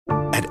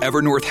At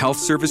Evernorth Health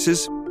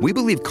Services, we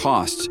believe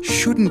costs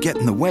shouldn't get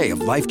in the way of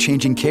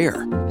life-changing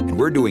care, and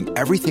we're doing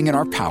everything in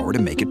our power to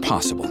make it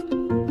possible.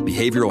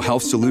 Behavioral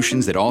health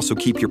solutions that also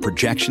keep your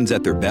projections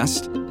at their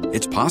best?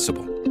 It's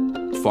possible.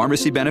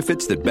 Pharmacy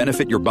benefits that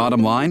benefit your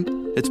bottom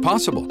line? It's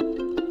possible.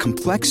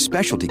 Complex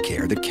specialty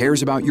care that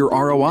cares about your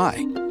ROI?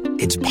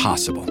 It's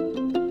possible.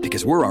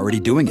 Because we're already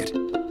doing it.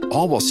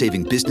 All while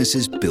saving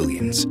businesses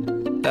billions.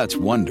 That's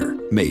Wonder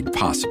made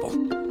possible.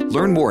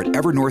 Learn more at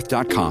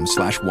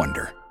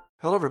evernorth.com/wonder.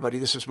 Hello, everybody.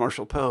 This is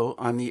Marshall Poe.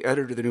 I'm the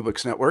editor of the New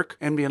Books Network.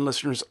 NBN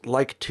listeners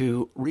like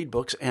to read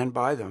books and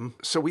buy them.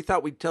 So we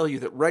thought we'd tell you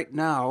that right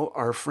now,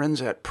 our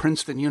friends at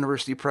Princeton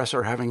University Press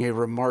are having a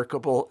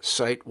remarkable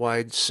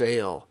site-wide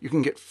sale. You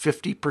can get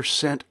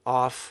 50%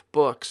 off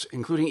books,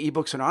 including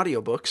ebooks and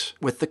audiobooks,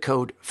 with the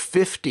code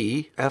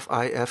 50,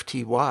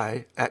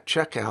 F-I-F-T-Y, at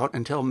checkout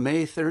until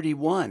May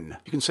 31.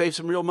 You can save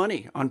some real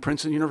money on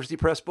Princeton University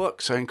Press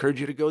books. I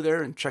encourage you to go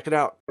there and check it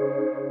out.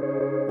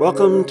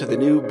 Welcome to the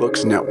New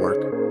Books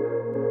Network.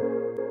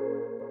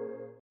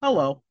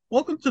 Hello,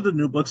 welcome to the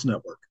New Books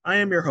Network. I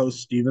am your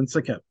host, Steven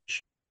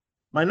Sakevich.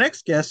 My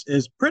next guest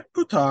is Prit,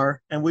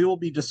 and we will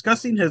be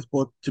discussing his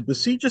book To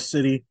Besiege a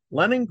City,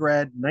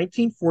 Leningrad,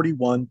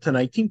 1941 to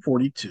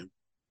 1942,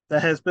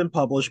 that has been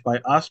published by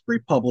Osprey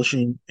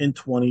Publishing in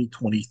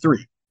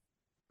 2023.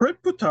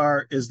 Prit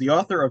Buttar is the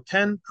author of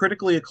 10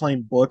 critically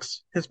acclaimed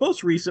books. His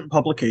most recent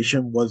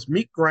publication was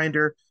Meat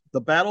Grinder,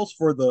 The Battles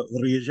for the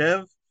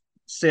Ryev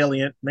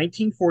Salient,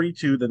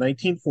 1942 to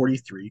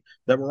 1943,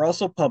 that were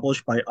also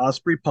published by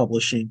Osprey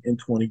Publishing in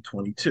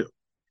 2022.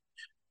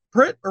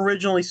 Prit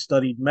originally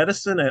studied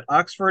medicine at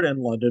Oxford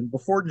and London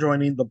before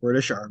joining the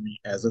British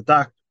Army as a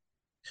doctor.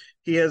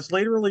 He has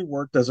latterly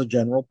worked as a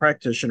general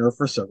practitioner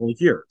for several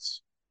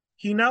years.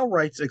 He now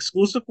writes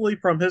exclusively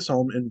from his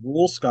home in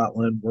rural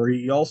Scotland, where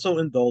he also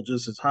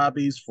indulges his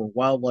hobbies for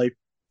wildlife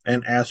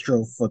and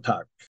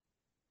astrophotography.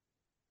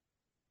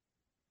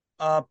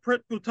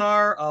 Prit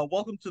Buttar,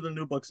 welcome to the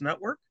New Books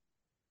Network.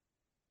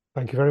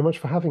 Thank you very much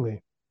for having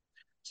me.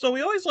 So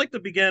we always like to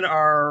begin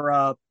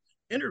our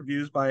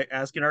interviews by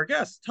asking our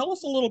guests, tell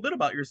us a little bit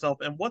about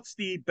yourself and what's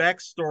the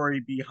backstory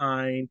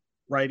behind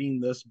writing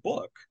this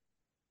book?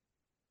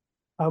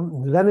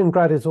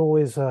 Leningrad is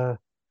always an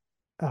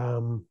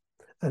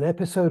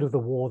episode of the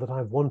war that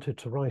I've wanted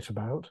to write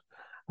about.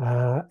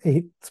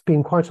 It's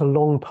been quite a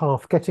long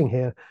path getting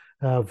here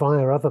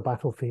via other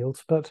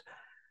battlefields, but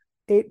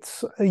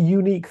it's a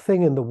unique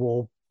thing in the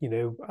war. You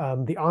know,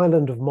 the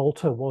island of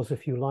Malta was,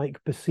 if you like,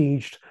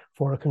 besieged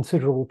for a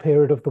considerable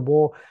period of the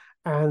war,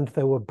 and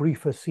there were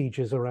briefer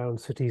sieges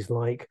around cities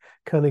like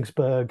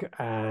Königsberg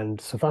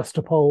and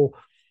Sevastopol,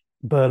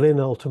 Berlin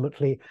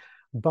ultimately,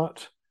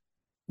 but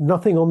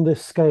nothing on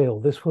this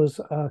scale. This was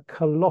a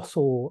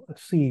colossal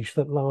siege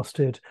that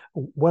lasted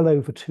well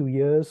over 2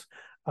 years.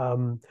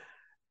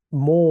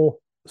 More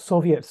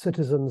Soviet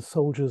citizens,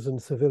 soldiers,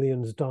 and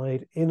civilians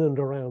died in and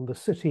around the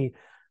city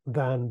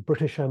than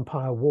British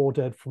Empire war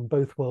dead from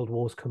both world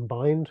wars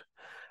combined.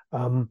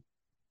 And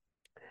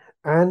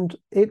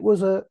it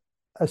was a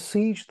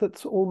siege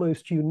that's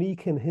almost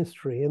unique in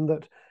history in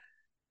that,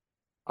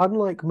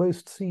 unlike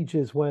most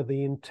sieges where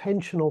the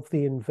intention of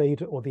the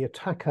invader or the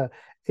attacker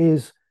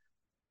is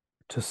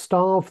to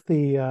starve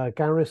the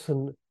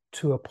garrison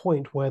to a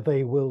point where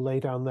they will lay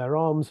down their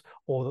arms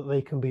or that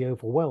they can be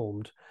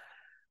overwhelmed,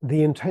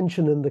 the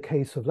intention in the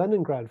case of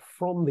Leningrad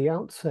from the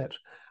outset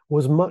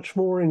was much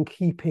more in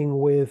keeping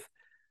with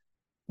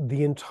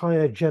the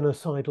entire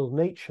genocidal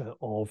nature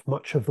of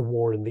much of the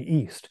war in the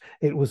East.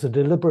 It was a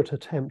deliberate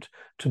attempt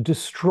to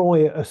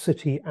destroy a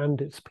city and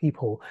its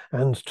people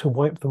and to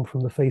wipe them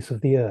from the face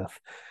of the earth.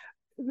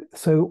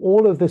 So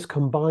all of this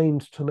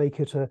combined to make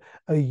it a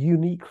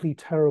uniquely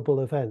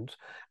terrible event,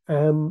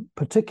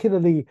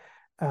 particularly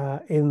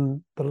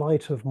in the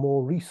light of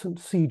more recent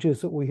sieges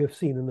that we have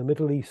seen in the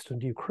Middle East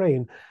and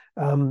Ukraine.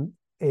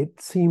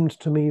 It seemed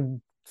to me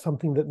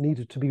something that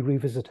needed to be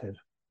revisited.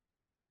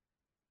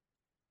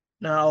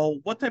 Now,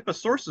 what type of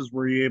sources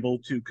were you able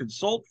to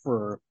consult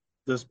for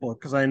this book?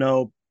 Because I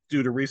know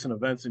due to recent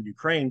events in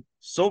Ukraine,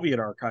 Soviet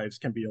archives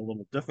can be a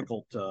little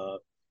difficult to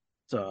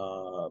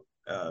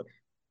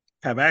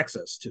have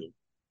access to.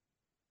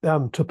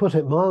 To put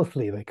it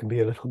mildly, they can be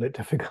a little bit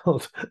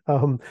difficult.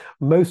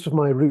 Most of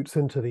my routes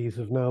into these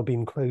have now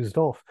been closed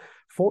off.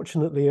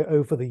 Fortunately,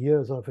 over the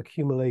years, I've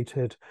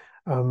accumulated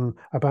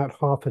about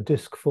half a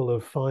disk full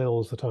of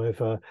files that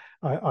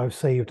I've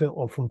saved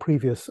on from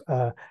previous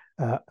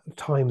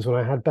times when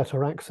I had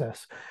better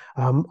access.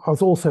 I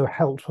was also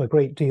helped a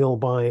great deal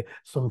by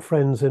some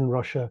friends in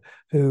Russia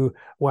who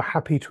were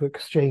happy to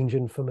exchange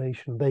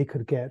information they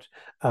could get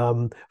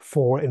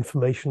for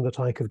information that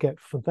I could get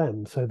for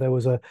them. So there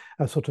was a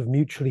sort of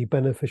mutually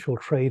beneficial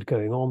trade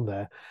going on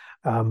there.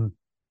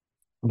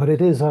 But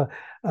it is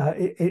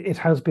it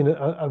has been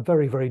a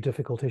very, very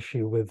difficult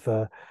issue with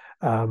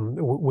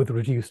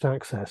reduced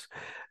access.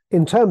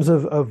 In terms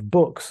of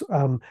books,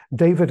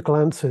 David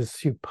Glantz's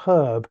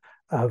superb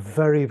a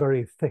very,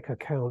 very thick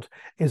account,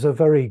 is a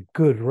very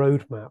good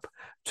roadmap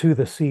to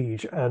the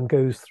siege and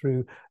goes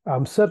through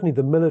certainly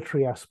the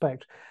military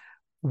aspect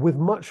with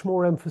much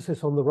more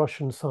emphasis on the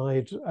Russian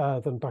side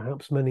than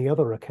perhaps many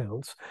other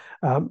accounts.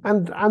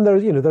 And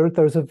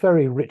there's a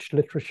very rich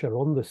literature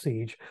on the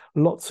siege,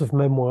 lots of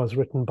memoirs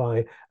written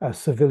by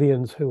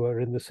civilians who were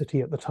in the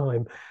city at the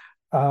time.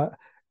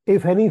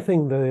 If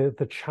anything,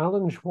 the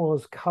challenge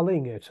was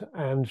culling it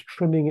and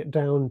trimming it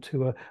down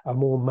to a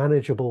more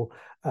manageable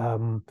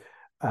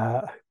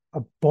a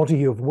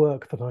body of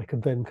work that I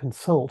could then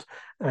consult,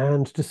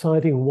 and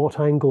deciding what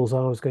angles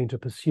I was going to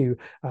pursue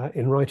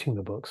in writing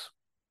the books.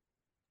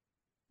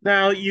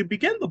 Now, you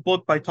begin the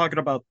book by talking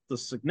about the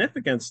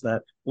significance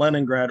that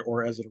Leningrad,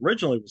 or as it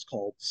originally was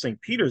called,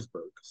 St.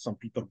 Petersburg, St.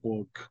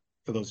 Petersburg,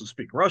 for those who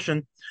speak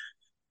Russian,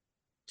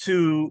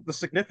 to the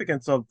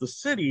significance of the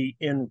city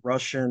in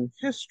Russian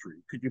history.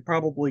 Could you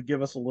probably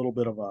give us a little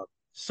bit of a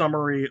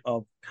summary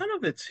of kind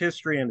of its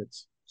history and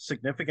its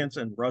significance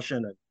in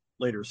Russian and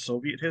later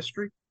Soviet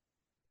history?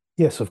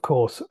 Yes, of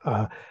course.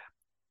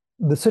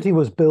 The city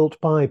was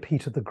built by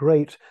Peter the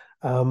Great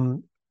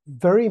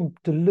very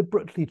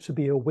deliberately to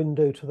be a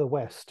window to the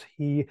West.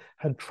 He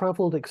had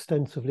traveled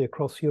extensively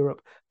across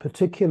Europe,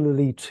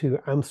 particularly to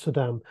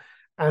Amsterdam,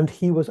 and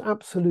he was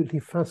absolutely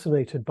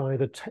fascinated by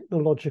the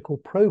technological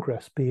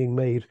progress being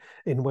made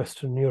in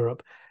Western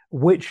Europe,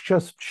 which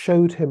just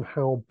showed him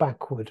how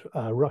backward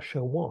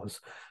Russia was.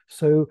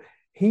 So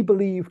he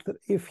believed that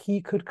if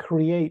he could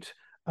create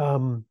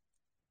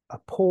a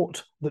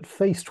port that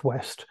faced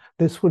west,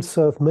 this would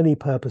serve many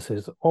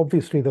purposes.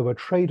 Obviously, there were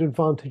trade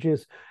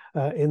advantages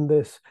in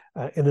this,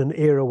 in an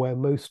era where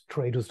most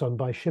trade was done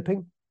by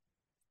shipping.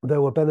 There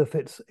were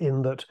benefits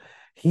in that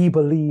he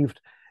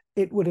believed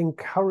it would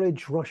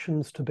encourage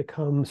Russians to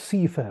become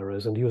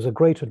seafarers, and he was a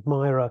great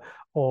admirer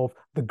of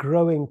the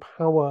growing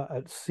power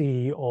at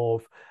sea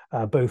of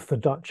both the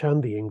Dutch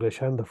and the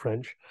English and the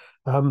French.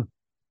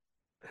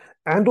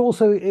 And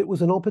also, it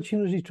was an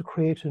opportunity to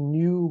create a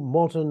new,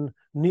 modern,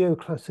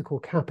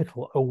 neoclassical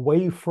capital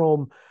away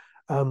from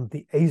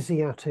the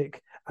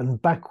Asiatic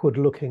and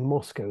backward-looking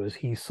Moscow as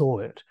he saw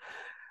it.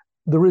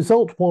 The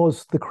result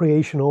was the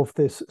creation of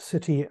this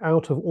city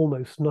out of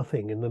almost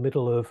nothing in the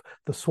middle of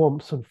the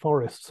swamps and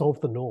forests of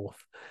the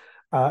north.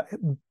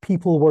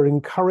 People were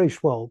encouraged,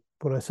 well,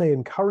 when I say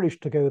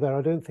encouraged to go there,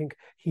 I don't think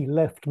he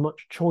left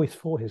much choice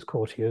for his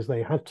courtiers.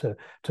 They had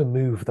to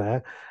move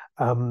there.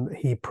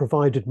 He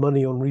provided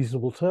money on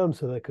reasonable terms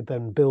so they could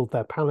then build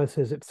their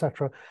palaces,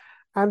 etc.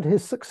 And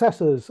his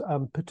successors,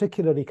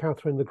 particularly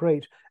Catherine the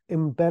Great,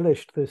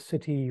 embellished this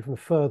city even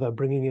further,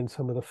 bringing in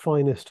some of the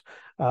finest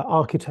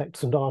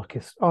architects and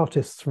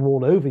artists from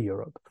all over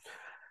Europe.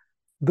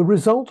 The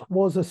result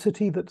was a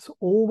city that's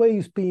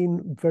always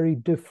been very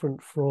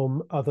different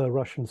from other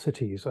Russian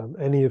cities.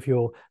 Any of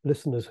your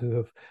listeners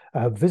who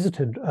have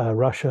visited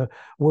Russia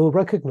will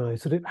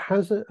recognize that it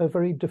has a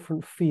very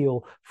different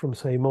feel from,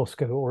 say,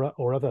 Moscow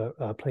or other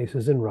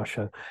places in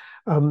Russia.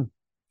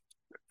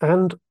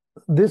 And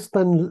this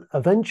then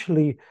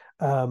eventually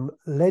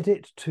led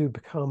it to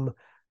become,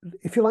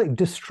 if you like,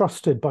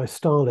 distrusted by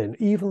Stalin,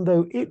 even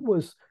though it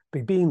was,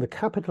 being the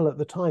capital at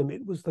the time,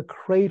 it was the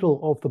cradle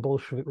of the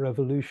Bolshevik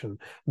Revolution.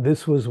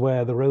 This was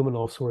where the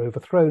Romanovs were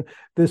overthrown.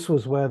 This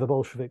was where the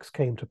Bolsheviks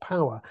came to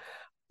power.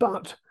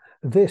 But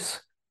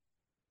this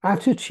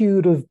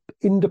attitude of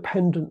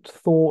independent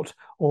thought,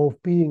 of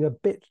being a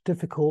bit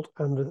difficult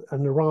and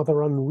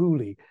rather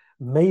unruly,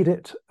 made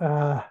it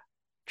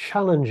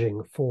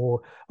challenging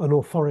for an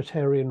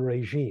authoritarian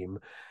regime.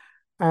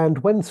 And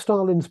when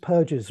Stalin's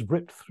purges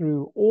ripped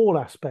through all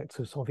aspects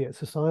of Soviet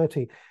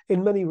society,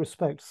 in many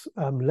respects,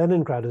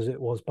 Leningrad, as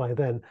it was by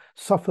then,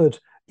 suffered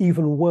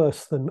even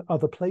worse than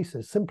other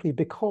places, simply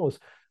because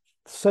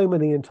so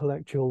many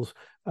intellectuals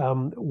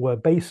were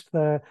based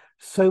there.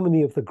 So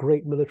many of the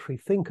great military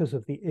thinkers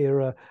of the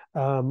era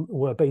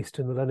were based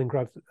in the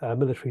Leningrad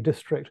military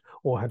district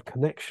or had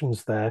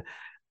connections there.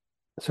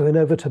 So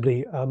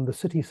inevitably, the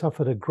city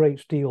suffered a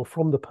great deal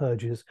from the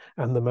purges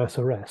and the mass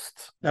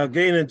arrests. Now,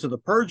 getting into the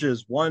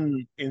purges,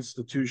 one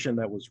institution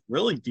that was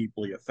really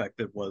deeply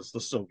affected was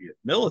the Soviet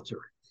military.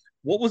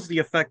 What was the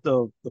effect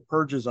of the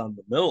purges on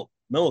the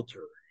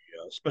military,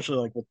 especially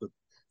like with the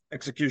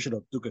execution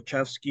of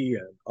Tukhachevsky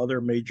and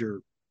other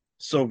major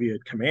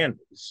Soviet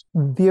commanders?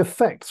 The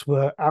effects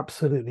were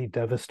absolutely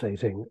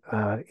devastating.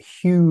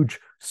 Huge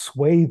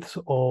swathes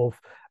of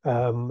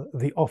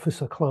the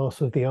officer class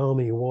of the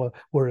army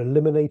were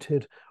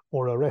eliminated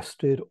or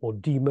arrested or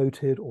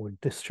demoted or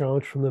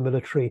discharged from the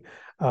military.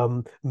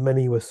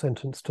 Many were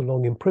sentenced to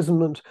long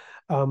imprisonment.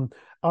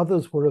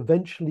 Others were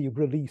eventually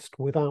released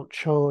without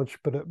charge,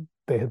 but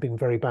they had been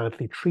very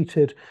badly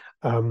treated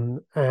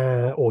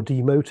or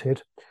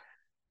demoted.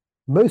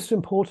 Most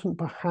important,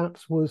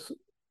 perhaps, was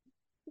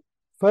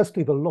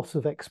firstly the loss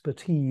of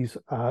expertise,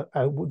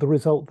 the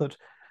result that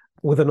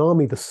with an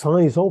army the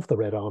size of the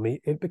Red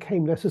Army, it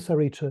became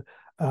necessary to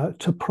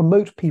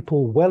promote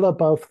people well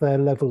above their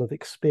level of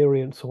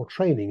experience or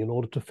training in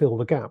order to fill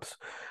the gaps.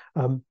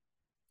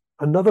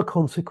 Another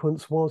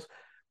consequence was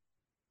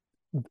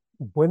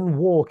when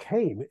war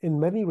came, in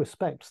many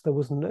respects, there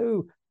was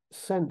no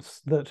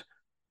sense that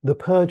the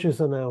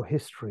purges are now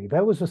history.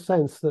 There was a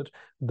sense that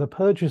the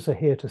purges are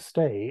here to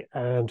stay,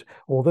 and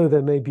although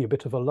there may be a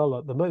bit of a lull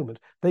at the moment,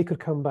 they could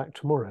come back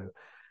tomorrow.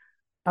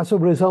 As a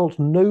result,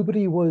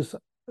 nobody was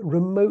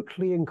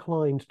remotely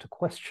inclined to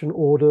question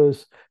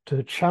orders,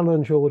 to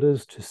challenge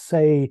orders, to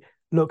say,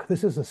 look,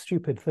 this is a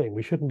stupid thing.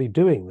 We shouldn't be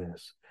doing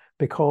this,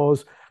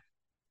 because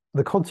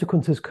the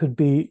consequences could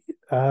be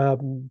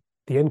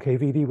the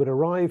NKVD would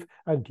arrive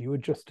and you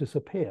would just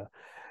disappear.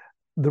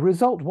 The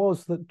result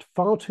was that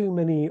far too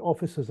many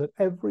officers at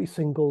every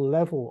single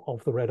level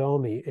of the Red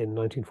Army in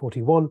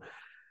 1941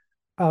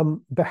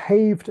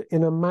 behaved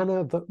in a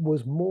manner that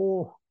was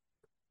more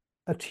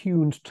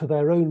attuned to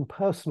their own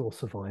personal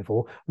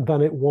survival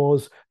than it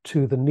was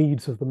to the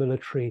needs of the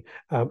military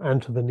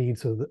and to the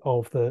needs of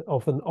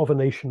a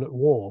nation at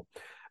war.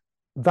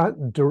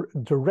 That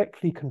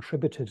directly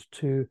contributed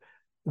to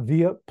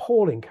the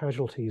appalling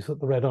casualties that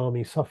the Red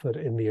Army suffered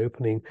in the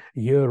opening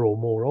year or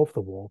more of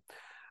the war.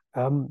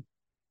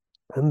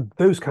 And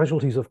those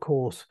casualties, of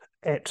course,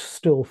 ate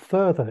still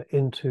further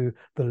into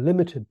the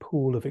limited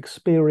pool of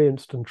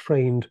experienced and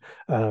trained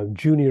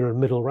junior and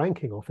middle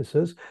ranking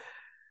officers.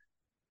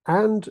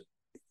 And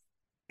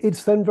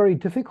it's then very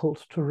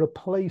difficult to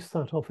replace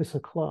that officer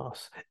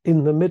class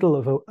in the middle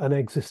of an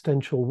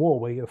existential war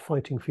where you're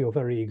fighting for your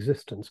very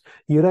existence.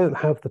 You don't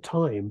have the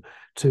time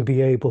to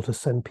be able to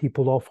send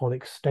people off on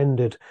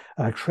extended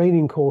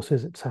training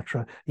courses,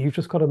 etc. You've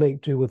just got to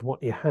make do with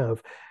what you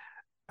have.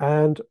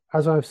 And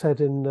as I've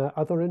said in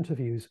other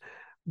interviews,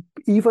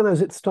 even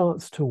as it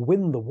starts to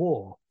win the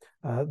war,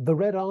 the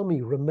Red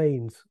Army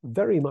remains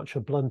very much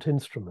a blunt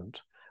instrument.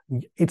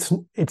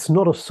 It's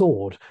not a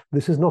sword.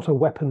 This is not a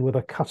weapon with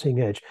a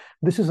cutting edge.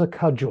 This is a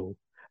cudgel.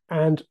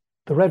 And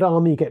the Red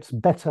Army gets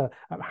better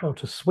at how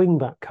to swing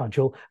that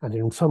cudgel. And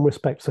in some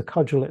respects, the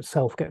cudgel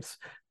itself becomes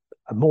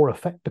a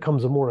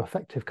more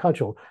effective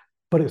cudgel.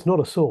 But it's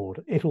not a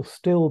sword. It'll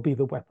still be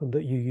the weapon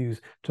that you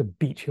use to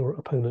beat your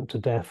opponent to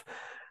death.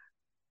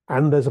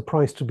 And there's a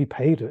price to be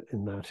paid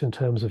in that in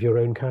terms of your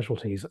own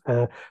casualties.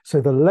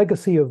 So the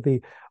legacy of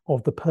the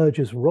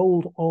purges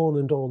rolled on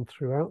and on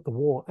throughout the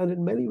war. And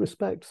in many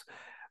respects,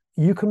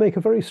 you can make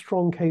a very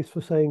strong case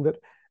for saying that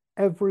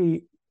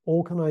every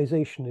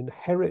organization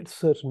inherits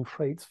certain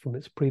traits from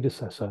its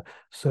predecessor.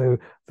 So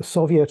the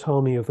Soviet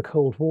Army of the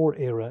Cold War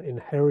era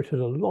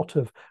inherited a lot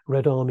of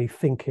Red Army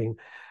thinking,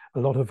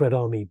 a lot of Red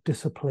Army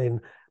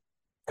discipline,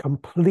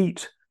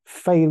 complete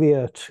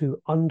failure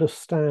to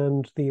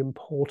understand the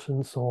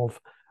importance of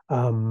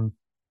a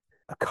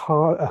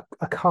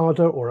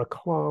cadre or a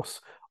class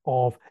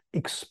of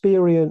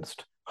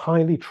experienced,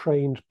 highly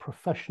trained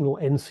professional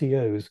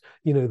NCOs,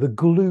 the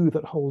glue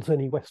that holds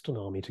any Western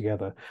army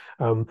together.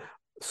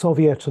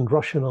 Soviet and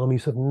Russian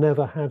armies have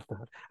never had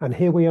that. And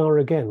here we are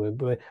again,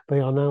 they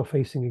are now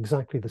facing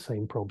exactly the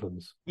same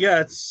problems.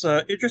 Yeah, it's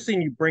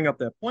interesting you bring up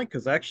that point,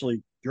 because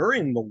actually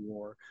during the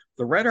war,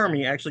 the Red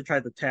Army actually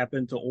tried to tap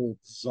into old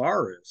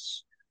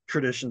Tsarist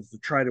traditions to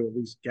try to at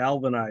least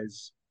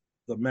galvanize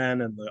the men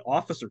and the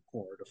officer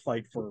corps to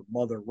fight for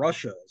Mother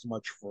Russia as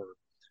much for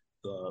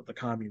the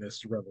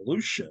communist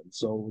revolution.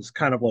 So it was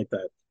kind of like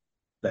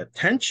that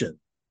tension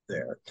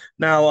there.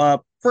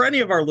 Now, for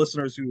any of our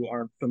listeners who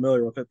aren't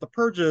familiar with it, the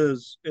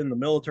purges in the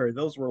military,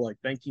 those were like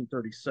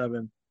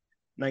 1937,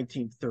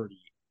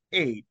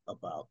 1938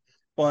 about.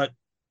 But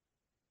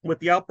with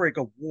the outbreak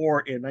of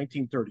war in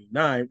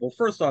 1939, well,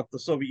 first off, the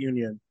Soviet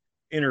Union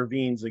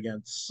intervenes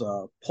against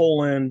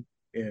Poland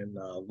in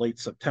late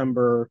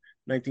September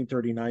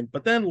 1939.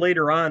 But then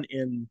later on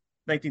in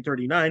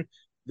 1939,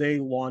 they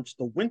launched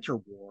the Winter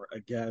War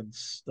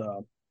against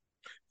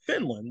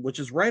Finland, which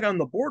is right on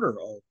the border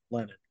of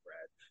Leningrad.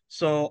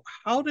 So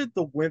how did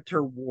the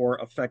Winter War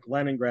affect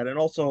Leningrad? And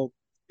also,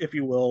 if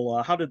you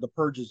will, how did the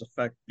purges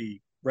affect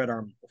the Red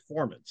Army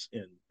performance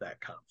in that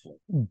conflict?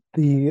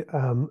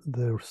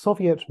 The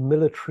Soviet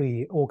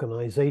military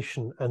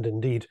organization, and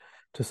indeed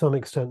to some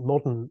extent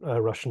modern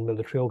Russian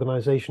military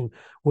organization,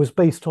 was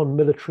based on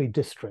military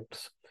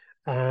districts.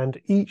 And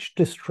each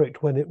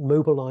district, when it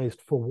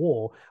mobilized for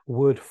war,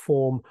 would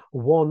form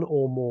one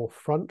or more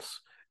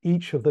fronts.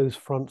 Each of those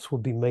fronts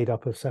would be made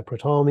up of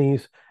separate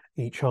armies.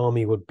 Each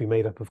army would be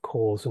made up of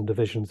corps and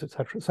divisions,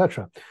 etc.,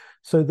 etc.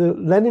 So the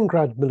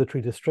Leningrad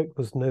military district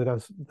was known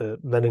as the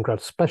Leningrad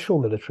Special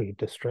Military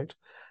District.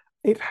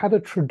 It had a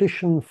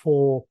tradition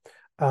for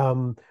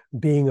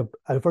being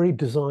a very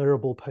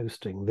desirable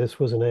posting. This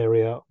was an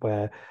area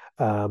where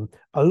a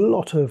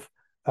lot of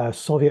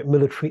Soviet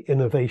military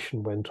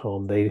innovation went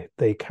on.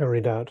 They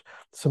carried out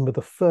some of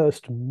the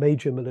first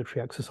major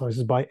military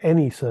exercises by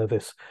any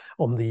service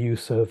on the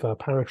use of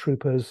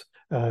paratroopers,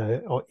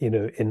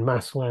 in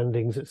mass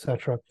landings,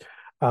 etc.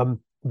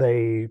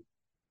 They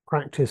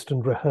practiced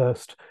and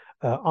rehearsed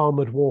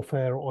armored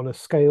warfare on a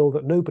scale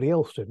that nobody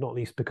else did, not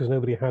least because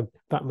nobody had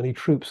that many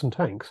troops and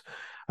tanks.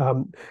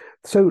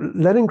 So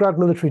Leningrad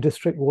Military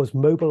District was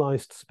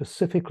mobilized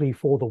specifically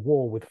for the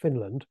war with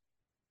Finland.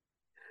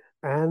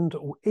 And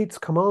its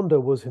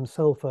commander was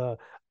himself a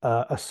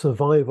a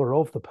survivor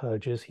of the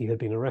purges. He had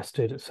been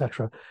arrested,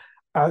 etc.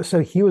 So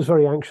he was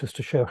very anxious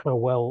to show how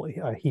well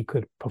he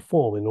could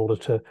perform in order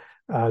to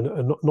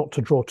not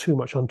to draw too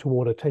much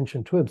untoward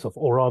attention to himself,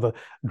 or rather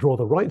draw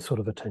the right sort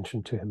of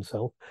attention to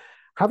himself.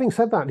 Having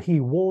said that, he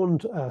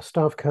warned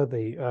Stavka,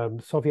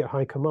 the Soviet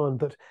High Command,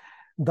 that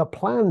the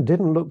plan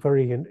didn't look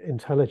very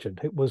intelligent.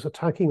 It was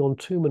attacking on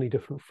too many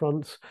different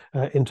fronts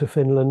into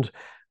Finland.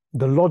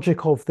 The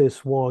logic of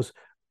this was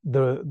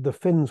the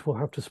Finns will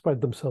have to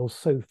spread themselves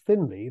so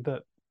thinly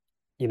that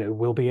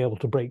we'll be able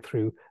to break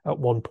through at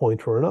one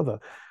point or another.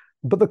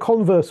 But the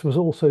converse was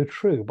also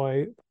true.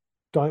 By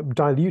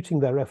diluting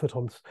their effort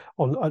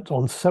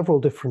on several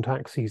different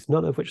axes,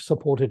 none of which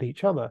supported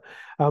each other,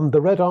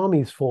 the Red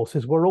Army's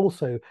forces were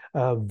also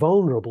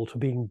vulnerable to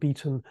being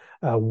beaten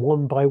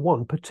one by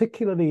one,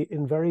 particularly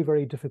in very,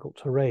 very difficult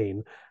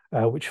terrain,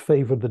 which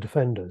favored the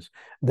defenders.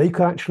 They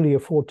could actually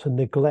afford to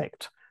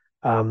neglect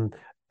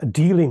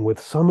dealing with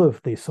some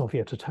of the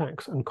Soviet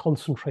attacks and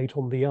concentrate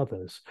on the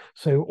others.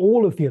 So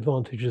all of the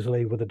advantages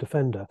lay with the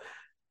defender.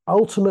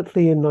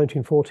 Ultimately, in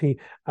 1940,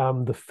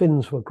 the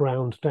Finns were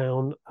ground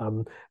down.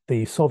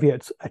 The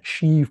Soviets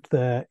achieved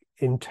their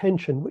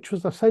intention, which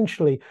was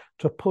essentially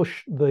to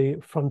push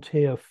the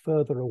frontier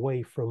further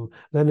away from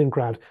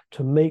Leningrad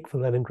to make the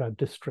Leningrad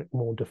district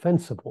more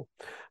defensible.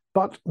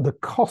 But the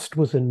cost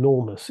was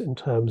enormous in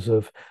terms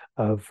of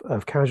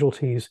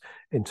casualties,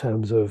 in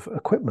terms of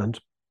equipment.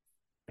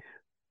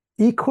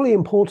 Equally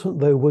important,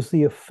 though, was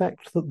the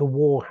effect that the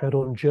war had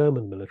on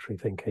German military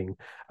thinking.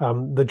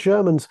 The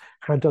Germans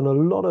had done a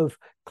lot of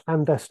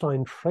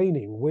clandestine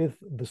training with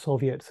the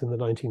Soviets in the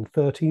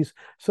 1930s,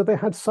 so they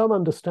had some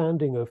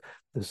understanding of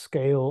the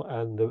scale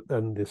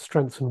and the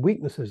strengths and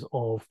weaknesses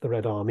of the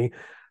Red Army.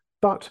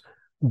 But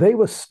they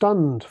were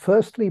stunned,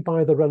 firstly,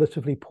 by the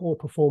relatively poor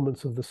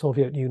performance of the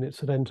Soviet units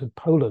that entered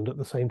Poland at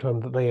the same time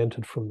that they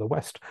entered from the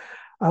West.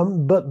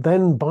 But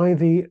then by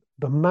the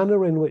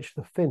manner in which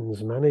the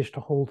Finns managed to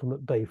hold them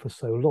at bay for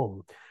so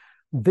long.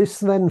 This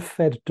then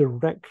fed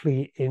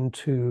directly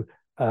into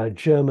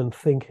German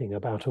thinking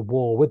about a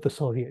war with the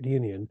Soviet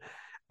Union,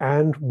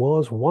 and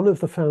was one of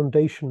the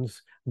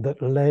foundations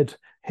that led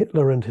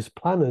Hitler and his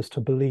planners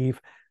to believe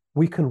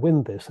we can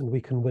win this, and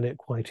we can win it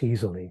quite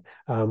easily.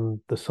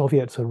 The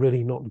Soviets are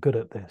really not good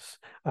at this.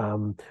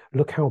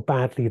 Look how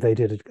badly they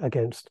did it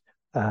against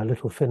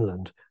little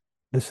Finland.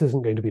 This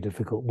isn't going to be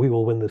difficult. We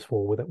will win this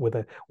war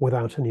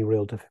without any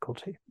real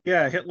difficulty.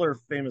 Yeah, Hitler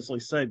famously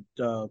said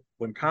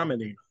when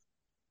commenting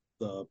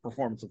the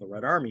performance of the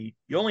Red Army,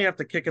 you only have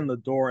to kick in the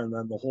door and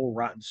then the whole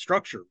rotten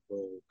structure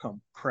will come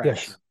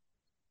crashing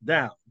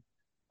down.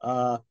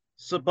 But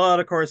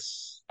of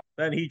course,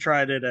 then he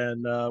tried it,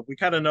 and we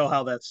kind of know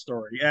how that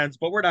story ends,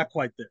 but we're not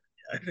quite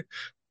there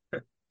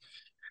yet.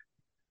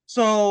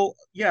 So,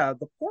 yeah,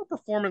 the poor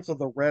performance of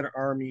the Red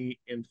Army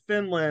in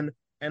Finland,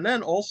 and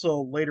then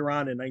also later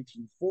on in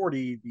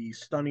 1940, the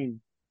stunning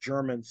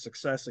German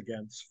success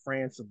against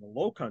France and the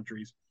Low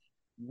Countries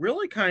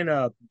really kind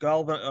of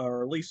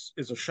or at least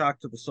is a shock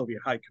to the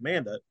Soviet high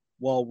command that,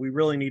 well, we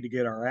really need to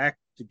get our act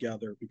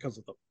together because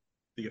of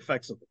the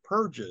effects of the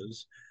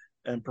purges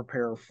and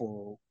prepare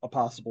for a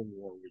possible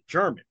war with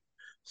Germany.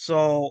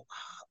 So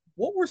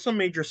what were some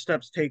major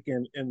steps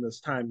taken in this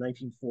time,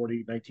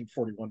 1940,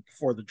 1941,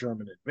 before the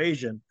German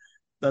invasion,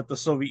 that the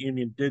Soviet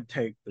Union did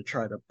take to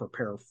try to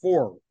prepare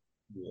for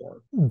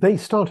war? They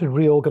started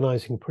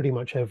reorganizing pretty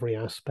much every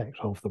aspect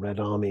of the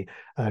Red Army.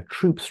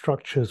 Troop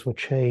structures were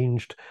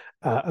changed.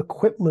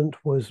 Equipment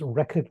was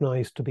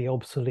recognized to be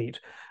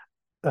obsolete.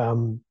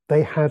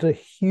 They had a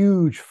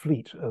huge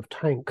fleet of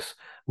tanks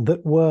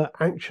that were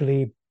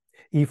actually,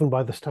 even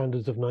by the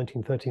standards of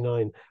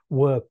 1939,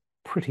 were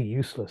pretty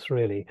useless,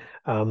 really.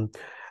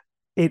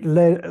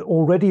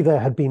 Already there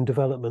had been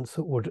developments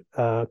that would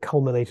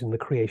culminate in the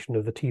creation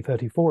of the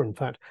T-34. In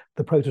fact,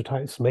 the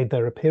prototypes made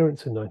their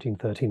appearance in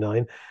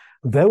 1939.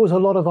 There was a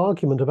lot of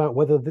argument about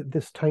whether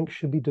this tank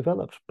should be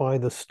developed by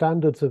the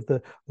standards of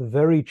the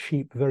very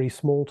cheap, very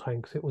small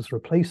tanks it was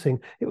replacing.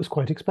 It was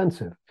quite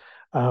expensive.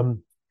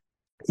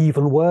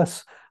 Even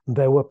worse,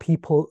 there were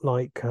people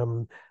like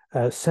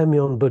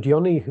Semyon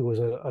Budyonny, who was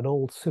an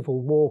old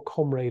Civil War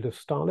comrade of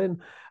Stalin,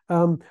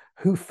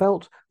 who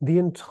felt the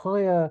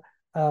entire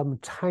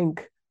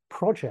tank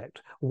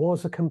project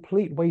was a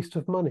complete waste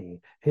of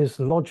money. His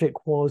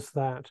logic was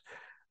that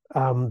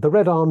the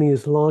Red Army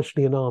is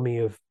largely an army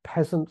of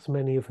peasants,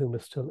 many of whom are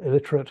still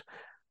illiterate.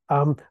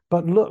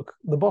 But look,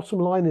 the bottom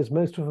line is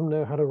most of them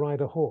know how to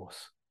ride a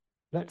horse.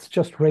 Let's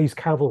just raise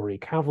cavalry.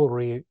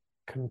 Cavalry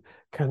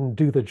can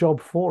do the job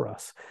for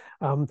us.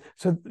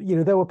 So,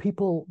 there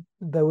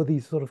were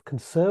these sort of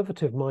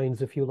conservative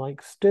minds, if you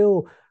like,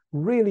 still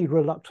really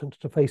reluctant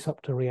to face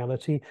up to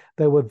reality.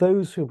 There were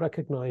those who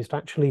recognized,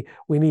 actually,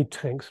 we need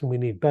tanks and we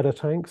need better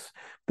tanks.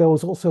 There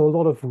was also a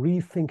lot of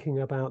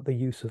rethinking about the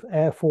use of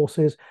air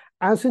forces,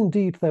 as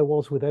indeed there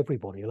was with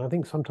everybody. And I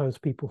think sometimes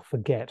people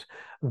forget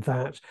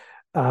that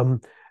the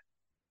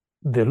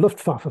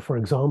Luftwaffe, for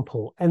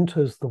example,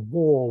 enters the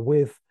war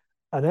with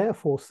an air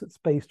force that's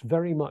based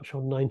very much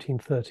on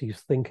 1930s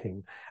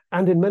thinking,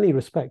 and in many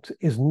respects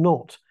is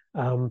not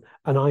an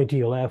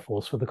ideal air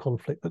force for the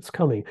conflict that's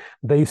coming.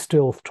 They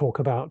still talk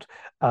about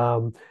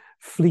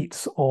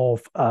fleets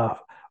of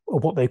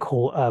what they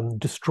call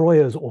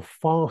destroyers or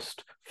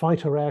fast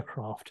fighter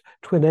aircraft,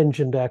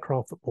 twin-engined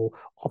aircraft that will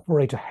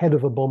operate ahead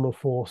of a bomber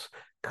force,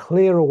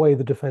 clear away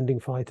the defending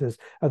fighters,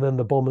 and then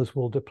the bombers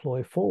will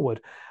deploy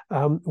forward,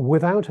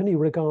 without any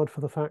regard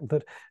for the fact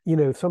that,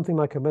 something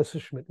like a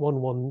Messerschmitt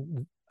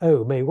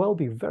 110 may well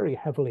be very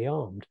heavily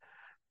armed,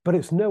 but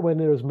it's nowhere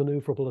near as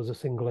maneuverable as a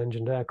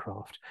single-engined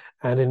aircraft.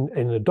 And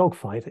in a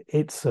dogfight,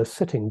 it's a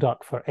sitting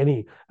duck for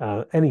any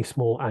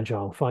small,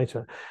 agile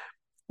fighter.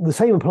 The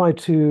same applied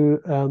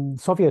to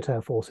Soviet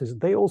air forces.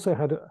 They also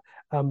had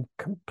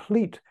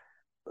complete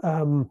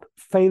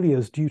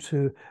failures due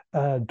to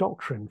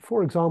doctrine.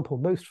 For example,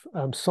 most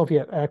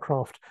Soviet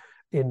aircraft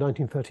in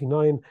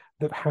 1939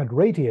 that had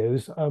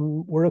radios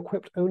were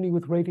equipped only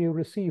with radio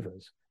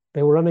receivers.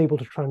 They were unable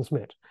to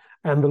transmit.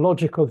 And the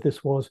logic of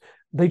this was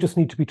they just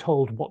need to be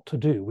told what to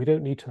do. We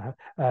don't need to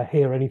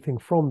hear anything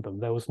from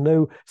them. There was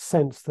no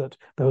sense that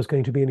there was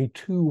going to be any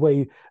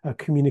two-way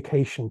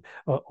communication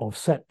of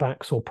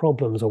setbacks or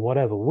problems or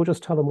whatever. We'll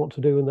just tell them what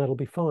to do and that'll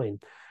be fine.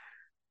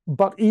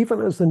 But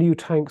even as the new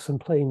tanks and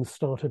planes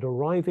started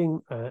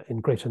arriving in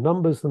greater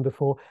numbers than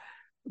before,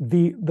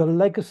 the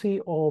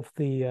legacy of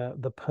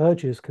the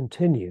purges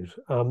continued,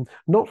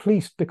 not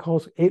least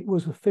because it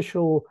was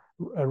official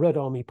Red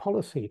Army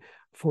policy,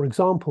 for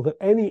example, that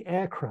any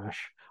air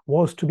crash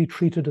was to be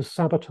treated as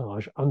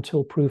sabotage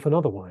until proven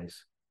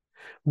otherwise.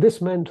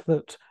 This meant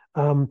that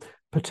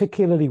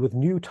particularly with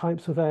new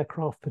types of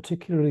aircraft,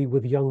 particularly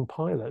with young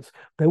pilots,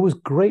 there was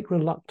great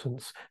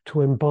reluctance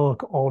to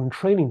embark on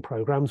training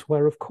programs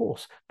where, of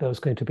course, there was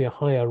going to be a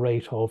higher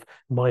rate of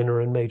minor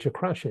and major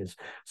crashes.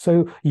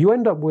 So you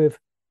end up with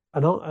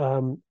an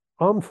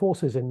armed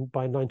forces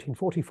by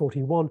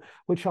 1940-41,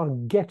 which are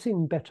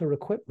getting better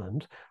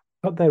equipment,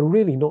 but they're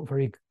really not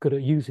very good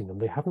at using them.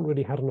 They haven't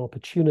really had an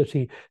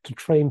opportunity to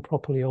train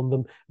properly on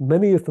them.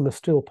 Many of them are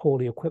still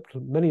poorly equipped.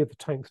 Many of the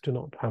tanks do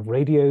not have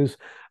radios.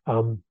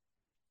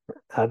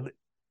 And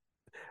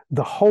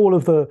the whole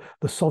of the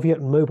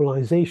Soviet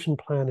mobilization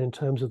plan in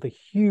terms of the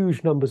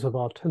huge numbers of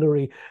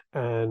artillery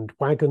and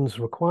wagons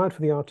required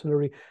for the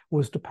artillery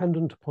was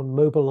dependent upon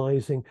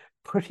mobilizing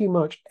pretty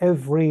much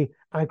every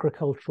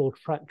agricultural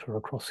tractor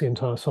across the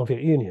entire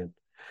Soviet Union.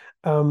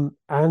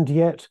 And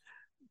yet,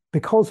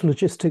 because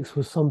logistics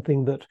was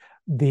something that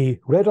the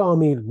Red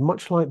Army,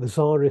 much like the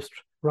Tsarist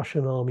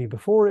Russian army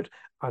before it,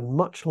 and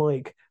much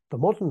like the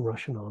modern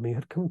Russian army,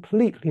 had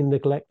completely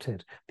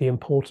neglected the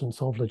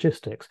importance of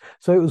logistics.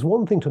 So it was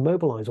one thing to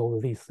mobilize all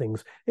of these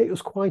things. It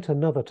was quite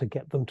another to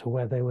get them to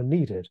where they were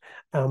needed.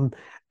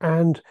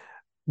 And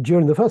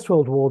during the First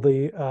World War,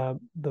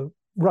 the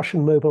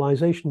Russian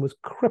mobilization was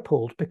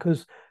crippled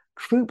because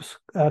troops,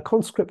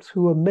 conscripts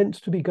who were meant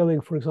to be going,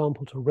 for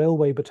example, to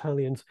railway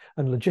battalions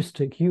and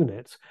logistic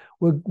units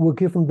were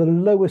given the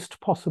lowest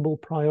possible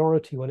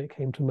priority when it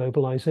came to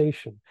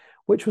mobilization,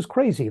 which was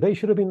crazy. They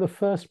should have been the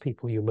first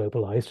people you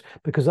mobilized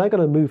because they're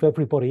going to move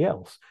everybody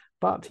else.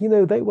 But,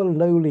 they were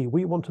lowly.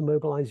 We want to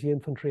mobilize the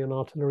infantry and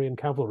artillery and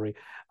cavalry.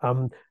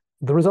 The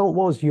result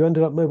was you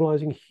ended up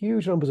mobilizing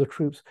huge numbers of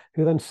troops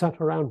who then sat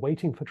around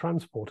waiting for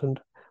transport. And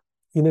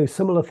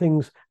similar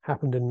things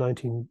happened in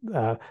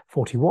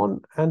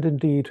 1941, and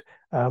indeed,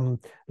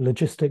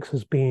 logistics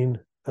has been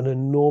an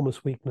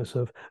enormous weakness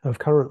of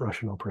current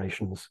Russian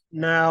operations.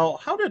 Now,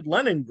 how did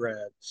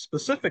Leningrad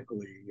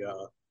specifically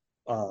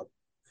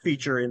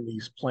feature in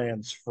these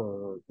plans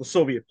for the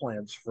Soviet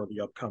plans for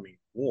the upcoming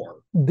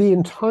war? The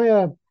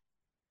entire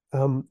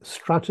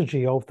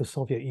strategy of the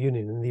Soviet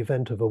Union in the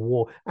event of a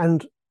war,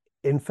 and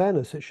in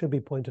fairness, it should be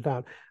pointed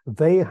out,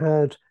 they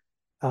had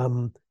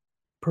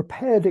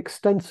prepared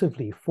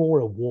extensively for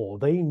a war.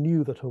 They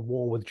knew that a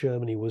war with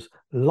Germany was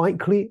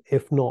likely,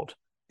 if not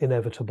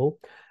inevitable.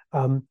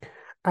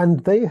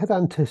 And they had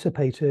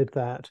anticipated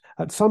that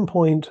at some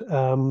point,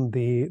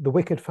 the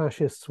wicked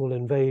fascists will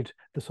invade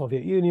the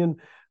Soviet Union.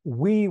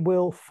 We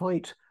will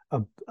fight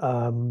a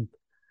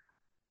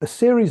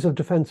series of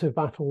defensive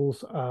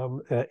battles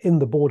in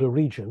the border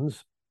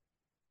regions,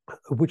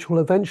 which will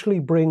eventually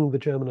bring the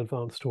German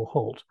advance to a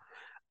halt.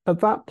 At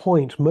that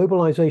point,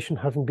 mobilization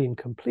having been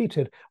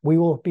completed, we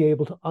will be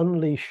able to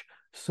unleash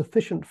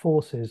sufficient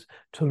forces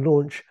to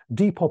launch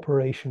deep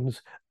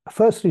operations,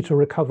 firstly to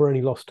recover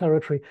any lost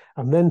territory,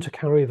 and then to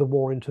carry the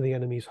war into the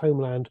enemy's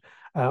homeland,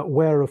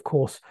 where, of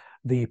course,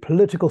 the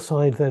political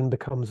side then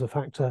becomes a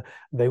factor.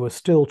 They were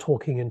still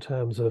talking in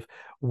terms of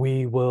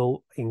we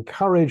will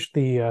encourage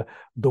the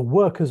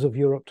workers of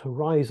Europe to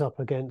rise up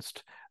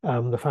against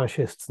the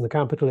fascists and the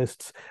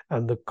capitalists,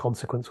 and the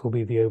consequence will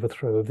be the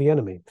overthrow of the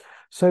enemy.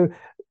 So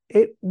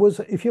it was,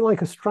 if you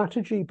like, a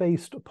strategy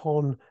based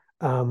upon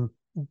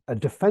a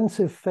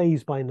defensive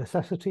phase by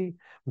necessity,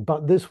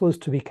 but this was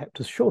to be kept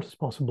as short as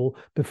possible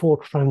before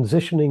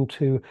transitioning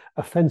to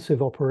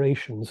offensive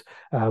operations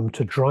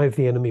to drive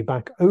the enemy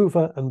back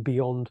over and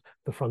beyond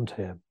the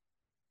frontier.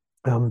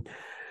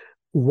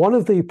 One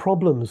of the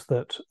problems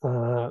that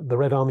the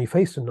Red Army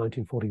faced in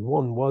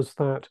 1941 was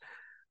that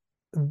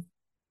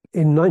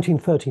in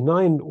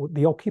 1939,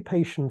 the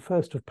occupation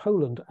first of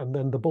Poland and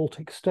then the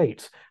Baltic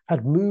states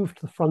had moved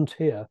the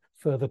frontier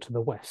further to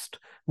the west.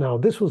 Now,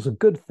 this was a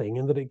good thing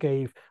in that it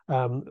gave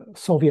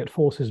Soviet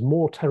forces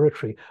more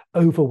territory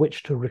over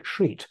which to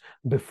retreat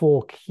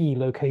before key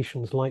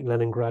locations like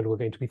Leningrad were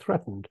going to be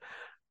threatened.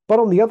 But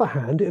on the other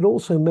hand, it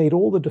also made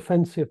all the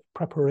defensive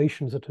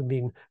preparations that had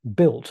been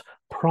built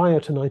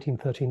prior to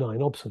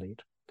 1939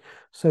 obsolete.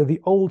 So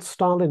the old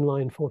Stalin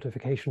line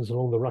fortifications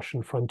along the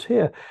Russian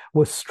frontier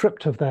were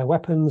stripped of their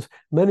weapons.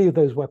 Many of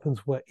those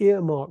weapons were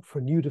earmarked for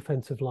new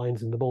defensive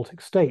lines in the Baltic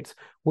states,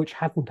 which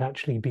hadn't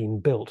actually been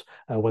built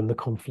when the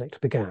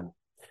conflict began.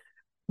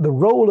 The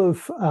role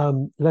of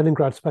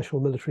Leningrad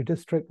Special Military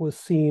District was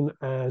seen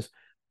as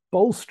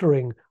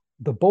bolstering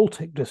the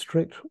Baltic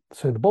district.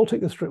 So the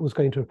Baltic district was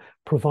going to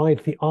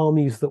provide the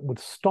armies that would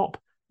stop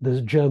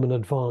the German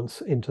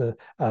advance into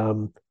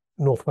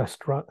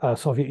Northwest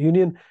Soviet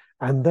Union.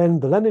 And then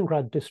the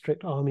Leningrad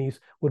district armies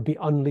would be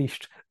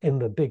unleashed in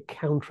the big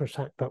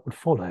counterattack that would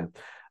follow.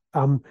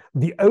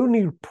 The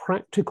only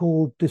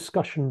practical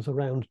discussions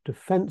around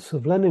defense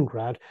of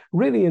Leningrad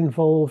really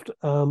involved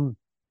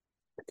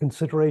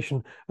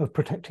consideration of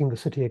protecting the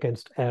city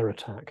against air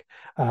attack.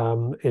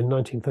 In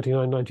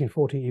 1939,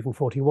 1940, even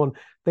 41,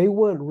 they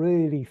weren't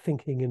really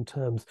thinking in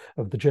terms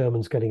of the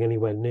Germans getting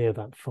anywhere near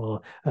that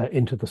far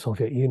into the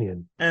Soviet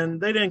Union.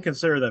 And they didn't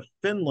consider that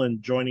Finland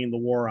joining the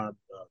war on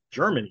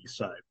Germany's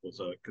side was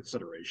a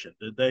consideration,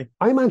 did they?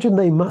 I imagine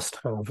they must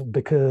have,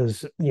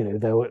 because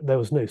there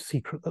was no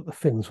secret that the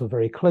Finns were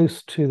very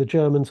close to the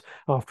Germans.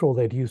 After all,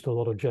 they'd used a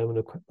lot of German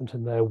equipment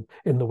in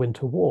the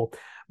Winter War.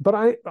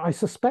 But I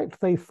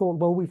suspect they thought,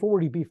 well, we've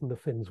already beaten the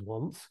Finns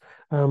once.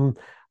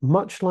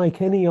 Much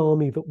like any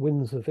army that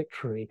wins a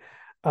victory,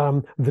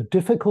 the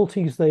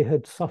difficulties they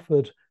had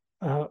suffered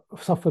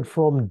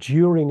from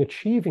during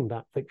achieving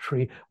that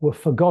victory were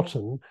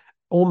forgotten,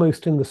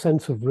 almost in the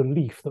sense of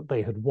relief that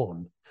they had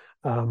won.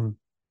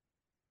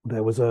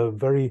 There was a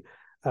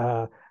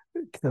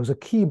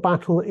key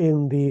battle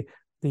in the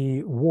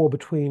war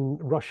between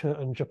Russia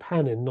and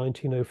Japan in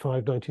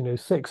 1905,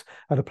 1906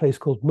 at a place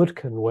called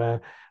Mutkan,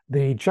 where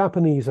the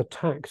Japanese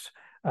attacked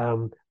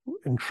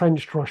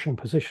entrenched Russian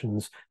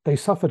positions. They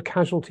suffered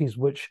casualties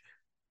which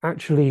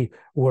actually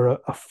were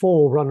a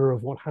forerunner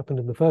of what happened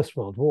in the First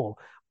World War,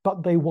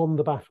 but they won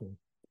the battle.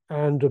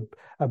 And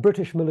a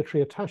British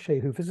military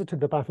attaché who visited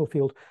the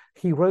battlefield,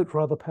 he wrote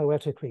rather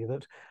poetically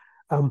that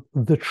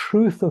the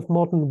truth of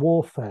modern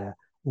warfare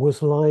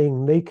was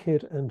lying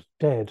naked and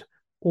dead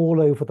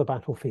all over the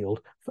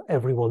battlefield for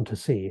everyone to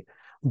see.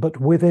 But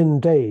within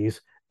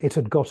days, it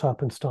had got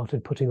up and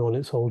started putting on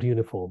its old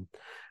uniform.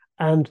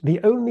 And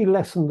the only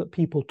lesson that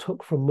people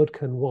took from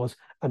Mutkan was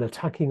an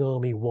attacking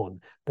army won.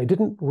 They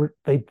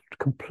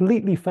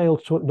completely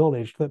failed to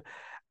acknowledge that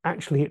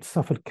actually it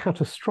suffered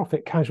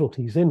catastrophic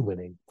casualties in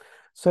winning.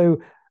 So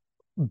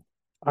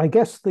I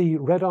guess the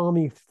Red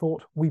Army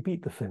thought, we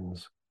beat the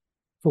Finns,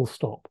 full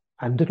stop,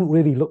 and didn't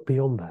really look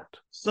beyond that.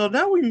 So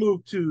now we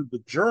move to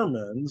the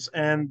Germans,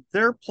 and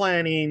they're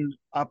planning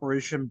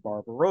Operation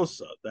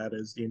Barbarossa. That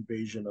is the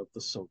invasion of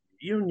the Soviet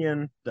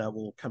Union that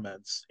will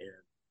commence in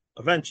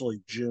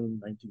eventually June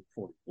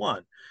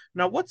 1941.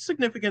 Now, what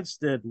significance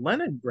did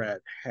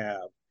Leningrad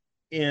have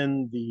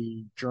in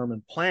the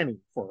German planning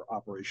for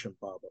Operation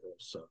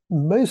Barbarossa?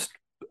 Most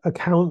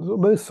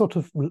sort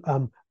of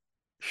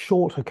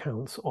short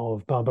accounts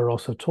of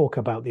Barbarossa talk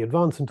about the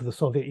advance into the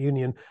Soviet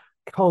Union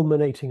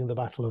culminating in the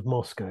Battle of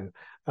Moscow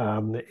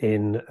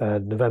in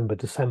November,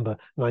 December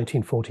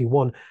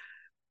 1941.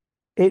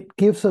 It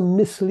gives a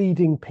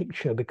misleading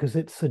picture because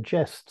it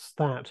suggests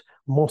that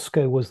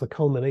Moscow was the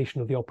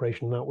culmination of the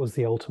operation, that was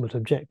the ultimate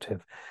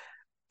objective.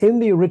 In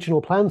the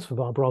original plans for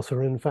Barbarossa,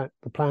 in fact,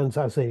 the plans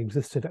as they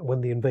existed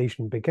when the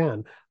invasion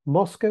began,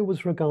 Moscow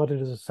was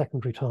regarded as a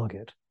secondary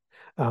target.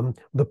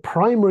 The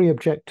primary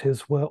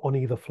objectives were on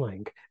either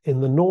flank. In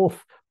the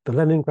north, the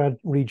Leningrad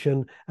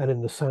region, and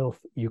in the south,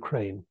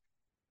 Ukraine.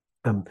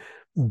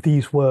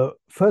 These were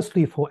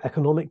firstly for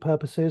economic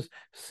purposes.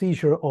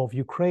 Seizure of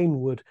Ukraine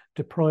would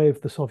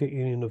deprive the Soviet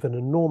Union of an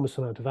enormous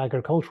amount of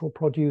agricultural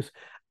produce,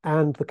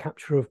 and the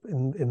capture of,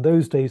 in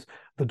those days,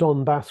 the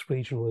Donbass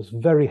region was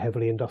very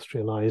heavily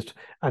industrialized,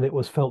 and it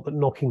was felt that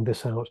knocking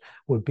this out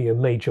would be a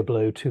major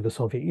blow to the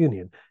Soviet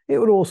Union. It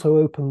would also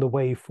open the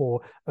way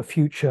for a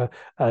future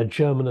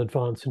German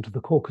advance into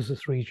the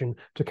Caucasus region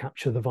to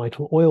capture the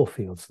vital oil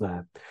fields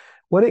there.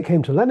 When it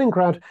came to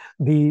Leningrad,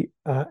 the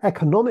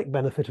economic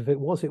benefit of it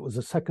was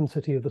a second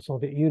city of the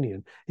Soviet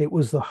Union. It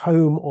was the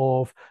home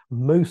of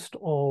most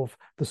of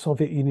the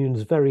Soviet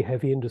Union's very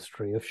heavy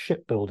industry of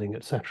shipbuilding,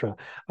 etc.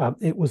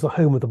 It was the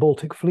home of the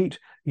Baltic Fleet.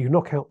 You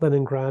knock out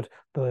Leningrad,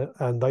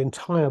 and the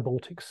entire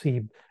Baltic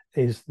Sea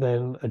is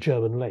then a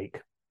German lake.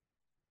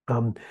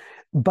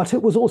 But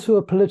it was also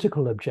a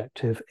political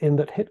objective in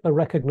that Hitler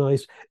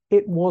recognized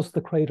it was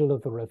the cradle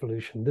of the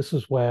revolution. This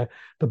is where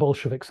the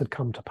Bolsheviks had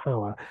come to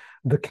power.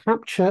 The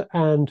capture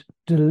and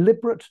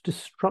deliberate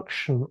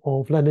destruction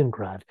of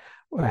Leningrad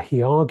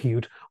he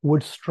argued,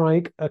 would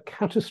strike a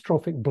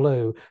catastrophic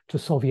blow to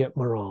Soviet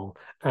morale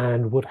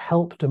and would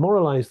help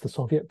demoralize the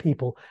Soviet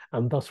people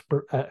and thus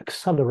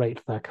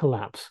accelerate their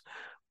collapse.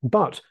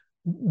 But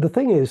the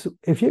thing is,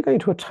 if you're going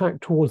to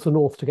attack towards the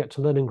north to get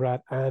to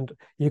Leningrad and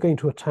you're going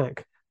to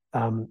attack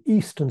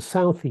east and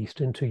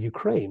southeast into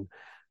Ukraine,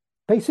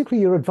 basically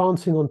you're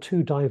advancing on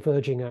two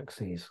diverging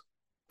axes.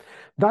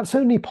 That's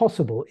only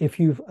possible if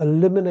you've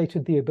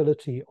eliminated the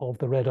ability of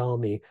the Red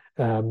Army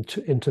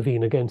to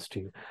intervene against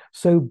you.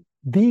 So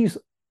these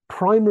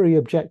primary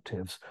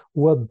objectives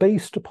were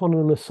based upon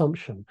an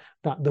assumption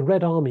that the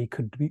Red Army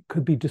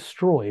could be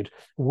destroyed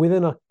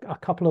within a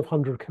couple of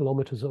 100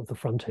 kilometers of the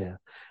frontier.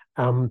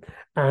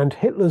 And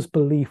Hitler's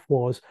belief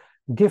was,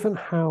 given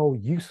how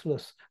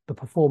useless the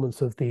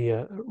performance of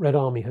the Red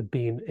Army had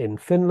been in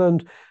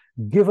Finland,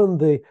 given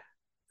the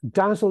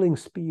dazzling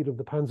speed of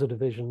the panzer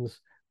divisions,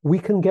 we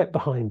can get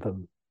behind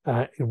them.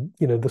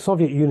 The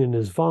Soviet Union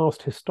is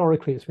vast.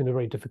 Historically, it's been a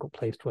very difficult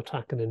place to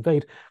attack and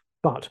invade,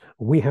 but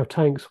we have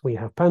tanks, we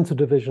have panzer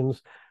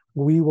divisions.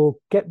 We will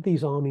get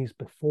these armies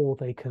before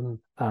they can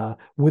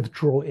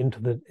withdraw into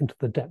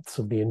the depths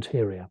of the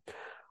interior.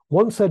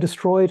 Once they're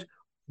destroyed,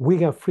 we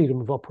have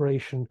freedom of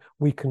operation.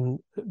 We can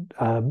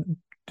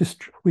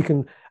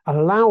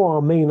allow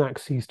our main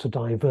axes to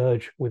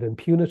diverge with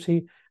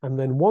impunity. And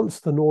then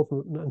once the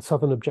northern and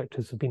southern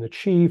objectives have been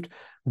achieved,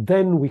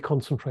 then we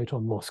concentrate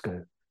on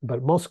Moscow.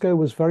 But Moscow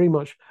was very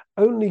much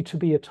only to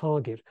be a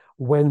target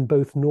when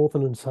both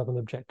northern and southern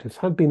objectives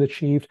had been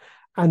achieved.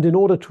 And in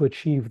order to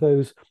achieve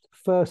those,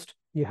 first,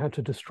 you had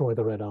to destroy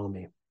the Red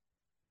Army.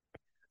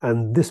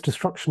 And this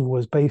destruction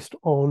was based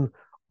on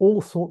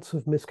all sorts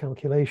of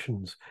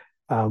miscalculations.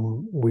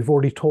 We've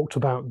already talked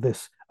about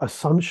this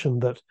assumption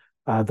that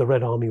the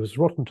Red Army was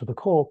rotten to the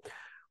core,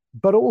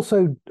 but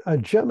also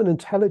German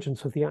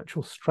intelligence of the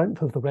actual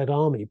strength of the Red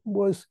Army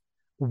was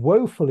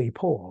woefully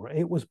poor.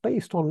 It was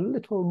based on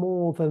little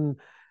more than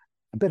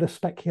a bit of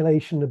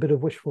speculation, a bit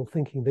of wishful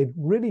thinking. They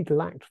really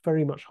lacked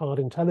very much hard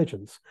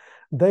intelligence.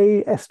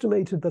 They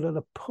estimated that at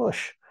a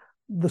push,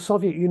 the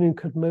Soviet Union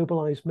could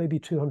mobilize maybe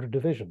 200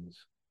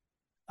 divisions.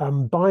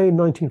 By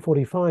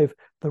 1945,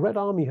 the Red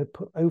Army had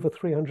put over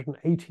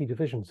 380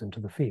 divisions into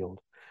the field.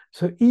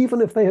 So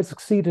even if they had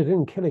succeeded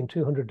in killing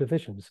 200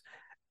 divisions,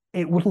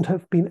 it wouldn't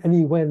have been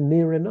anywhere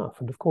near enough.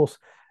 And of course,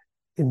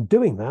 in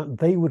doing that,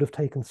 they would have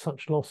taken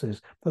such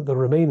losses that the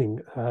remaining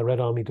Red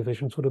Army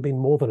divisions would have been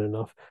more than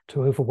enough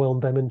to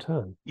overwhelm them in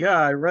turn. Yeah,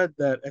 I read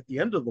that at the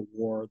end of the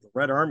war, the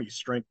Red Army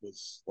strength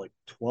was like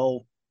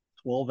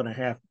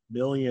 12.5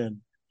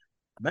 million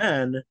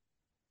men.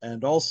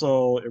 And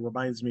also, it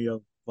reminds me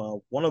of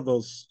one of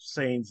those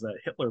sayings that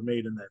Hitler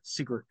made in that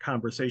secret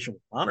conversation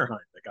with Mannerheim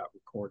that got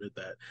recorded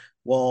that,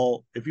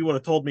 well, if you would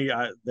have told me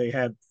they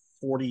had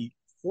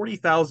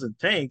 40,000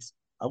 tanks,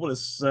 I would have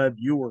said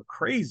you were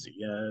crazy.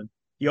 And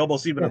he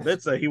almost even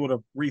admits that he would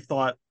have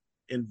rethought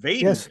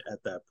invading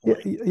at that point.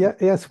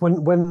 Yes.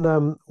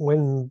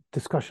 When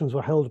discussions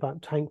were held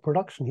about tank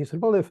production, he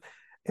said, well,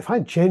 if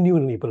I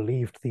genuinely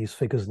believed these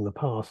figures in the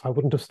past, I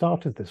wouldn't have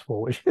started this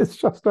war, which is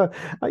just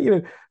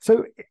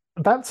so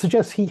that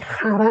suggests he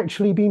had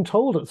actually been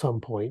told at some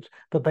point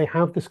that they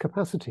have this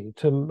capacity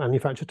to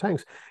manufacture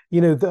tanks.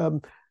 The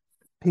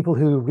people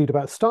who read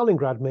about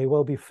Stalingrad may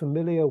well be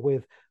familiar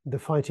with the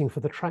fighting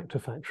for the tractor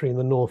factory in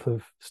the north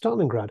of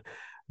Stalingrad.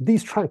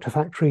 These tractor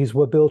factories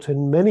were built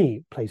in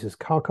many places,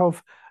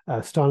 Kharkov,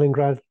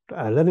 Stalingrad,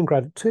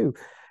 Leningrad too.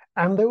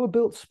 And they were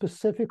built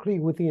specifically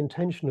with the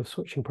intention of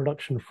switching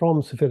production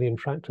from civilian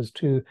tractors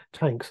to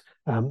tanks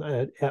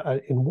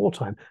in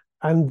wartime.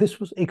 And this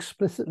was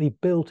explicitly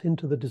built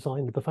into the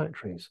design of the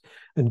factories.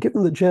 And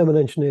given that German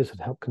engineers had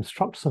helped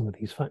construct some of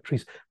these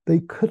factories,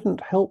 they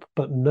couldn't help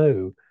but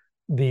know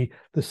the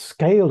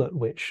scale at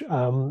which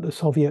the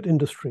Soviet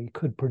industry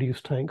could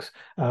produce tanks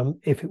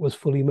if it was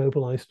fully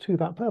mobilized to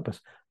that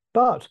purpose.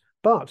 But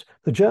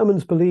the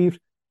Germans believed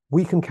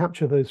we can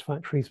capture those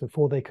factories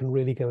before they can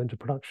really go into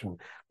production.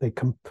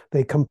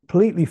 They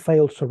completely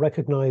failed to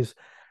recognize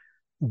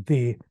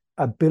the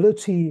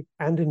ability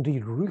and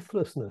indeed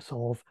ruthlessness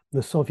of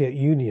the Soviet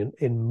Union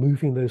in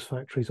moving those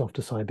factories off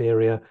to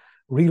Siberia,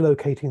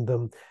 relocating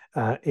them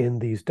in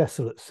these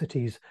desolate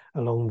cities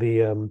along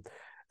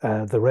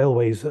the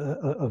railways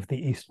of the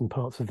eastern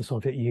parts of the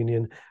Soviet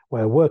Union,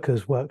 where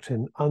workers worked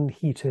in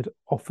unheated,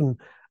 often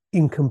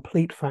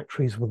incomplete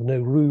factories with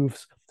no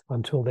roofs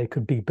until they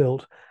could be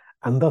built,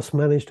 and thus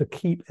managed to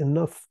keep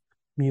enough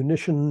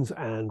munitions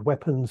and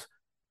weapons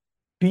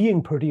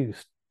being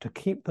produced to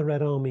keep the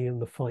Red Army in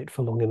the fight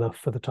for long enough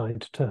for the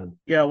tide to turn.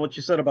 Yeah, what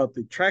you said about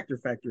the tractor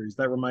factories,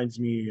 that reminds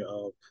me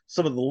of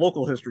some of the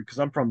local history, because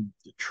I'm from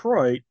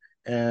Detroit,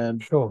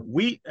 and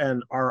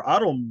our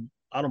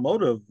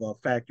automotive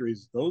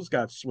factories, those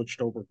got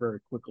switched over very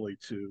quickly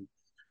to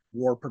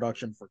war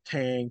production for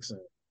tanks and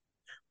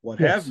what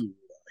have you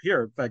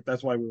here. In fact,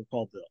 that's why we were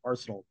called the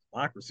Arsenal of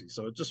Democracy.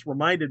 So it just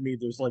reminded me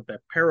there's like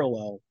that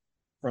parallel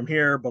from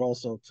here, but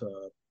also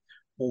to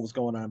what was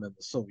going on in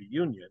the Soviet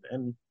Union.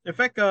 And in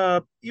fact,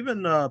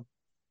 even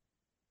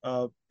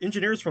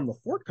engineers from the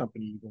Ford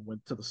Company even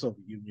went to the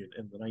Soviet Union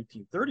in the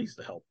 1930s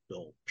to help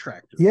build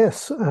tractors.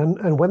 Yes,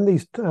 and when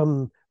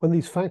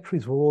these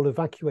factories were all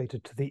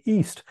evacuated to the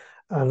east,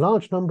 a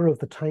large number of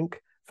the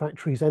tank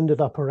factories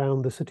ended up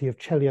around the city of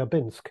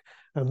Chelyabinsk.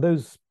 And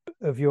those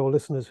of your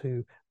listeners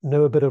who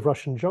know a bit of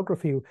Russian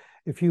geography,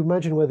 if you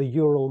imagine where the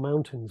Ural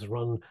Mountains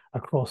run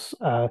across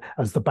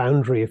as the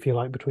boundary, if you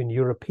like, between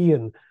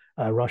European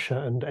Russia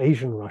and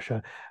Asian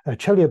Russia,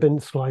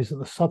 Chelyabinsk lies at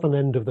the southern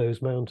end of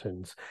those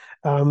mountains.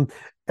 And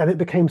it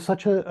became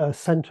such a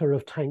center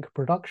of tank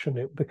production.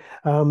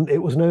 It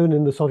was known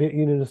in the Soviet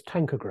Union as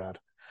Tankergrad.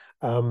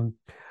 And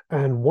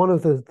one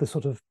of the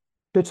sort of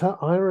bitter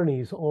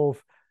ironies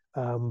of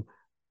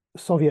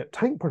Soviet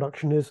tank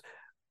production is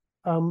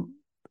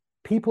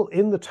people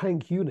in the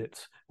tank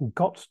units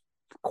got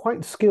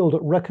quite skilled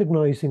at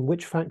recognizing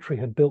which factory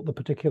had built the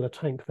particular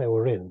tank they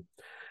were in.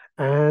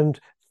 And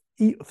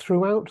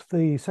throughout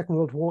the Second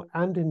World War,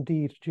 and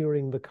indeed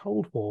during the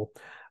Cold War,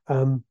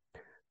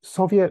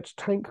 Soviet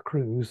tank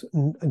crews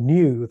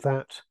knew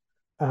that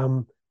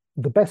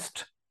the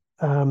best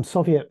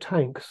Soviet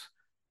tanks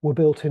were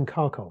built in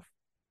Kharkov,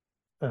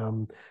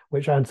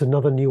 which adds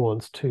another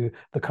nuance to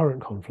the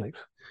current conflict.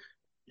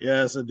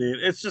 Yes, indeed.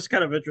 It's just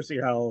kind of interesting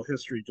how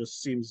history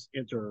just seems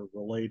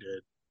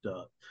interrelated,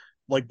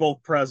 like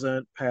both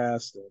present,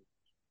 past, and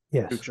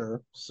Yes.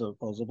 future,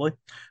 supposedly.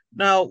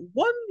 Now,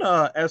 one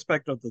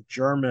aspect of the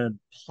German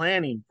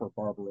planning for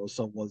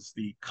Barbarossa was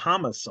the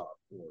Commissar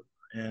Order,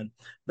 and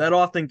that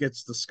often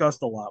gets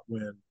discussed a lot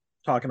when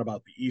talking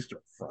about the Eastern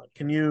Front.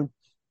 Can you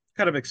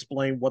kind of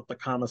explain what the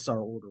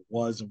Commissar Order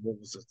was and what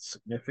was its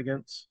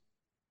significance?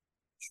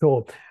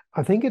 Sure.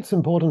 I think it's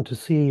important to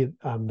see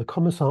the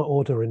Commissar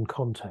Order in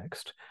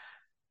context.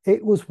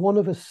 It was one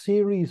of a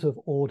series of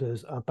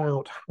orders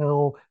about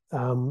how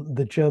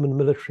the German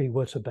military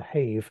were to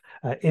behave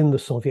in the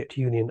Soviet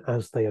Union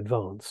as they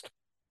advanced.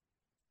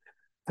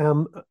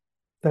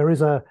 There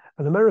is an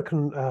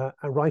American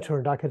writer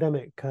and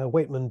academic,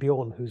 Waitman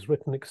Bjorn, who's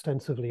written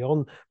extensively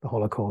on the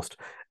Holocaust.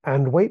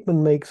 And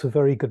Waitman makes a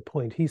very good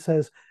point. He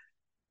says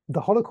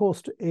the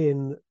Holocaust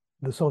in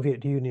the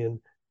Soviet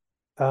Union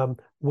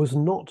was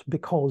not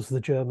because the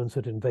Germans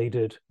had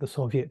invaded the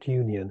Soviet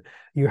Union.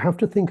 You have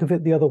to think of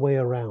it the other way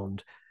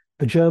around.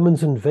 The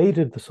Germans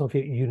invaded the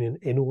Soviet Union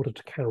in order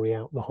to carry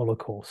out the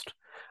Holocaust.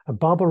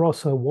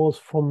 Barbarossa was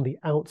from the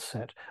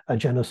outset a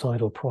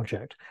genocidal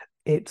project.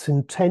 Its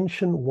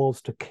intention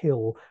was to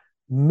kill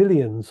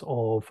millions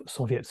of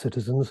Soviet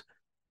citizens,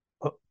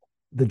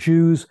 the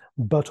Jews,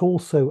 but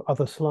also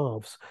other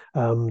Slavs,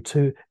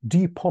 to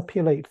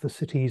depopulate the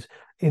cities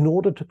in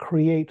order to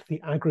create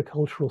the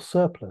agricultural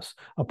surplus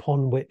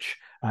upon which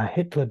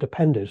Hitler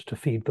depended to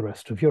feed the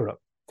rest of Europe.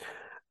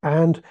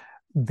 And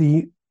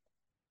the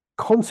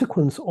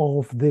consequence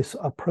of this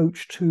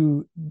approach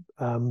to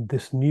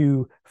this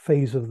new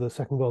phase of the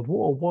Second World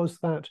War was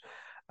that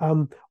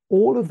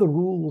all of the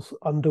rules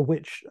under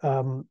which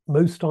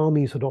most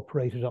armies had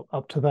operated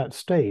up to that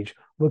stage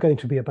were going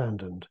to be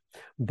abandoned.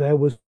 There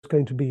was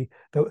going to be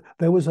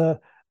there was a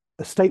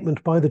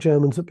statement by the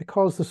Germans that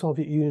because the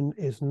Soviet Union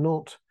has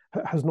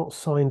not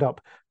signed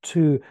up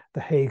to the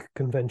Hague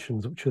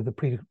Conventions, which are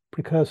the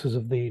precursors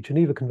of the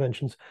Geneva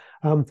Conventions,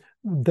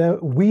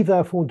 we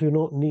therefore do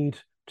not need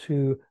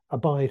to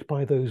abide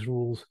by those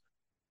rules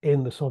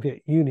in the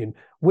Soviet Union,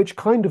 which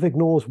kind of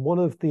ignores one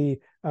of the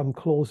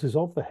clauses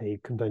of the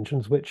Hague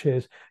Conventions, which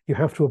is you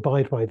have to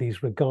abide by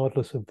these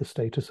regardless of the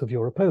status of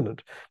your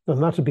opponent.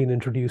 And that had been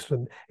introduced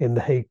in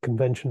the Hague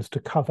Conventions to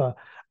cover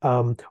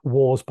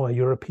wars by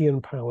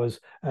European powers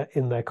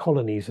in their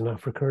colonies in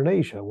Africa and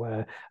Asia,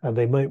 where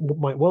they might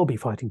well be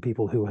fighting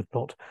people who had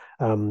not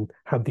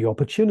had the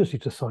opportunity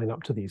to sign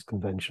up to these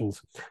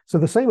conventions. So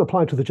the same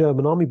applied to the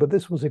German army, but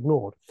this was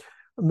ignored.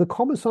 And the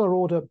Commissar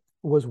Order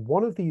was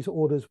one of these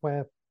orders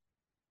where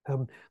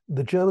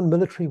the German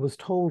military was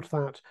told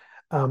that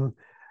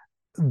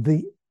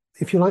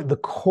if you like, the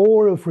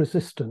core of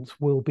resistance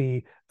will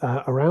be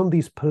around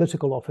these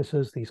political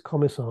officers, these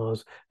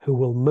commissars, who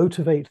will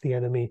motivate the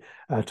enemy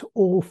to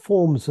all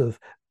forms of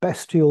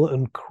bestial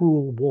and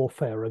cruel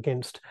warfare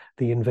against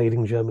the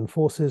invading German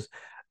forces.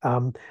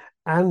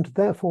 And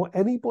therefore,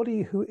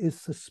 anybody who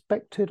is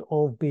suspected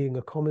of being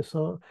a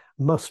commissar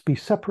must be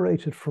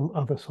separated from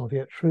other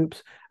Soviet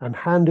troops and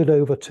handed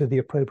over to the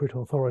appropriate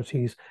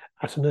authorities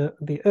at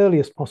the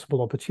earliest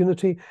possible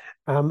opportunity.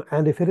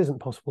 And if it isn't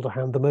possible to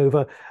hand them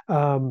over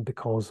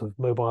because of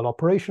mobile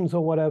operations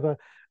or whatever,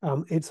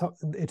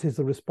 it is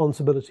the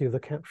responsibility of the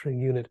capturing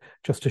unit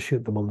just to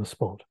shoot them on the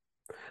spot.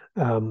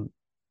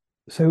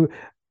 So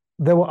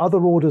there were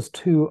other orders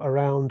too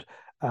around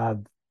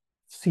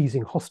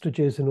seizing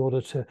hostages in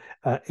order to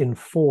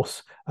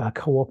enforce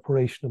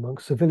cooperation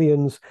amongst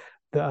civilians.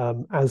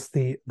 As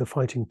the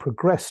fighting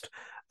progressed,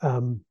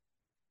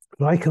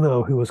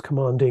 Reichenau, who was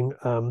commanding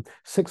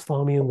 6th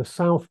Army in the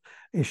south,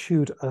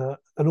 issued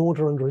an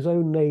order under his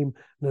own name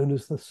known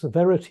as the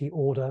Severity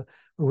Order,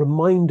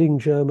 reminding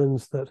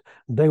Germans that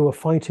they were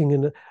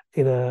fighting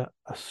in a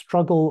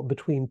struggle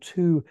between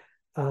two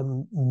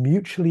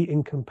mutually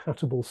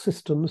incompatible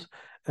systems.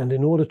 And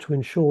in order to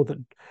ensure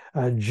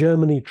that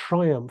Germany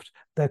triumphed,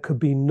 there could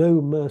be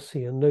no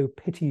mercy and no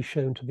pity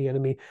shown to the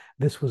enemy.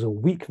 This was a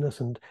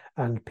weakness,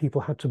 and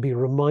people had to be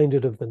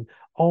reminded of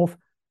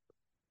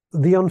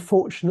the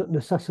unfortunate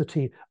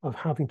necessity of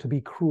having to be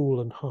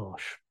cruel and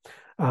harsh.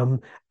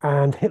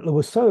 And Hitler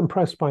was so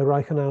impressed by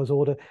Reichenau's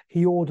order,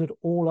 he ordered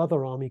all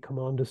other army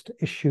commanders to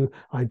issue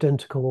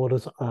identical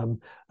orders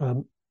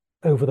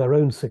over their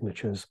own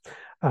signatures.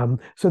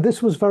 So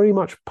this was very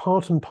much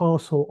part and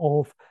parcel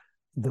of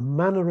the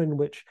manner in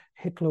which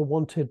Hitler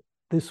wanted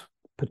this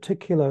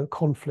particular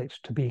conflict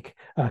to be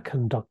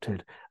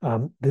conducted.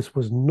 This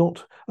was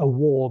not a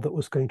war that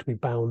was going to be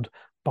bound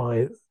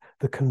by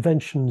the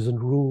conventions and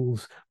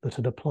rules that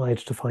had applied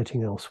to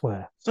fighting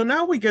elsewhere. So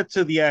now we get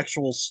to the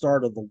actual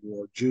start of the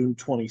war, June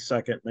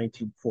 22nd,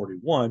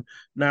 1941.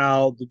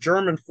 Now, the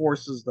German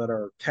forces that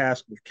are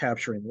tasked with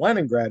capturing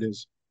Leningrad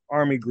is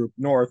Army Group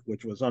North,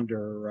 which was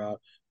under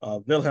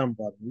Wilhelm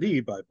von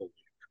Lieb, I believe,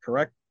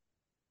 correct?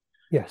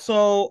 Yes.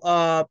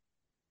 So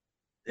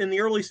in the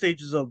early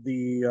stages of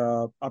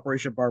the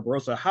Operation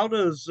Barbarossa, how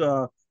does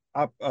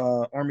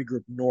Army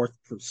Group North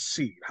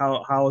proceed?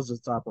 How is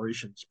its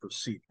operations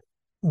proceed?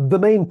 The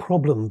main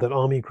problem that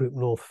Army Group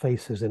North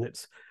faces in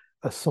its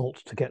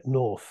assault to get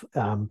north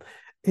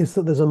is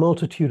that there's a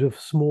multitude of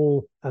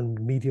small and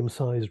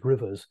medium-sized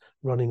rivers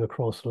running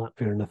across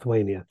Latvia and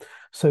Lithuania.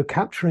 So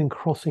capturing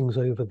crossings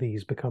over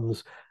these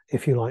becomes,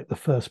 if you like, the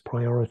first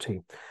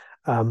priority.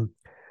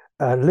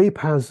 Lieb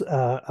has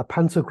a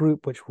panzer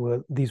group,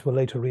 these were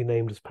later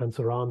renamed as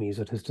panzer armies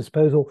at his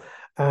disposal,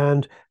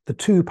 and the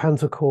two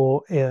panzer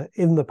corps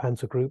in the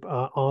panzer group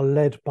are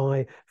led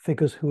by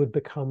figures who had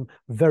become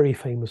very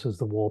famous as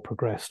the war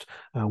progressed.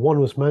 One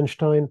was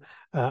Manstein,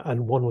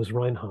 and one was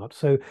Reinhardt.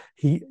 So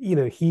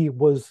he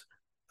was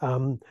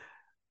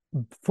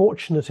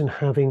fortunate in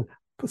having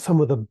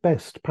some of the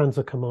best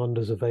panzer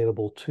commanders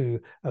available to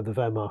the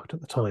Wehrmacht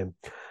at the time.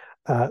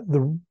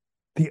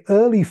 The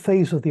early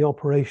phase of the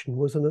operation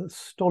was an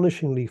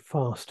astonishingly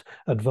fast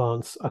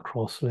advance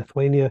across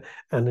Lithuania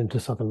and into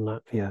southern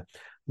Latvia.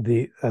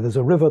 There's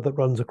a river that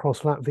runs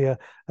across Latvia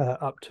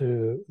up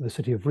to the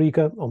city of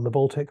Riga on the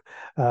Baltic.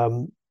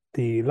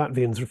 The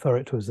Latvians refer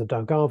it to as the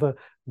Daugava.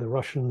 The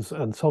Russians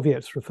and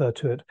Soviets refer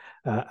to it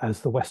as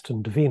the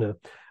Western Dvina.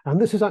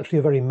 And this is actually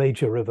a very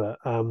major river.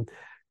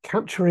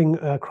 Capturing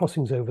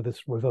crossings over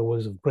this river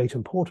was of great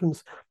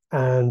importance,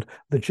 and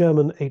the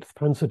German 8th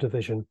Panzer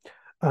Division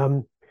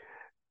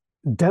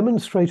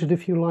demonstrated,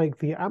 if you like,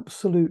 the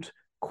absolute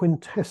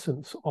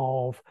quintessence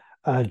of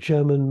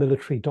German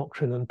military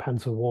doctrine and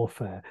panzer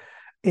warfare.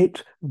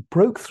 It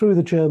broke through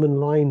the German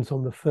lines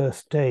on the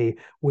first day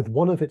with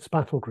one of its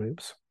battle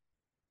groups.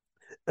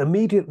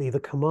 Immediately, the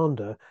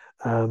commander,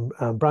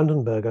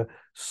 Brandenberger,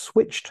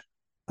 switched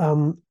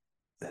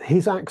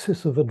his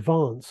axis of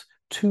advance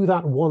to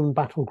that one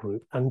battle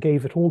group and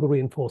gave it all the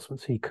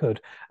reinforcements he could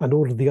and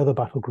ordered the other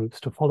battle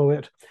groups to follow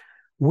it,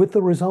 with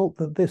the result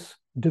that this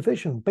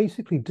division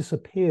basically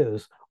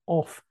disappears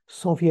off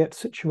Soviet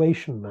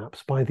situation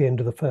maps by the end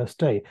of the first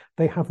day.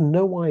 They have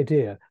no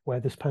idea where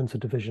this panzer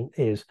division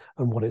is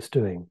and what it's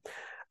doing.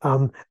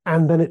 And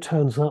then it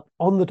turns up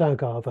on the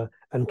Daugava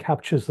and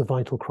captures the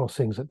vital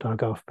crossings at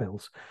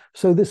Daugavpils.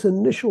 So this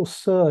initial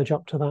surge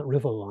up to that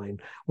river line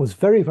was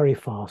very, very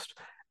fast,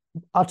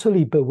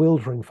 utterly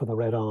bewildering for the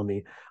Red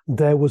Army.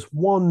 There was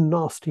one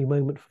nasty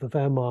moment for the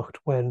Wehrmacht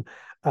when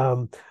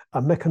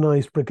a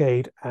mechanized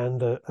brigade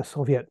and a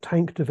Soviet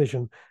tank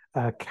division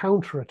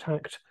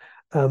counterattacked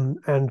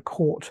and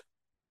caught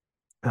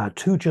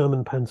two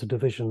German panzer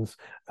divisions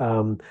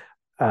in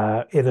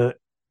a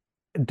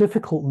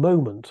difficult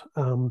moment.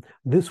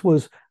 This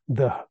was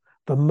the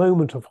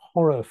moment of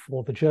horror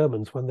for the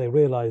Germans when they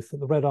realized that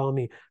the Red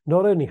Army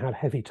not only had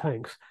heavy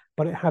tanks,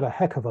 but it had a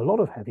heck of a lot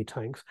of heavy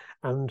tanks.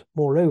 And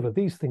moreover,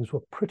 these things were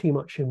pretty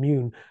much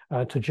immune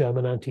to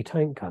German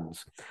anti-tank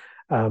guns.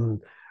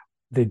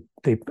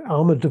 The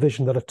armored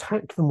division that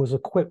attacked them was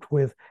equipped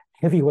with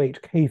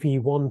heavyweight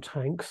KV-1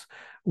 tanks,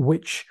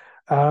 which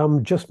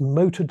just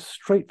motored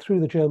straight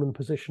through the German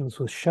positions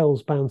with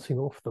shells bouncing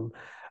off them.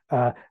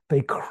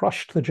 They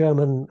crushed the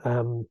German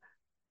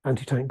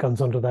anti-tank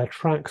guns under their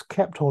tracks,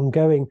 kept on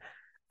going,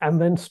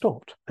 and then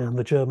stopped. And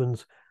the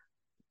Germans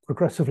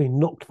progressively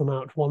knocked them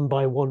out one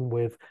by one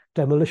with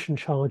demolition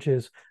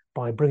charges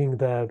by bringing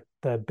their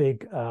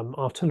big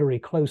artillery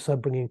closer,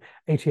 bringing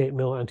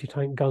 88mm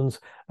anti-tank guns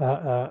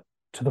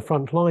to the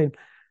front line.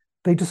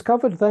 They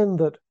discovered then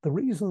that the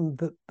reason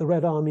that the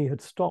Red Army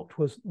had stopped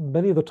was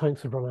many of the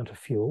tanks had run out of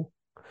fuel.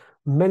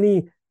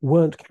 Many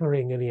weren't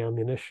carrying any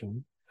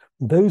ammunition.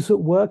 Those that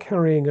were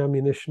carrying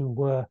ammunition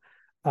were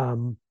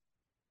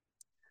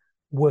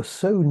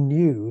so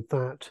new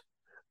that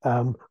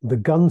the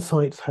gun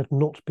sights had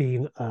not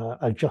been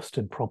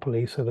adjusted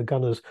properly, so the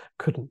gunners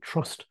couldn't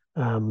trust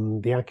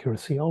the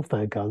accuracy of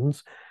their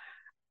guns.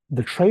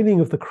 The training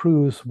of the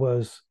crews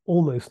was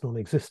almost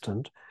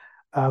non-existent,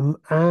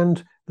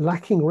 and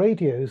lacking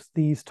radios,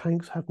 these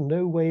tanks had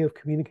no way of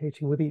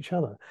communicating with each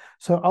other.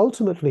 So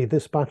ultimately,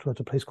 this battle at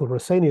a place called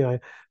Rosseni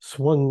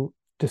swung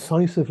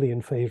decisively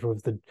in favor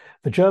of the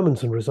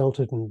Germans and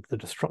resulted in the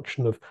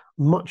destruction of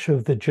much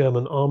of the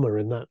German armor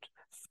in that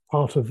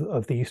part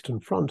of the Eastern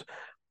Front.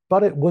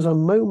 But it was a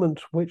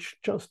moment which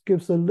just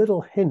gives a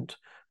little hint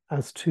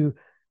as to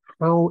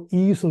how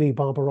easily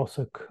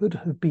Barbarossa could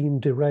have been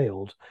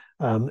derailed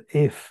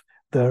if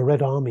the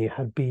Red Army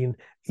had been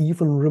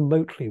even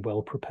remotely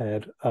well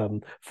prepared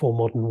for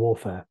modern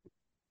warfare.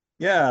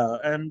 Yeah,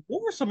 and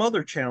what were some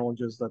other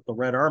challenges that the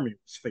Red Army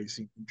was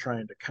facing in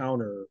trying to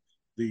counter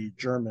the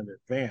German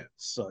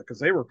advance? Because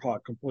they were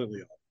caught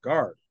completely off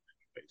guard,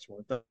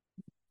 weren't they?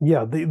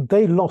 Yeah,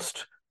 they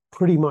lost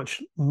pretty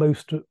much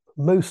most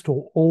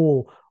or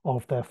all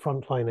of their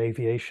frontline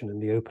aviation in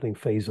the opening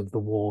phase of the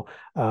war.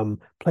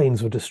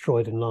 Planes were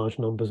destroyed in large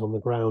numbers on the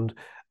ground.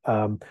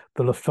 The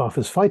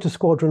Luftwaffe's fighter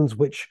squadrons,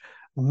 which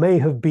may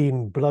have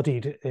been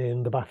bloodied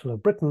in the Battle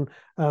of Britain,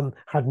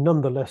 had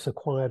nonetheless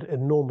acquired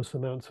enormous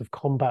amounts of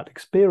combat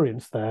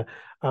experience there.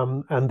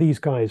 And these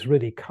guys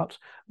really cut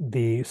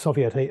the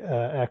Soviet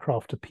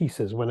aircraft to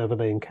pieces whenever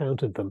they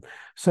encountered them.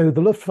 So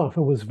the Luftwaffe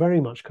was very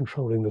much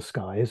controlling the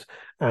skies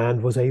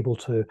and was able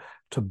to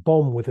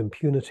bomb with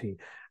impunity.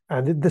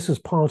 And this is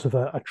part of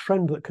a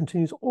trend that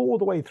continues all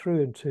the way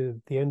through into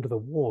the end of the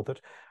war, that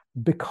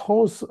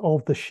because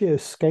of the sheer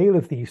scale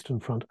of the Eastern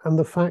Front and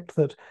the fact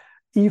that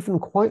even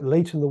quite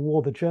late in the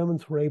war, the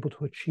Germans were able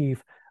to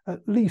achieve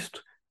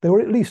they were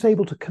at least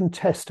able to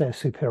contest air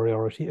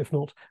superiority, if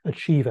not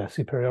achieve air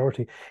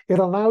superiority. It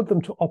allowed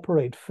them to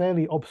operate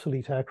fairly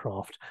obsolete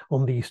aircraft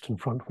on the Eastern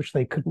Front, which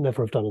they could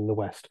never have done in the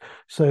West.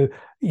 So,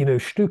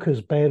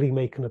 Stukas barely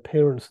make an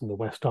appearance in the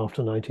West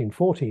after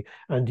 1940,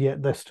 and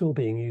yet they're still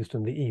being used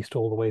in the East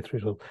all the way through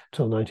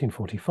till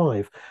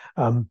 1945.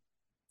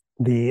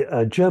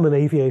 The German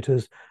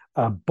aviators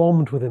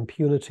bombed with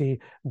impunity.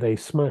 They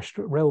smashed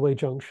railway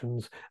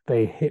junctions.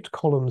 They hit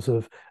columns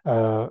of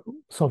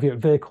Soviet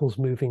vehicles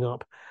moving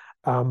up.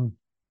 And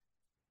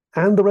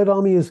the Red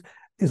Army is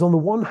on the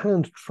one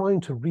hand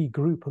trying to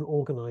regroup and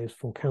organize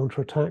for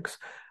counterattacks.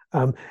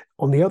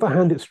 On the other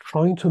hand, it's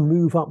trying to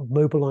move up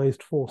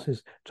mobilized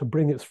forces to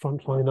bring its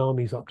frontline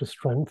armies up to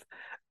strength.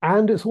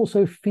 And it's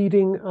also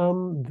feeding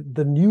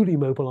the newly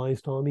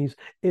mobilized armies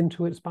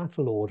into its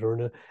battle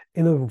order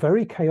in a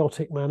very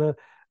chaotic manner,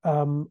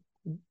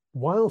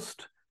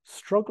 whilst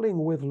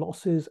struggling with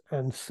losses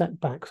and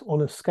setbacks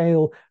on a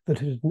scale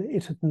that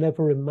it had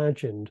never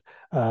imagined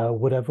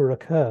would ever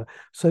occur.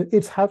 So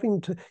it's having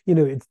to,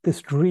 it's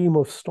this dream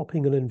of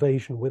stopping an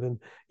invasion within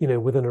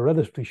a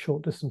relatively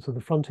short distance of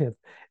the frontier.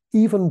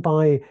 Even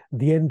by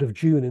the end of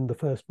June, in the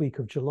first week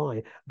of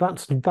July,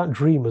 that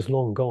dream is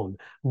long gone.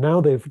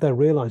 Now they're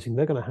realizing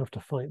they're going to have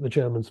to fight the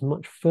Germans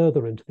much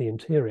further into the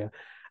interior.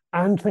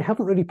 And they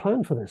haven't really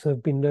planned for this. There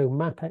have been no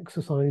map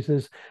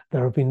exercises.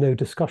 There have been no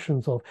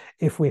discussions of,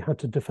 if we had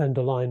to defend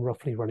a line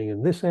roughly running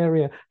in this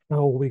area, how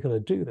are we going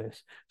to do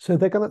this? So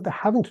they're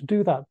having to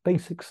do that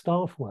basic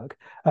staff work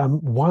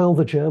while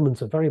the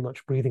Germans are very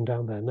much breathing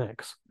down their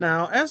necks.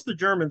 Now, as the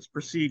Germans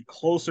proceed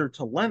closer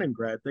to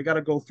Leningrad, they got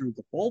to go through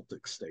the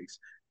Baltic states.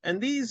 And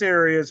these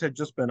areas had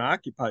just been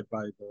occupied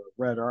by the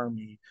Red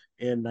Army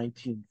in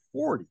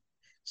 1940.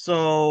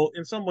 So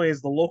in some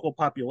ways, the local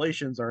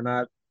populations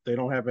they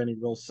don't have any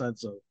real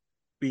sense of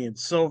being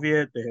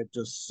Soviet. They had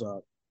just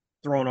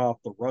thrown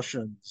off the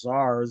Russian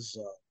czars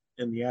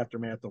in the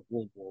aftermath of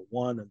World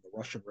War I and the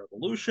Russian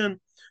Revolution.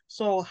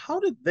 So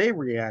how did they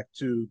react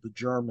to the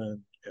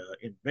German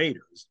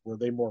invaders? Were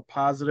they more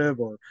positive,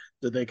 or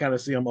did they kind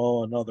of see them,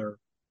 another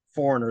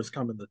foreigners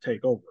coming to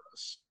take over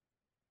us?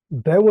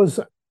 There was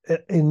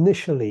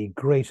initially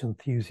great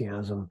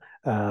enthusiasm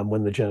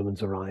when the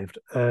Germans arrived.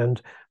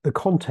 And the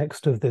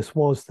context of this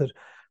was that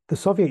the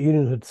Soviet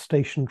Union had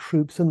stationed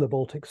troops in the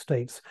Baltic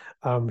states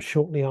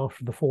shortly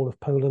after the fall of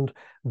Poland.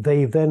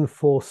 They then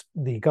forced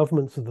the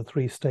governments of the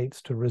three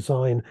states to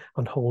resign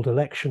and hold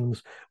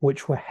elections,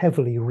 which were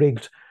heavily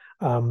rigged.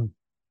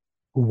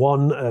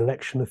 One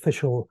election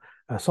official,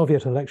 a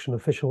Soviet election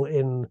official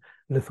in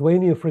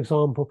Lithuania, for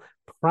example,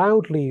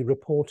 proudly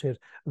reported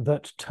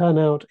that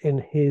turnout in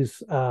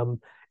his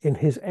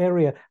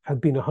area had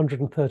been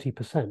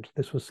 130%.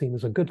 This was seen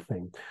as a good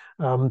thing.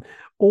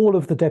 All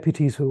of the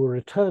deputies who were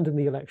returned in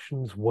the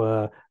elections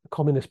were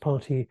Communist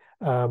Party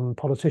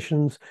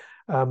politicians.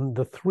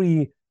 The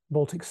three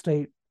Baltic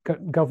state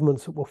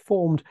governments that were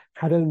formed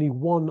had only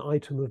one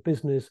item of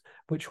business,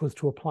 which was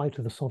to apply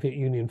to the Soviet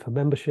Union for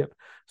membership.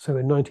 So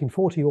in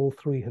 1940, all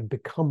three had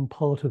become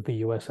part of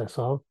the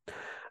USSR.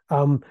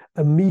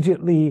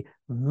 Immediately,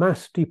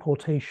 mass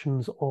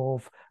deportations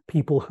of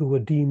people who were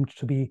deemed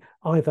to be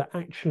either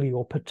actually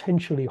or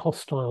potentially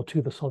hostile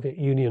to the Soviet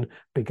Union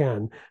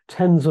began.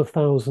 Tens of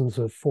thousands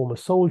of former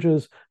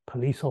soldiers,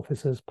 police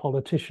officers,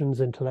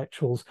 politicians,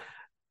 intellectuals,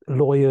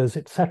 lawyers,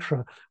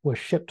 etc., were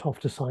shipped off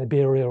to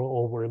Siberia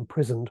or were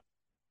imprisoned.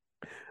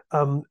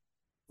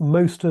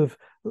 Most of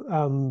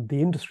the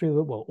industry,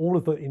 all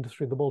of the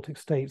industry of the Baltic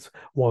states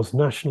was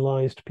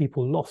nationalized.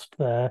 People lost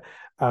their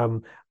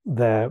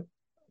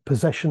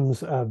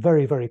possessions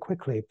very, very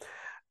quickly.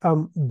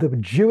 The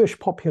Jewish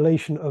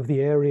population of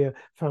the area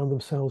found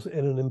themselves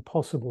in an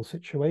impossible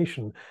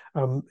situation.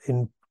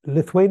 In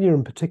Lithuania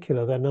in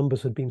particular, their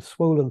numbers had been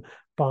swollen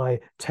by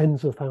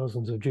tens of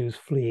thousands of Jews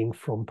fleeing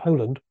from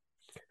Poland.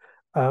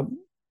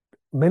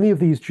 Many of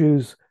these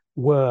Jews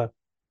were,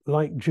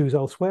 like Jews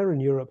elsewhere in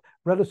Europe,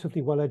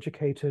 relatively well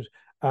educated.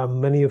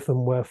 Many of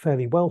them were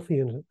fairly wealthy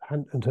and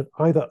had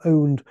either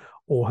owned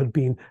or had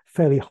been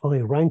fairly high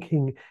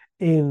ranking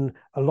in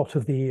a lot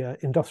of the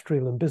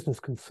industrial and business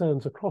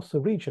concerns across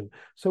the region.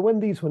 So when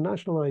these were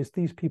nationalized,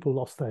 these people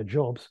lost their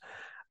jobs,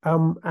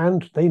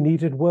 and they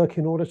needed work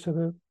in order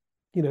to,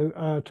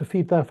 to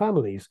feed their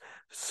families.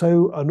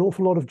 So an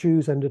awful lot of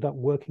Jews ended up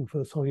working for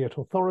the Soviet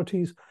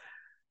authorities.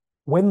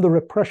 When the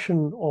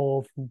repression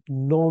of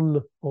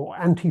non or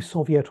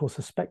anti-Soviet or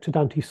suspected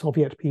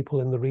anti-Soviet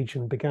people in the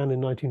region began in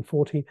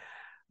 1940,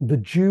 the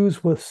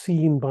Jews were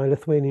seen by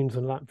Lithuanians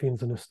and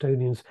Latvians and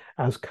Estonians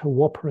as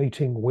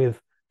cooperating with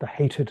the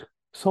hated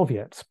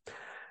Soviets.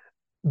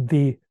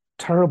 The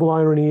terrible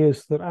irony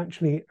is that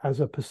actually, as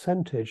a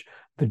percentage,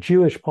 the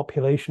Jewish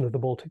population of the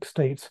Baltic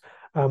states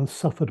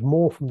suffered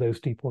more from those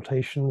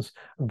deportations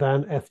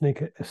than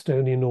ethnic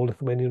Estonian or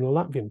Lithuanian or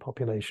Latvian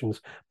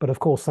populations. But of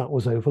course, that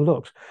was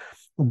overlooked.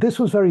 This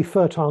was very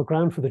fertile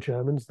ground for the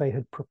Germans. They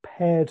had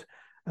prepared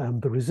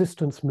the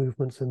resistance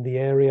movements in the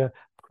area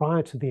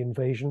prior to the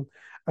invasion.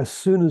 As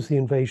soon as the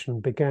invasion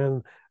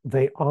began,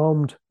 they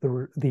armed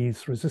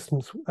these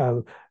resistance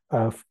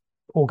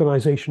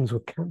organizations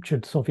with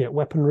captured Soviet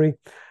weaponry.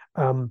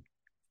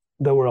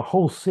 There were a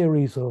whole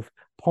series of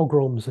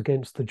pogroms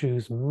against the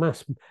Jews,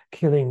 mass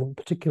killing,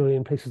 particularly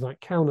in places like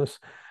Kaunas.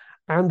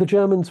 And the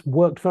Germans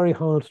worked very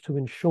hard to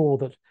ensure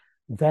that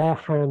their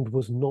hand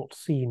was not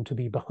seen to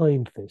be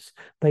behind this.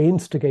 They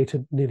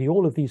instigated nearly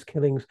all of these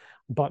killings,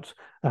 but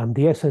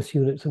the SS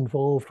units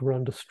involved were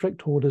under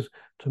strict orders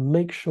to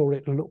make sure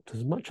it looked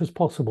as much as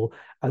possible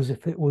as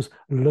if it was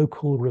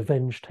local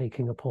revenge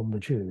taking upon the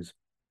Jews.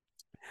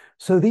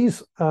 So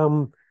these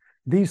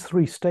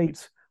three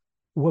states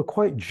were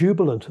quite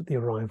jubilant at the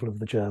arrival of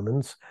the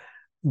Germans.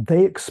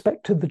 They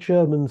expected the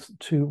Germans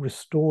to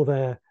restore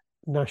their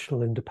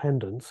national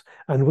independence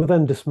and were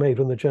then dismayed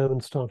when the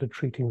Germans started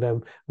treating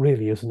them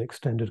really as an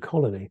extended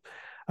colony.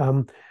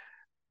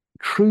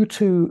 True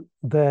to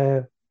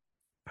their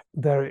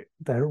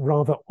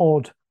rather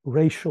odd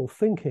racial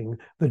thinking,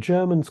 the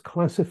Germans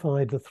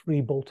classified the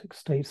three Baltic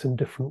states in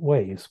different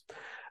ways.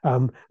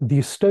 The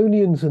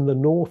Estonians in the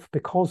north,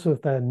 because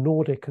of their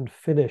Nordic and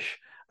Finnish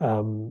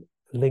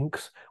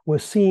links, were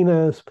seen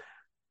as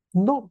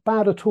not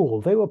bad at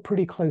all. They were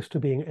pretty close to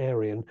being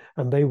Aryan,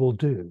 and they will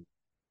do.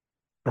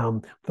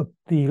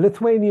 The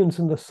Lithuanians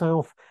in the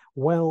south,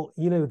 well,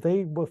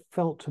 they were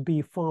felt to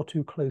be far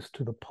too close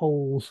to the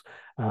Poles,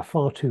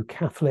 far too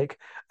Catholic,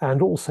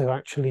 and also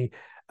actually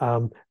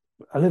a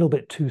little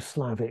bit too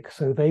Slavic.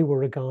 So they were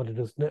regarded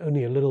as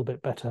only a little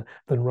bit better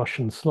than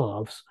Russian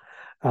Slavs.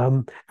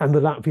 And the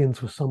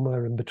Latvians were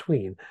somewhere in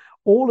between.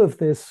 All of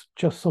this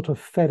just sort of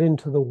fed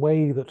into the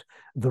way that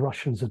the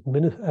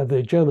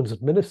Germans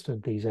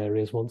administered these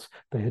areas once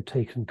they had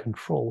taken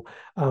control.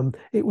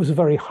 It was a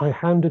very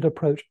high-handed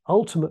approach.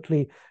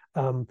 Ultimately,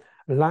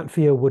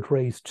 Latvia would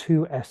raise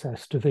 2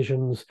 SS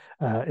divisions,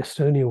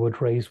 Estonia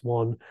would raise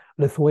 1,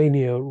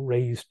 Lithuania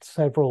raised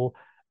several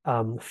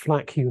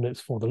flak units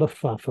for the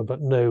Luftwaffe,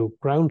 but no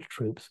ground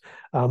troops.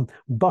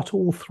 But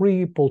all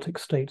 3 Baltic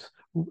states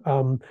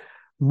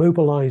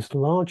mobilized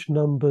large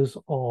numbers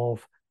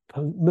of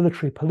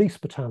military police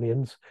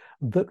battalions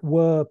that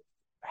were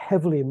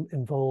heavily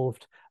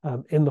involved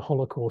in the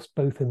Holocaust,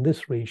 both in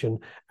this region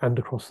and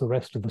across the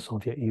rest of the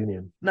Soviet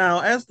Union.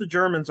 Now, as the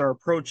Germans are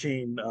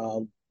approaching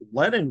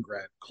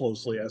Leningrad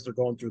closely, as they're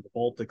going through the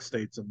Baltic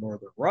states and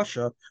northern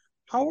Russia,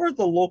 how is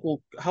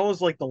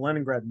the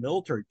Leningrad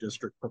military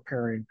district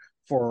preparing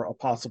for a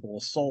possible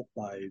assault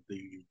by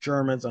the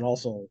Germans and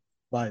also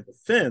by the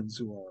Finns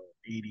who are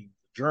aiding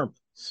the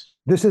Germans?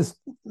 This is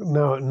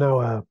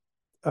now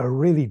a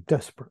really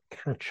desperate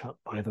catch-up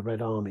by the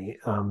Red Army.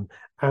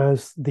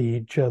 As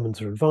the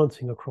Germans are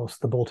advancing across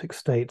the Baltic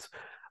states,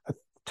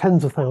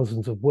 tens of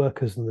thousands of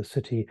workers in the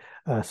city,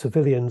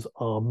 civilians,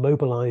 are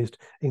mobilized,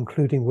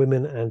 including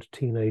women and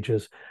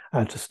teenagers,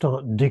 to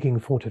start digging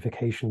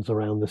fortifications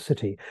around the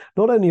city.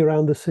 Not only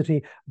around the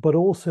city, but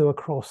also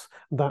across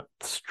that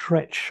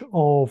stretch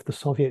of the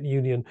Soviet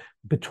Union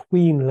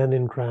between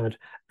Leningrad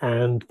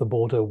and the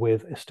border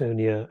with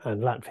Estonia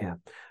and Latvia.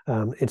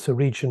 It's a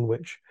region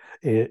which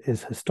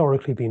is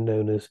historically been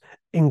known as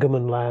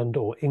Ingermanland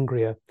or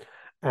Ingria,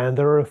 and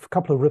there are a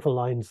couple of river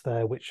lines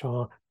there which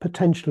are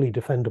potentially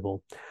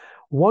defendable.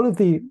 One of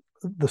the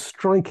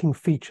striking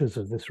features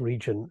of this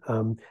region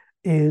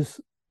is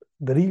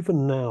that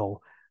even now,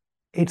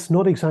 it's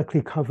not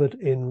exactly covered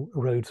in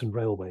roads and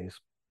railways.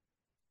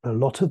 A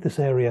lot of this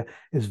area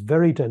is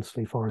very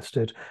densely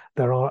forested.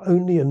 There are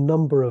only a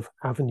number of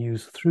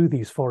avenues through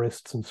these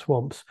forests and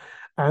swamps,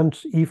 and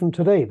even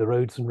today, the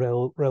roads and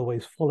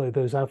railways follow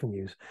those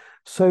avenues.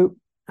 So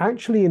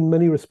actually, in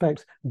many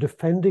respects,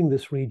 defending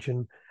this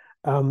region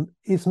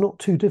is not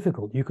too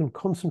difficult. You can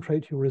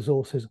concentrate your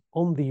resources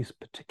on these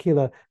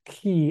particular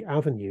key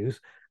avenues,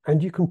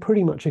 and you can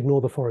pretty much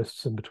ignore the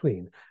forests in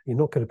between. You're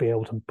not going to be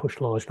able to push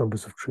large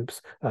numbers of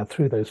troops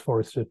through those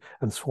forested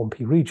and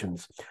swampy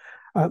regions.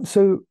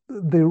 So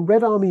the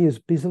Red Army is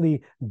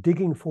busily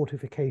digging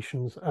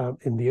fortifications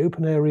in the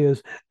open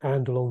areas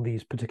and along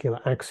these particular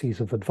axes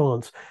of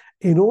advance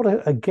in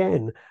order,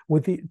 again,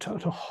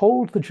 to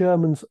hold the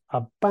Germans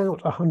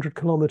about 100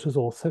 kilometers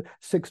or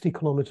 60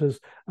 kilometers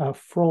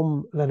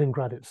from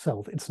Leningrad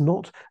itself. It's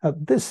not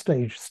at this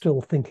stage still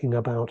thinking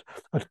about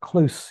a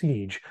close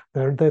siege.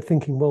 They're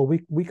thinking, well,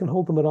 we can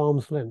hold them at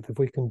arm's length if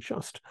we can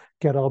just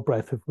get our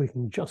breath, if we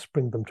can just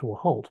bring them to a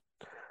halt.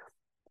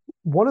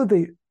 One of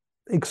the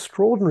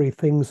extraordinary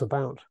things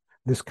about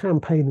this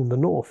campaign in the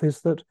north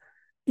is that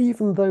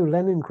even though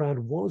Leningrad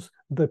was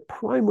the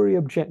primary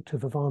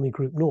objective of Army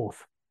Group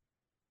North,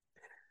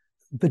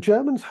 the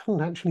Germans hadn't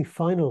actually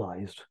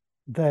finalized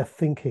their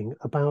thinking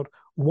about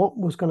what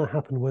was going to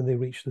happen when they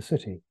reached the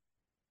city,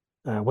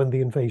 when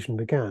the invasion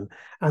began.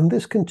 And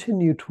this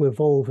continued to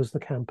evolve as the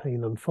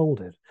campaign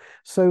unfolded.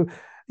 So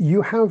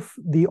you have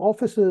the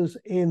officers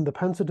in the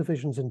panzer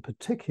divisions in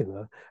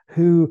particular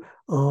who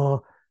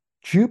are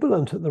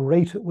jubilant at the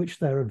rate at which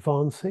they're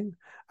advancing.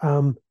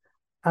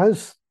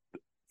 As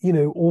you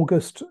know,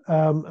 August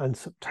and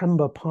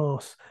September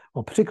pass,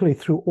 or particularly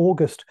through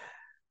August,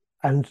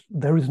 and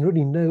there is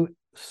really no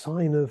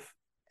sign of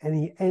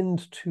any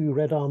end to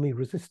Red Army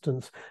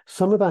resistance,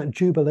 some of that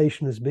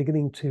jubilation is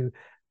beginning to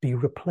be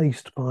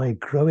replaced by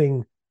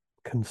growing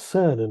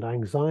concern and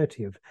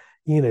anxiety of,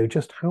 you know,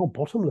 just how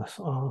bottomless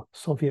are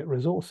Soviet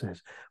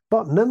resources.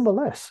 But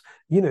nonetheless,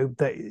 you know,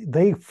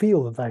 they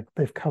feel that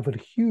they've covered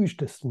huge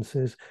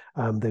distances,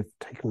 they've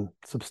taken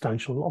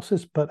substantial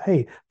losses, but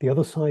hey, the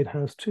other side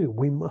has too.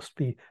 We must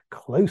be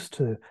close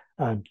to,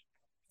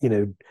 you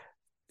know,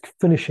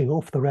 finishing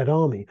off the Red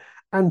Army.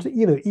 And,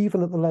 you know,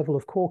 even at the level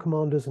of corps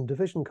commanders and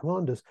division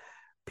commanders,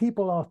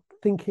 people are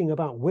thinking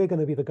about, we're going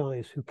to be the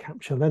guys who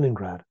capture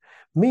Leningrad.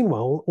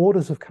 Meanwhile,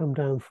 orders have come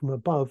down from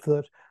above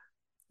that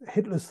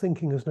Hitler's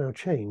thinking has now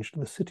changed.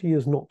 The city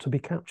is not to be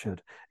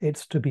captured.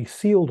 It's to be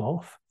sealed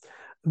off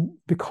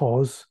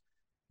because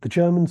the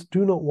Germans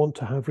do not want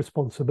to have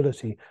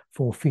responsibility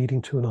for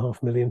feeding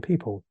 2.5 million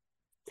people.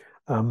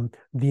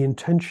 The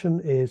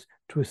intention is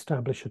to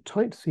establish a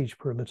tight siege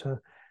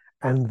perimeter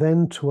and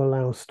then to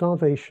allow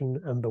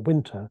starvation and the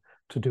winter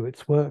to do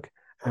its work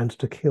and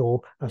to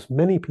kill as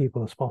many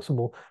people as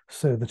possible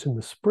so that in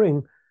the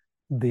spring,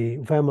 the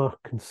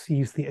Wehrmacht can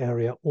seize the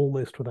area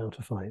almost without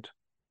a fight.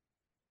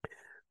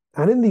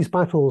 And in these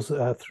battles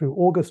through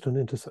August and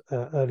into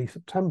early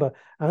September,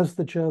 as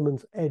the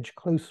Germans edge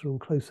closer and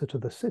closer to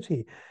the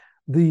city,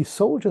 the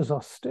soldiers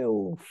are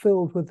still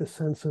filled with the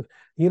sense of,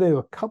 you know,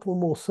 a couple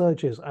more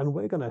surges and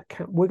we're going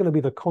to be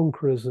the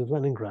conquerors of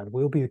Leningrad.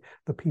 We'll be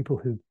the people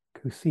who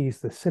seize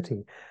the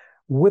city,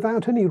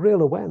 without any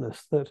real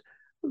awareness that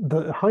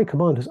the high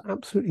command has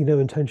absolutely no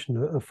intention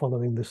of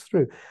following this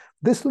through.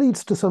 This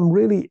leads to some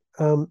really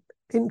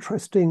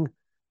interesting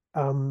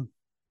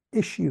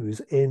issues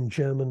in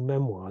German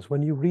memoirs.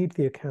 When you read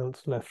the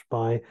accounts left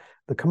by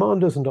the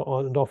commanders and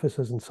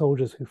officers and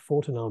soldiers who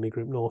fought in Army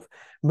Group North,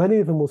 many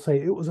of them will say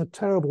it was a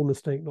terrible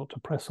mistake not to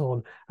press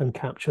on and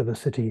capture the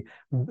city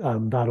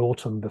that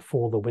autumn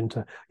before the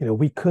winter. You know,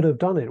 we could have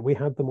done it. We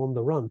had them on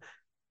the run.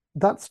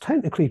 That's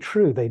technically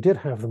true. They did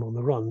have them on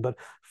the run, but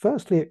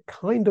firstly, it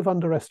kind of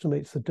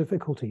underestimates the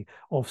difficulty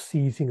of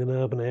seizing an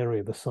urban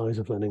area the size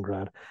of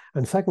Leningrad.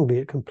 And secondly,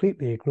 it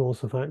completely ignores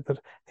the fact that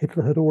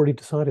Hitler had already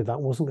decided that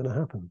wasn't going to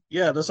happen.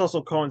 Yeah, this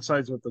also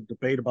coincides with the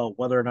debate about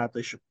whether or not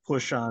they should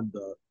push on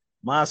the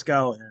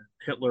Moscow, and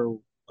Hitler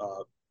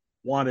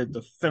wanted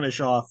to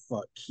finish off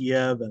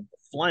Kiev and the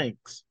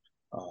flanks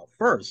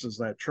first. Is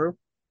that true?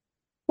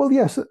 Well,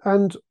 yes,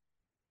 and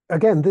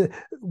again, the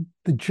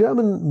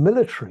German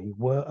military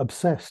were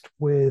obsessed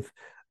with,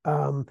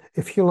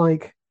 if you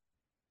like,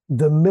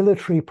 the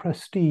military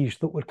prestige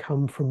that would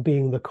come from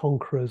being the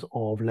conquerors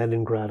of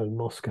Leningrad and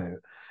Moscow.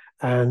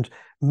 And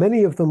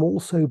many of them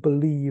also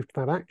believed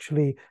that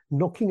actually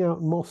knocking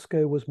out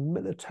Moscow was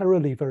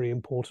militarily very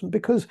important,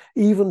 because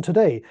even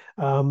today,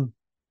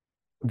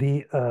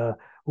 the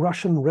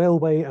Russian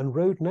railway and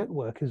road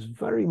network is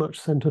very much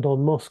centered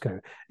on Moscow.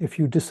 If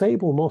you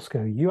disable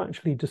Moscow, you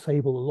actually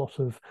disable a lot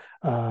of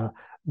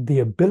the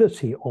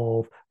ability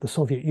of the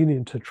Soviet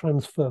Union to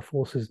transfer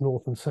forces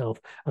north and south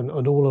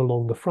and all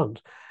along the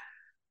front.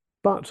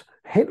 But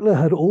Hitler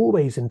had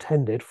always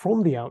intended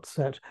from the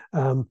outset,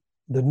 the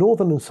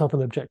northern and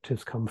southern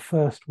objectives come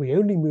first. We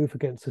only move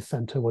against the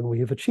center when we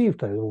have achieved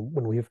those, or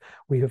when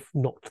we have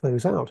knocked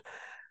those out.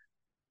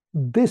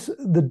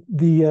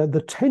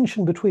 The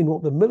tension between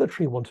what the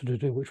military wanted to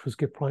do, which was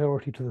give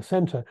priority to the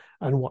center,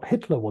 and what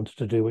Hitler wanted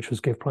to do, which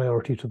was give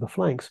priority to the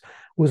flanks,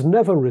 was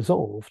never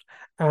resolved.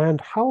 And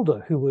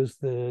Halder, who was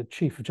the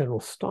chief of general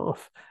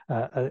staff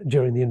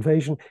during the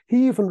invasion,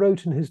 he even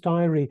wrote in his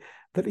diary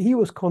that he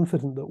was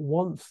confident that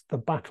once the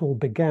battle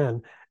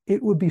began,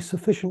 it would be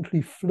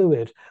sufficiently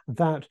fluid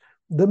that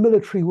the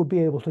military would be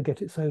able to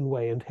get its own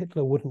way and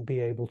Hitler wouldn't be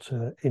able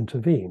to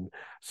intervene.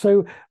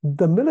 So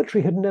the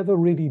military had never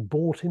really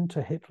bought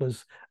into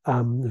Hitler's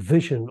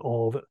vision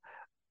of,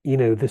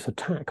 this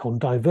attack on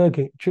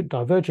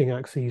diverging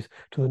axes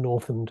to the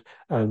north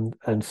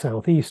and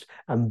southeast,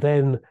 and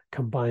then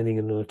combining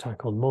in an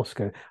attack on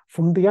Moscow.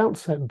 From the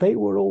outset, they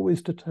were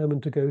always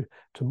determined to go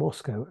to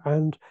Moscow.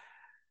 And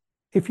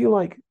if you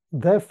like,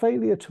 their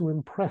failure to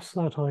impress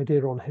that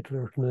idea on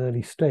Hitler at an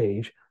early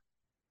stage,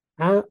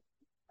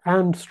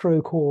 and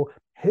stroke or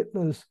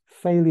Hitler's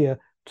failure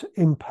to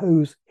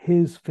impose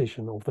his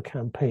vision of the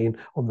campaign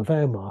on the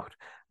Wehrmacht,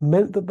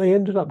 meant that they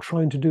ended up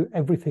trying to do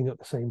everything at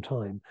the same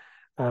time.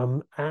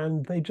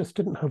 And they just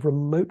didn't have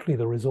remotely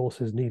the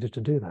resources needed to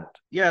do that.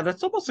 Yeah,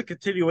 that's almost a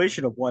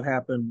continuation of what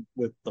happened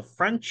with the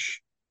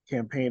French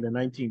campaign in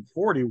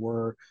 1940,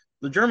 where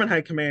the German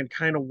High Command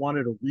kind of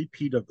wanted a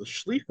repeat of the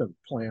Schlieffen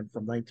Plan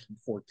from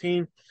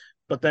 1914,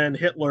 but then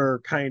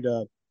Hitler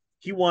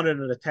he wanted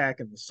an attack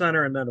in the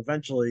center, and then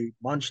eventually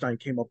Manstein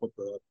came up with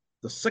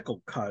the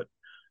sickle cut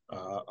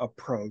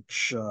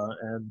approach,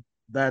 and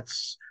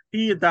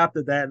he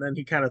adopted that, and then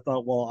he kind of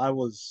thought, well, I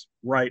was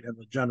right and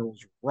the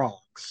generals were wrong,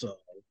 so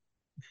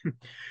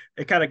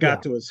it kind of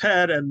got to his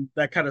head, and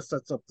that kind of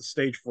sets up the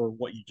stage for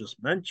what you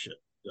just mentioned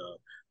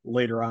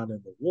later on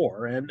in the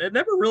war, and it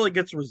never really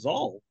gets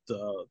resolved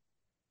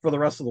for the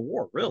rest of the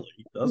war, really,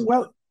 doesn't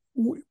it?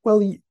 Well,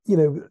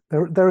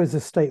 there is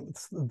this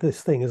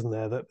thing, isn't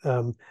there,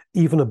 that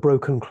even a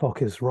broken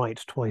clock is right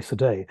twice a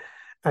day,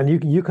 and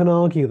you can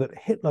argue that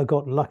Hitler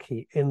got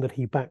lucky in that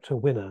he backed a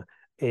winner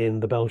in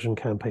the Belgian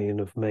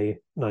campaign of May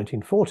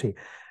 1940,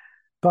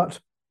 but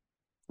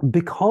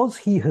because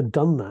he had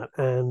done that,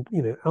 and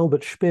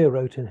Albert Speer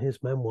wrote in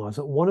his memoirs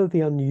that one of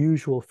the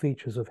unusual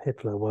features of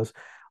Hitler was,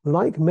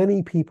 like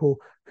many people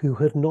who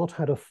had not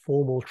had a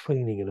formal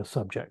training in a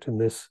subject in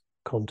this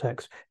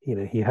context,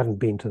 he hadn't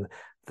been to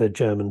the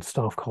German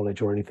Staff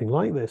College or anything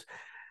like this,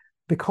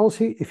 because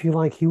he, if you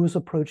like, he was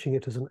approaching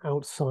it as an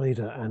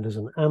outsider and as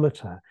an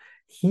amateur.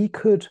 He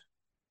could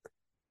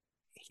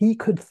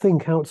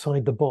think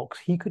outside the box.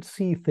 He could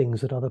see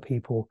things that other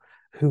people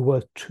who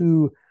were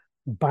too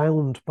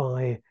bound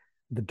by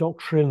the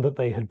doctrine that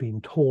they had been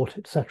taught,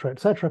 etc.,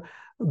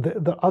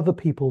 that other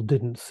people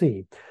didn't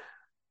see.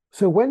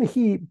 So when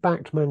he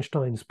backed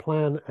Manstein's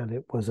plan and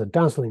it was a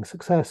dazzling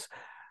success,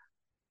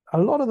 a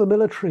lot of the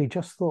military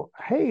just thought,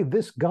 hey,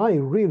 this guy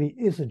really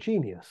is a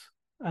genius.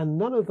 And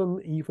none of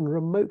them even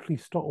remotely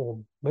stopped, or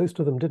most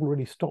of them didn't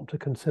really stop to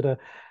consider,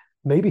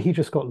 maybe he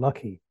just got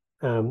lucky.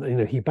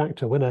 He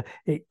backed a winner.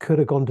 It could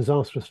have gone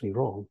disastrously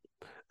wrong.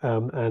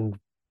 And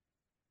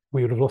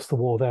we would have lost the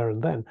war there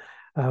and then.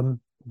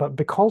 But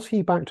because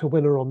he backed a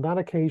winner on that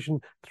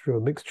occasion through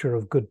a mixture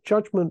of good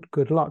judgment,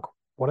 good luck,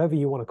 whatever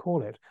you want to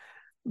call it,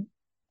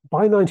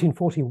 by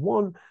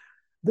 1941,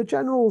 the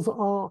generals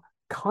are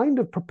kind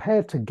of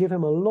prepared to give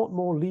him a lot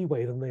more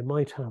leeway than they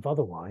might have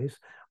otherwise,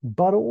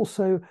 but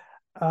also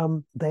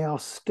they are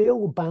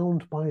still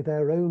bound by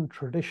their own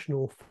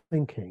traditional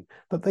thinking,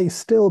 that they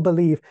still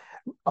believe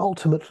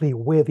ultimately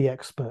we're the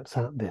experts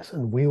at this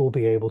and we will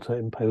be able to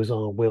impose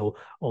our will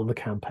on the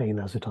campaign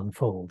as it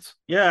unfolds.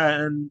 Yeah,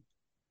 and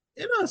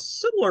in a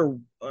similar,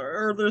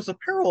 or there's a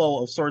parallel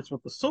of sorts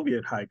with the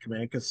Soviet High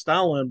Command, because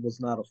Stalin was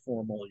not a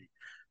formally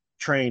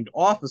trained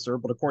officer,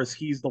 but of course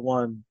he's the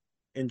one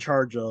in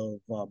charge of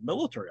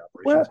military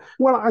operations.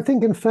 Well, I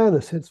think in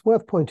fairness, it's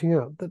worth pointing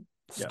out that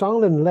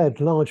Stalin led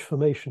large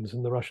formations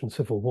in the Russian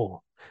Civil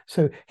War.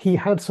 So he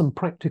had some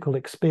practical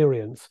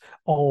experience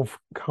of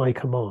high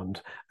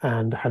command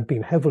and had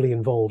been heavily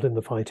involved in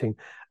the fighting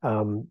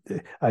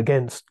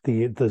against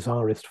the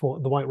Tsarist,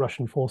 the White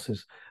Russian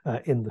forces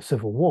in the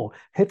Civil War.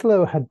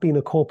 Hitler had been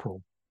a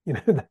corporal.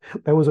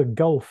 There was a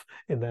gulf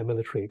in their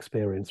military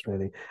experience,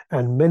 really.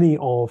 And many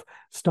of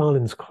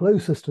Stalin's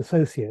closest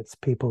associates,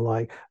 people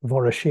like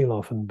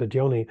Voroshilov and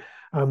Bediony,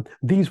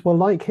 these were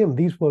like him.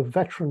 These were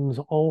veterans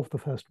of the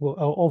First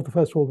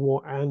World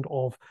War and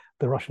of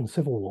the Russian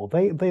Civil War.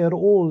 They had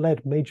all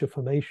led major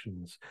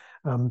formations.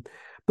 But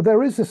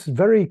there is this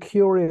very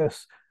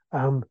curious,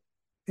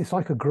 it's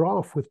like a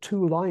graph with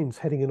two lines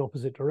heading in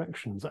opposite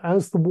directions.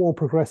 As the war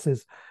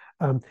progresses,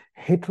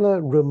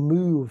 Hitler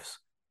removes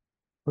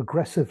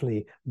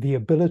progressively the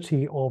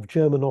ability of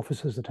German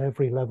officers at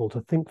every level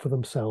to think for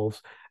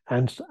themselves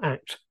and to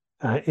act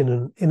in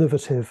an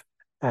innovative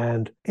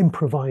and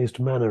improvised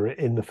manner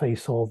in the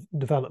face of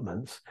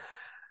developments,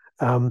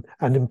 and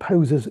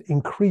imposes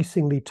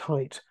increasingly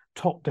tight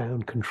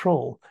top-down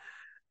control.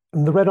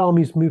 And the Red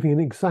Army is moving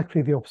in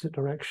exactly the opposite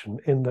direction,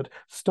 in that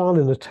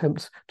Stalin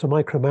attempts to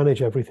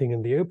micromanage everything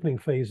in the opening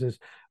phases,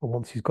 and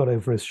once he's got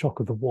over his shock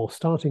of the war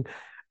starting,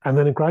 and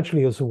then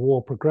gradually as the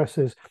war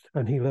progresses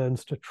and he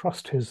learns to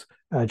trust his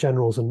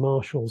generals and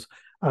marshals,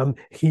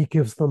 he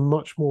gives them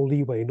much more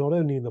leeway, not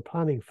only in the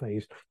planning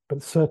phase,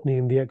 but certainly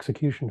in the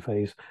execution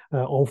phase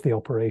of the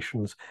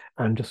operations,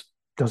 and just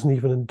doesn't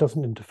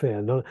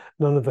interfere.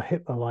 None of the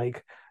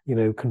Hitler-like,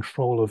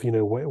 control of,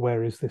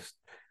 where is this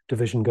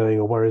division going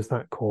or where is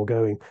that corps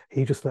going.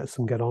 He just lets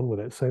them get on with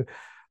it. So,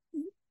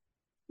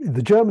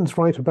 the Germans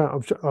write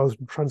about, I was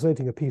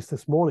translating a piece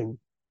this morning,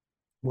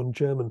 one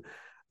German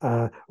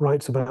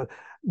writes about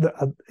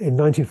in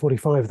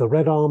 1945, the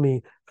Red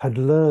Army had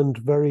learned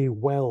very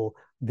well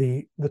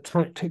the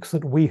tactics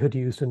that we had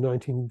used in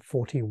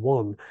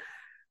 1941.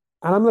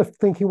 And I'm left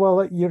thinking,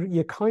 well,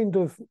 you're kind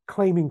of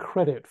claiming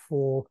credit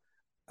for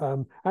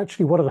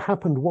actually what had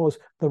happened was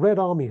the Red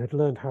Army had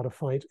learned how to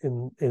fight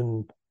in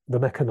the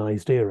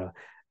mechanized era.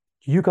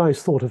 You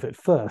guys thought of it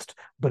first,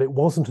 but it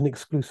wasn't an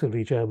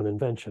exclusively German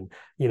invention.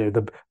 You know,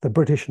 the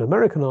British and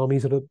American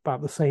armies at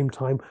about the same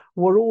time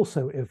were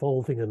also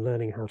evolving and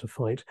learning how to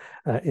fight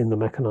in the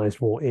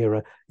mechanized war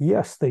era.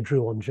 Yes, they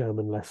drew on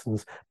German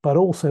lessons, but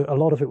also a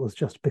lot of it was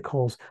just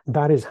because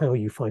that is how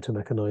you fight a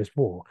mechanized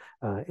war.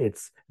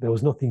 There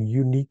was nothing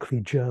uniquely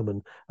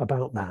German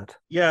about that.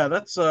 Yeah,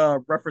 that's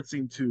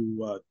referencing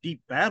to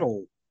deep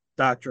battle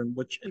doctrine,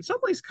 which in some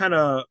ways kind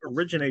of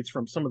originates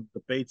from some of the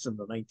debates in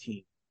the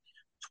 1920s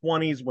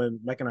when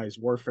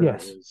mechanized warfare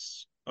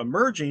was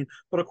emerging.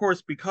 But of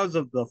course, because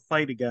of the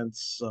fight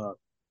against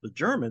the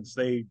Germans,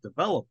 they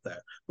developed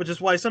that, which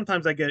is why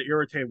sometimes I get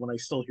irritated when I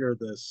still hear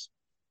this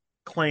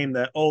claim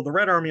that, oh, the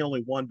Red Army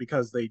only won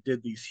because they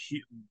did these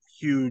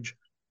huge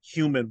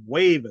human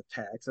wave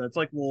attacks. And it's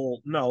like, well,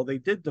 no, they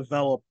did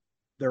develop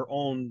their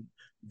own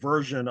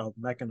version of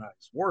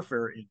mechanized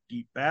warfare in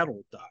deep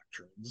battle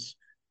doctrines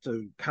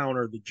to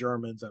counter the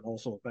Germans and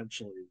also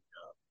eventually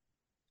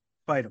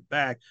fight them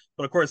back.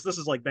 But of course, this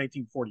is like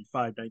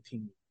 1945,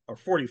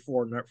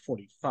 44, not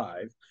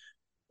 45.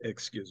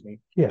 Excuse me.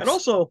 Yes. And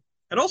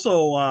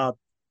also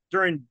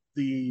during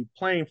the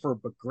planning for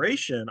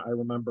Bagration, I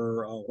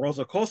remember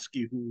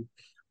Rozakowski, who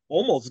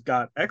almost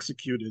got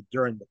executed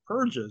during the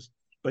purges,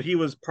 but he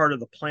was part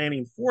of the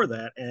planning for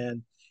that.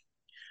 And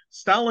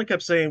Stalin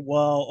kept saying,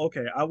 well,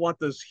 okay, I want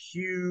this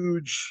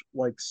huge,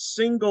 like,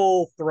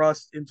 single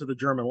thrust into the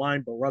German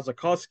line, but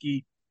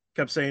Rozakowski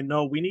kept saying,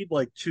 no, we need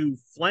like 2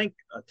 flank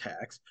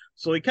attacks.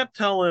 So he kept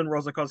telling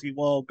Rozakowski,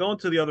 well, go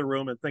into the other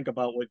room and think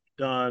about what you've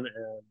done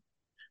and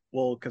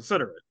we'll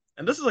consider it.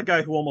 And this is a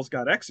guy who almost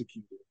got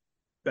executed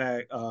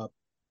back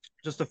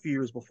just a few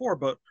years before,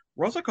 but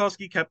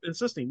Rozakowski kept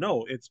insisting,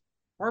 no, it's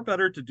far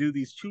better to do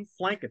these 2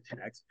 flank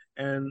attacks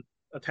and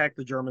attack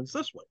the Germans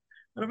this way.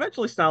 And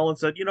eventually Stalin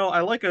said, you know, I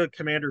like a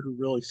commander who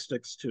really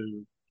sticks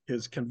to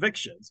his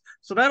convictions.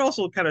 So that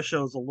also kind of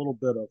shows a little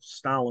bit of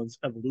Stalin's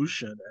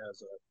evolution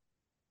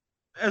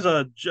as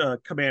a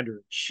commander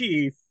in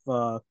chief,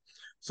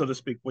 so to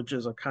speak, which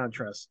is a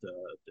contrast to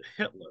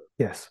Hitler.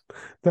 Yes,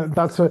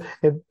 that's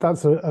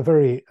a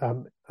very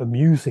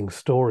amusing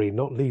story,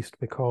 not least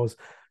because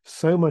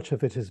so much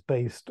of it is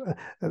based.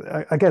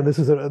 Again, this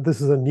is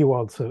a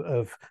nuance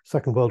of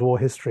Second World War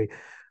history.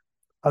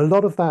 A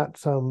lot of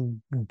that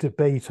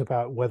debate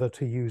about whether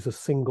to use a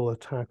single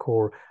attack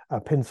or a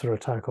pincer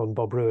attack on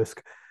Bobruisk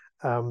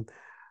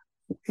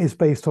is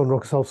based on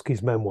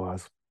Rokossovsky's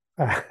memoirs.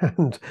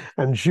 And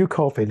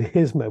Zhukov in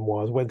his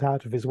memoirs went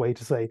out of his way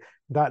to say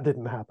that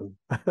didn't happen.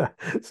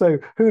 So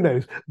who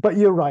knows? But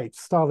you're right.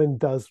 Stalin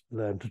does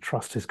learn to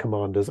trust his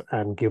commanders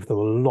and give them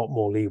a lot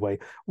more leeway.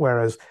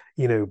 Whereas,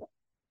 you know,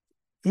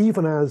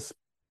 even as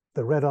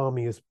the Red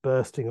Army is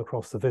bursting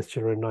across the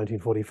Vistula in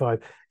 1945,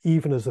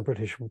 even as the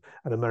British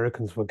and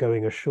Americans were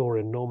going ashore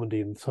in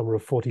Normandy in the summer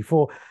of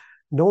 44,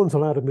 no one's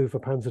allowed to move a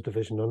panzer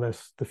division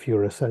unless the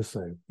Führer says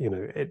so. You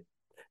know,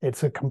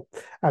 it's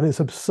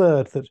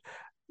absurd that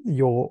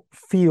your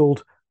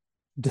field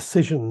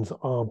decisions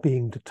are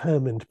being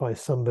determined by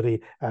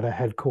somebody at a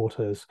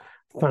headquarters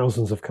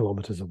thousands of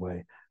kilometers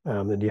away.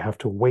 And you have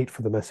to wait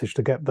for the message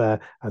to get there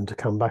and to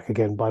come back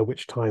again, by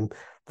which time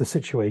the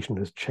situation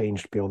has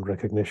changed beyond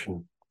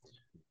recognition.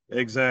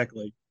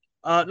 Exactly.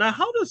 Now,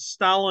 how does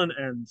Stalin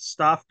and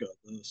Stavka,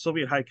 the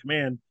Soviet High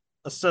Command,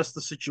 assess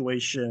the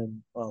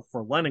situation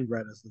for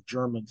Leningrad as the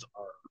Germans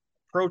are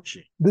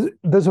approaching?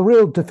 There's a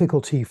real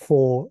difficulty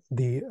for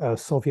the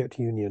Soviet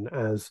Union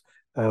as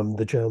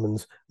the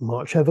Germans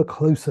march ever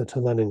closer to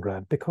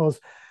Leningrad, because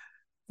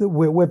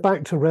we're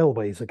back to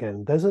railways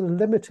again. There's a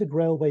limited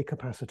railway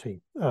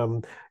capacity.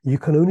 You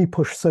can only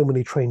push so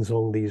many trains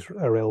along these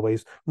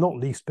railways, not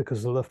least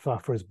because the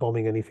Luftwaffe is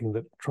bombing anything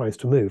that tries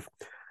to move.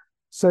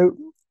 So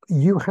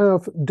you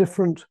have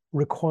different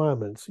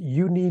requirements.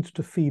 You need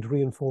to feed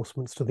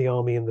reinforcements to the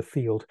army in the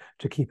field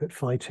to keep it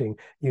fighting.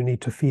 You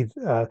need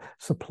to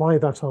supply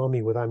that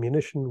army with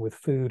ammunition, with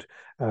food,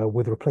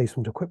 with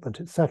replacement equipment,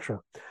 etc.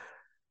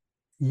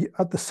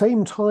 At the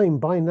same time,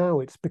 by now,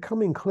 it's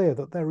becoming clear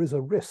that there is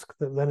a risk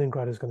that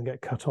Leningrad is going to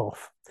get cut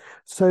off.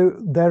 So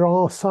there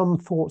are some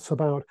thoughts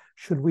about,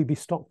 should we be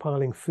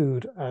stockpiling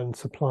food and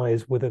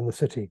supplies within the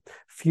city,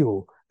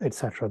 fuel,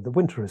 etc. The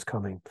winter is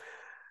coming.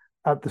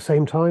 At the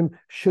same time,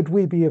 should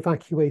we be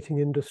evacuating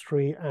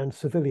industry and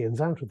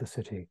civilians out of the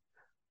city?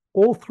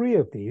 All 3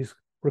 of these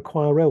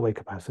require railway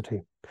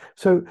capacity.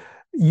 So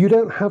you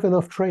don't have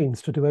enough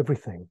trains to do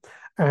everything.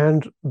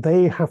 And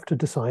they have to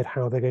decide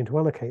how they're going to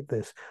allocate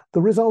this.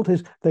 The result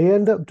is they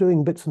end up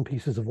doing bits and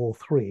pieces of all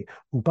 3,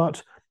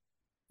 but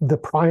the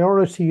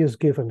priority is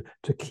given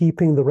to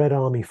keeping the Red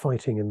Army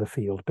fighting in the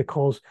field,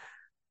 because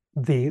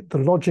the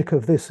logic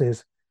of this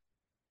is,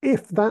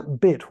 if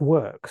that bit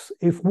works,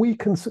 if we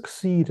can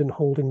succeed in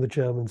holding the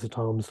Germans at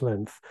arm's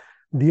length,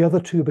 the other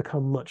two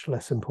become much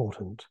less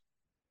important.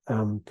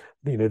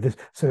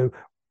 So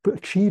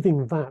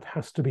achieving that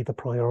has to be the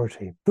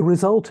priority. The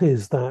result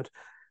is that,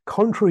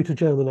 contrary to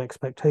German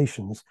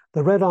expectations,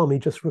 the Red Army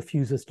just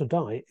refuses to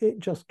die. It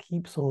just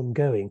keeps on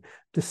going,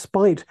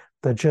 despite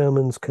the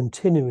Germans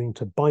continuing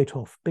to bite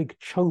off big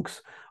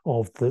chunks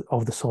of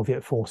the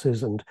Soviet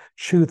forces and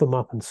chew them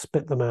up and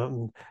spit them out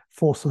and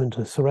force them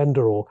into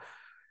surrender, or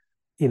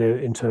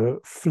into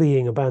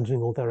fleeing,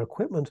 abandoning all their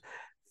equipment.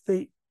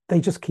 They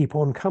just keep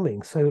on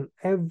coming. So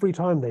every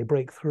time they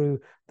break through,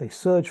 they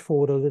surge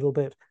forward a little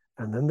bit,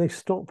 and then they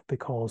stop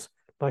because,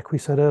 like we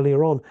said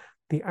earlier on,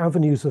 the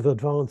avenues of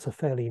advance are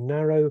fairly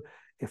narrow.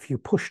 If you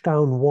push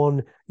down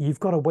one, you've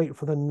got to wait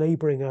for the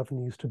neighboring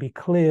avenues to be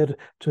cleared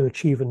to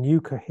achieve a new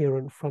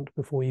coherent front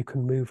before you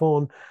can move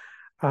on.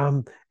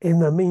 In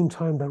the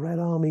meantime, the Red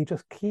Army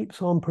just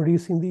keeps on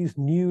producing these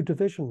new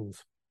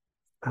divisions.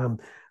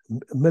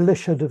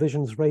 Militia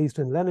divisions raised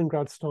in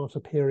Leningrad start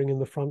appearing in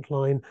the front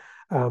line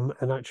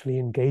and actually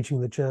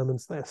engaging the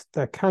Germans.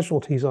 Their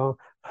casualties are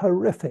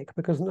horrific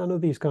because none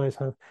of these guys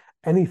have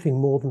anything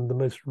more than the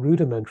most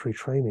rudimentary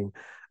training,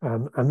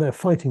 and they're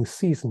fighting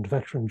seasoned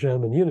veteran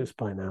German units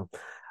by now.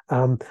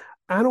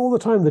 And all the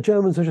time, the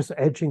Germans are just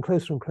edging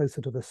closer and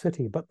closer to the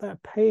city, but they're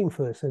paying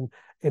for this in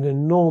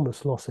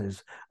enormous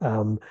losses.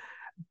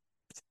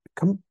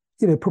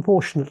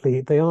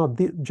 Proportionately,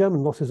 the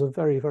German losses are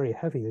very, very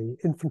heavy. The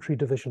infantry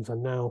divisions are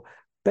now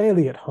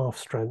barely at half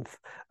strength.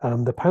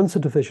 The panzer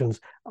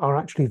divisions are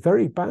actually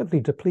very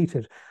badly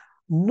depleted,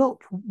 not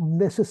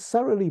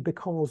necessarily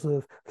because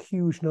of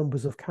huge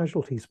numbers of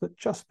casualties, but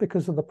just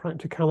because of the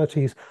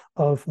practicalities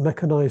of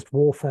mechanized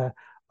warfare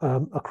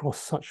across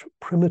such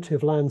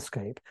primitive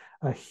landscape.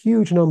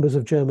 Huge numbers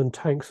of German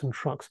tanks and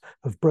trucks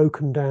have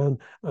broken down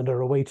and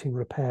are awaiting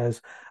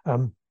repairs.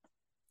 An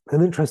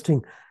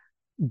interesting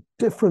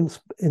difference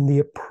in the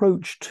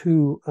approach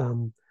to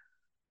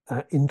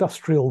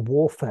industrial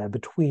warfare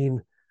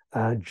between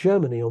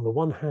Germany on the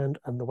one hand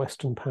and the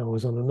Western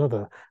powers on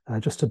another.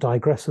 Just to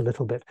digress a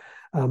little bit,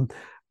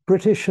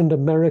 British and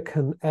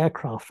American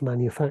aircraft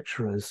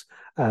manufacturers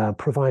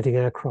providing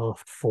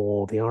aircraft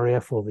for the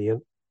RAF or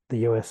the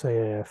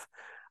USAAF,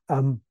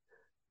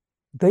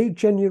 they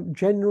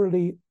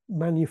generally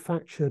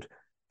manufactured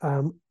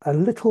a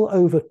little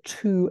over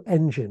 2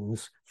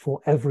 engines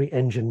for every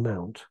engine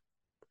mount.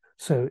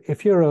 So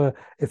if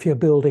you're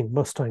building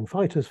Mustang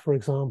fighters, for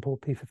example,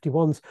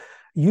 P-51s,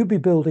 you'd be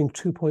building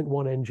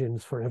 2.1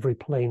 engines for every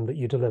plane that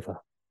you deliver.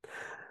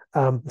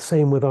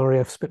 Same with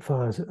RAF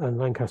Spitfires and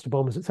Lancaster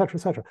bombers, etc.,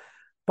 etc.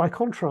 By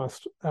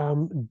contrast,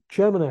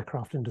 German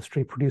aircraft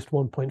industry produced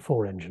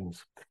 1.4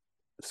 engines.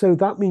 So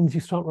that means you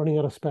start running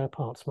out of spare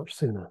parts much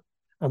sooner.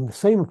 And the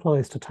same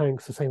applies to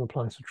tanks, the same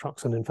applies to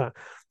trucks. And in fact,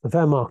 the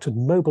Wehrmacht had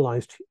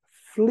mobilized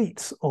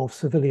fleets of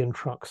civilian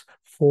trucks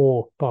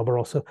for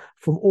Barbarossa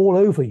from all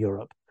over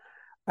Europe.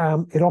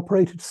 It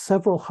operated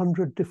several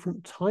hundred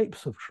different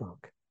types of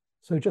truck.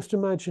 So just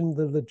imagine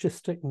the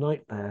logistic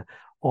nightmare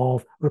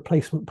of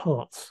replacement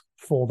parts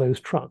for those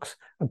trucks,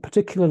 and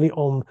particularly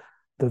on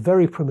the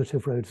very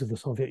primitive roads of the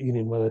Soviet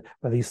Union, where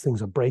these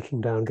things are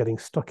breaking down, getting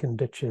stuck in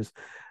ditches.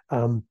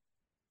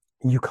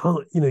 You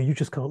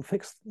just can't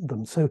fix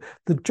them. So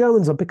the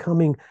Germans are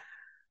becoming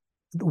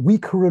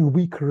weaker and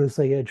weaker as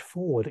they edge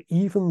forward,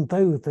 even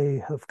though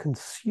they have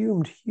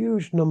consumed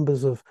huge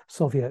numbers of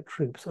Soviet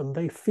troops, and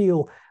they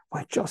feel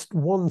we're just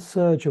one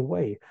surge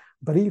away.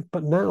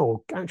 But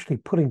now actually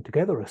putting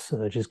together a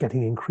surge is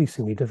getting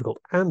increasingly difficult.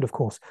 And of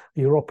course,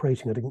 you're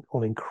operating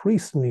on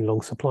increasingly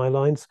long supply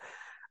lines.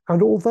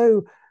 And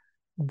although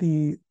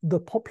the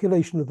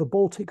population of the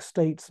Baltic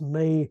states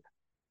may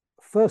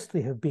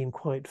firstly have been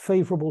quite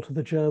favorable to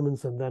the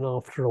Germans, and then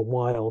after a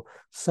while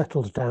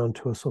settled down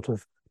to a sort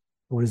of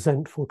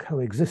resentful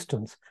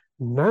coexistence,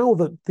 now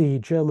that the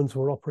Germans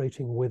were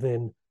operating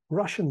within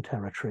Russian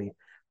territory,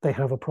 they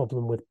have a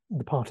problem with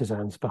the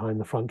partisans behind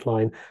the front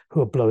line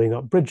who are blowing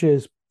up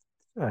bridges,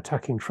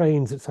 attacking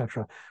trains,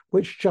 etc.,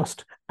 which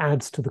just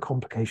adds to the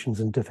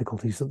complications and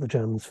difficulties that the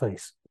Germans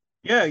face.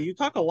 Yeah, you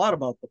talk a lot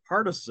about the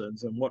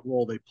partisans and what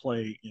role they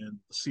play in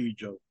the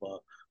siege of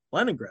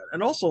Leningrad.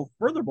 And also,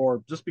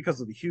 furthermore, just because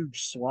of the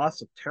huge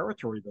swaths of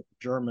territory that the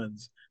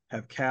Germans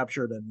have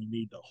captured and they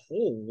need to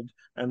hold,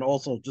 and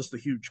also just the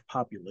huge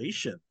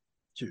population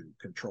to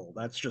control.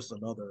 That's just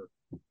another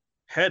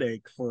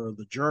headache for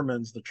the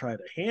Germans to try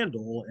to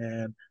handle.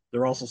 And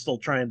they're also still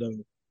trying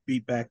to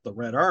beat back the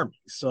Red Army.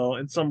 So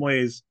in some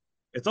ways,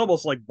 it's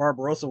almost like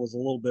Barbarossa was a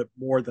little bit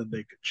more than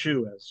they could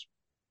chew,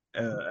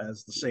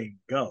 as the saying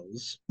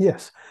goes.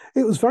 Yes,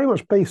 it was very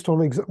much based on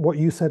what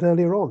you said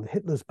earlier on,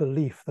 Hitler's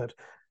belief that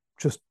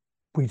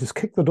we just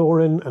kick the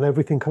door in and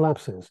everything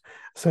collapses.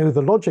 So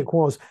the logic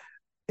was,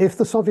 if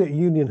the Soviet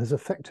Union has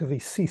effectively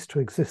ceased to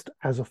exist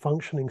as a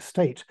functioning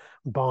state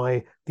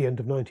by the end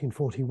of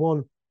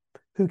 1941,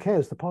 who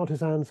cares? The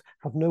partisans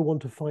have no one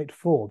to fight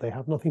for. They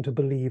have nothing to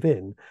believe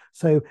in.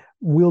 So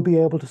we'll be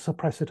able to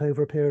suppress it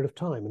over a period of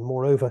time. And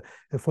moreover,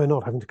 if we're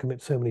not having to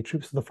commit so many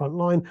troops to the front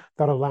line,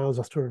 that allows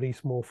us to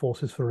release more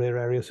forces for rear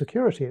area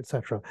security,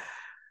 etc.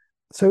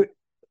 So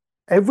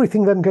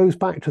everything then goes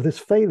back to this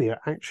failure,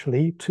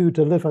 actually, to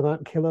deliver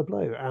that killer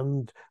blow,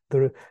 and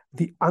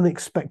the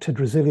unexpected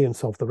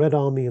resilience of the Red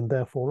Army and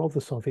therefore of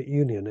the Soviet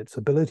Union, its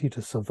ability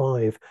to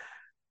survive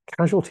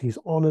casualties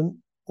on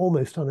an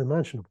almost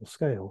unimaginable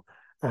scale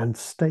and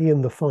stay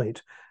in the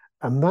fight.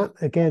 And that,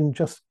 again,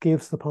 just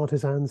gives the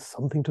partisans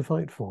something to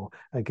fight for.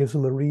 It gives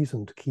them a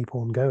reason to keep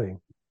on going.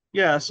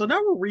 Yeah, so now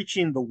we're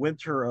reaching the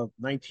winter of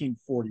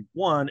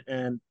 1941,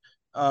 and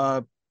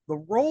the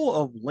role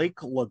of Lake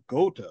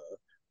Lagota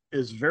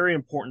is very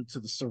important to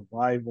the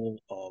survival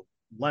of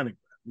Leningrad.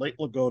 Lake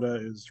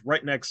Lagota is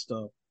right next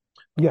to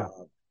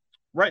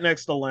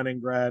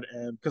Leningrad,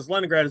 and because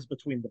Leningrad is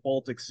between the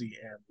Baltic Sea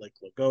and Lake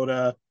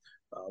Lagota.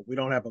 We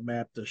don't have a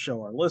map to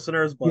show our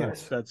listeners, but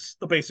that's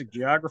the basic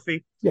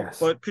geography. Yes.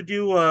 But could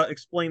you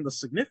explain the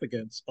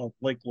significance of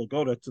Lake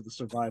Lagota to the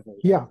survival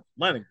of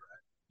Leningrad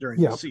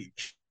during the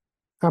siege?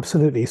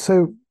 Absolutely.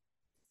 So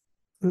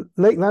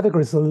Lake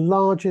Ladoga is the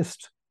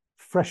largest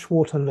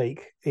freshwater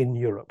lake in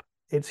Europe.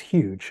 It's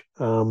huge.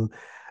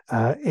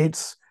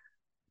 It's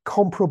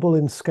comparable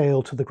in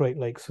scale to the Great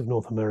Lakes of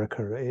North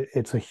America.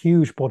 It's a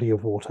huge body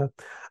of water.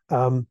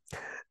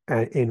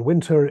 In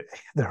winter,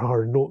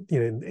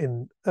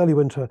 in early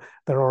winter,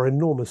 there are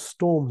enormous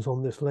storms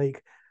on this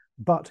lake,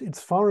 but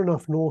it's far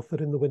enough north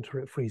that in the winter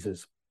it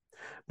freezes.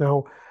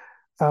 Now,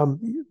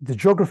 the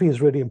geography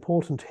is really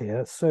important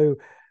here. So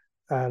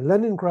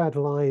Leningrad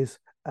lies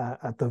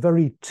at the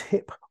very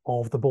tip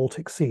of the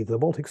Baltic Sea. The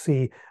Baltic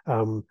Sea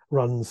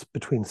runs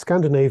between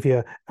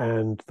Scandinavia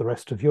and the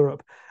rest of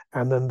Europe.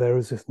 And then there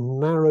is this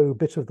narrow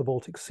bit of the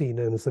Baltic Sea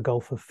known as the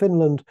Gulf of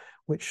Finland,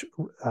 which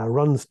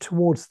runs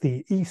towards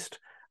the east.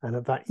 And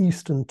at that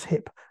eastern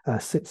tip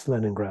sits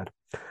Leningrad.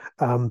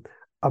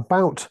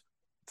 About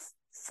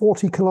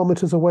 40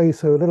 kilometers away,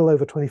 so a little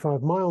over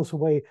 25 miles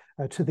away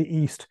to the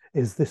east,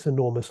 is this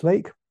enormous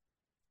lake.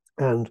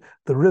 And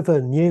the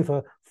river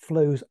Neva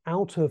flows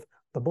out of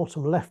the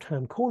bottom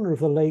left-hand corner of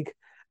the lake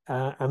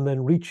and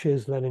then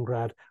reaches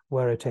Leningrad,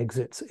 where it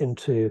exits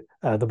into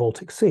the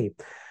Baltic Sea.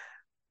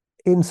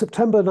 In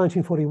September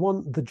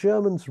 1941, the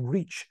Germans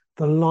reach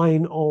the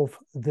line of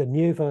the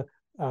Neva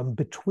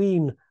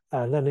between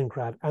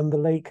Leningrad and the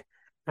lake,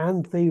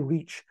 and they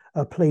reach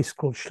a place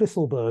called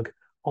Schlisselburg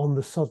on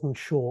the southern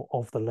shore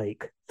of the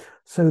lake.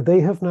 So they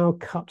have now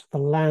cut the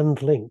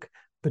land link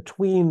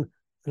between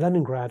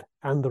Leningrad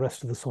and the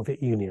rest of the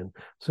Soviet Union.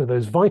 So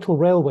those vital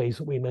railways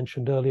that we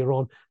mentioned earlier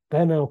on,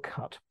 they're now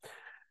cut.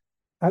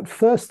 At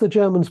first, the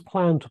Germans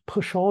planned to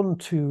push on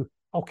to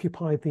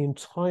occupy the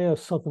entire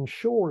southern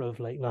shore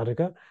of Lake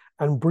Ladoga,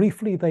 and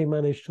briefly they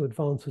managed to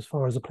advance as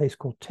far as a place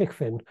called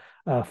Tikhvin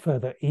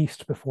further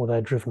east before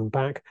they're driven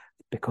back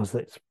because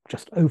it's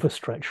just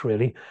overstretched,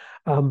 really.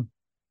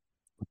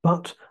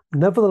 But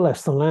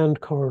nevertheless, the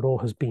land corridor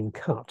has been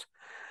cut.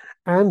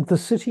 And the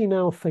city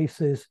now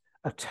faces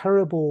a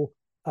terrible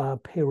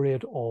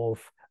period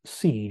of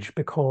siege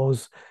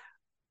because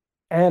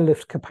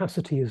airlift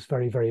capacity is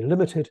very, very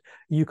limited.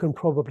 You can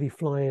probably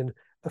fly in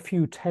a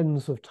few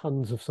tens of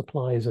tons of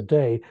supplies a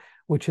day,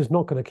 which is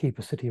not going to keep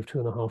a city of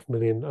 2.5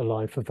 million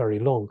alive for very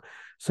long.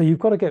 So you've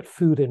got to get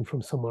food in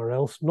from somewhere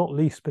else, not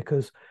least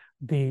because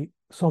the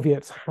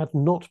Soviets had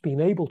not been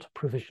able to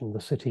provision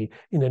the city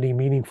in any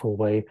meaningful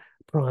way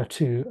prior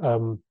to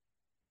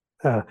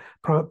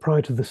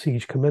the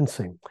siege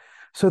commencing.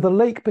 So the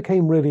lake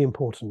became really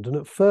important. And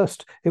at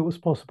first, it was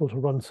possible to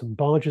run some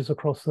barges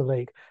across the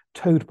lake,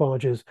 towed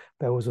barges.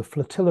 There was a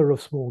flotilla of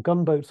small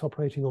gunboats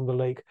operating on the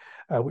lake,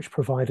 which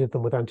provided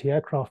them with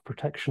anti-aircraft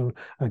protection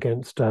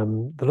against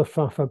the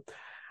Luftwaffe.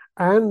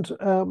 And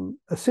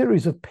a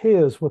series of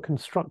piers were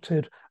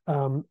constructed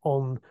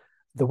on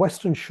the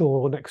western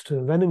shore next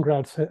to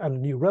Leningrad, and a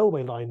new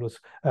railway line was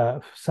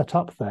set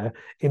up there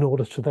in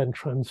order to then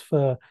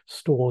transfer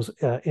stores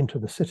into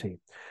the city.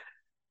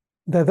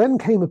 There then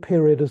came a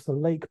period as the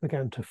lake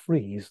began to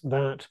freeze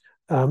that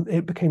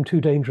it became too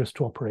dangerous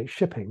to operate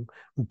shipping,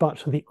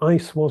 but the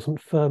ice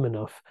wasn't firm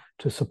enough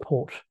to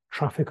support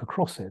traffic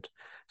across it.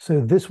 So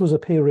this was a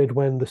period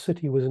when the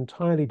city was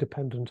entirely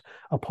dependent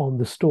upon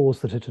the stores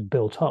that it had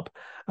built up,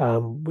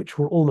 which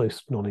were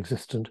almost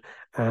non-existent,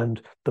 and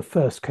the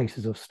first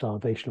cases of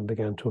starvation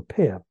began to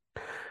appear.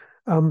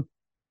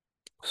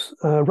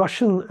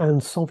 Russian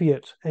and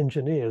Soviet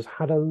engineers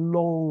had a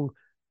long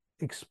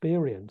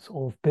experience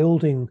of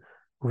building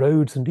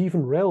roads and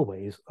even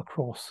railways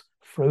across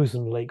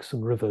frozen lakes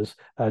and rivers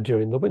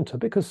during the winter,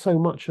 because so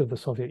much of the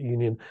Soviet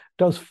Union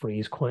does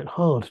freeze quite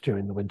hard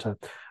during the winter.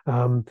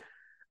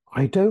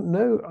 I don't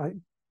know.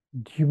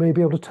 You may be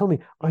able to tell me.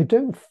 I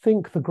don't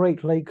think the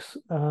Great Lakes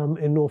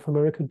in North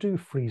America do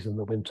freeze in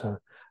the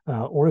winter.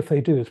 Or if they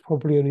do, it's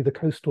probably only the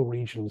coastal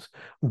regions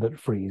that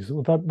freeze.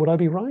 Would I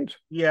be right?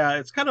 Yeah,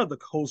 it's kind of the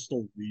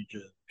coastal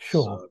regions.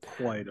 Sure.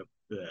 Quite a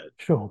bit.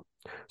 Sure.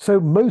 So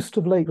most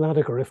of Lake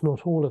Ladoga, if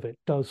not all of it,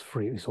 does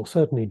freeze, or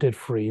certainly did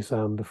freeze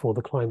before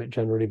the climate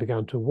generally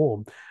began to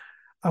warm.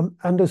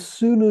 And as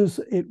soon as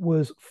it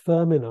was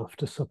firm enough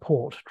to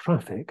support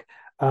traffic,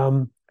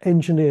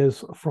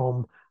 engineers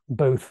from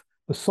both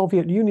the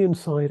Soviet Union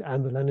side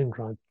and the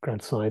Leningrad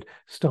side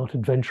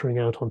started venturing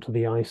out onto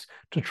the ice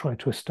to try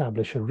to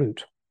establish a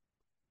route.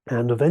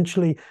 And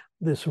eventually,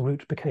 this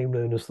route became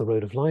known as the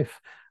Road of Life.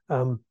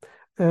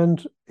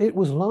 And it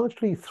was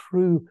largely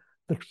through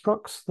the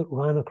trucks that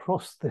ran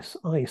across this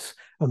ice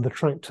and the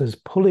tractors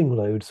pulling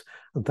loads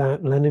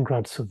that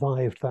Leningrad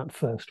survived that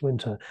first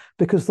winter,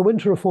 because the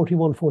winter of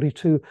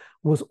 41-42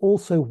 was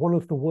also one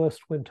of the worst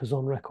winters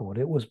on record.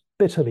 It was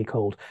bitterly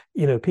cold.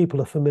 You know,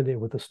 people are familiar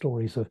with the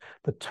stories of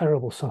the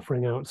terrible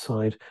suffering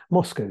outside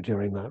Moscow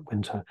during that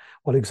winter.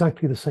 Well,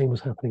 exactly the same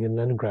was happening in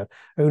Leningrad,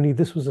 only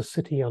this was a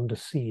city under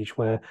siege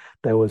where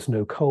there was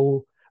no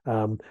coal.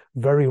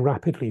 Very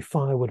rapidly,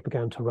 firewood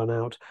began to run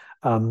out.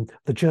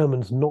 The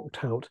Germans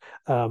knocked out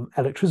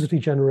electricity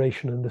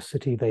generation in the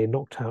city. They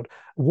knocked out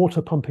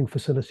water pumping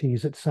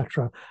facilities,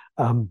 etc.,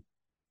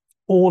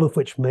 all of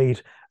which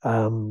made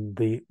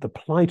the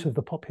plight of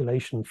the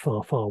population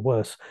far, far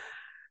worse.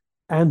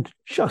 And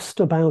just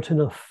about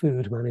enough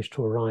food managed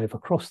to arrive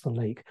across the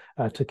lake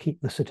to keep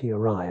the city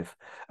alive.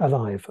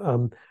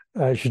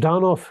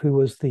 Zhdanov, who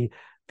was the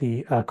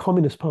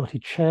Communist Party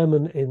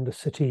chairman in the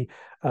city,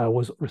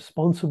 was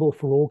responsible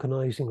for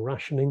organizing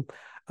rationing.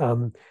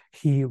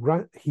 He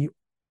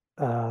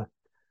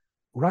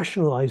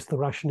rationalized the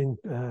rationing,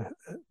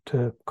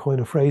 to coin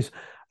a phrase,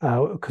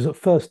 because at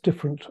first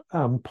different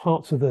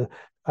parts of the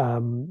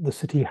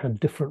city had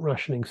different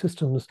rationing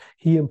systems.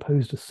 He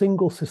imposed a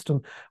single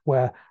system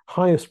where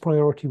highest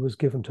priority was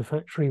given to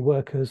factory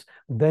workers,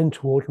 then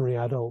to ordinary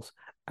adults,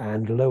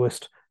 and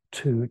lowest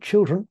to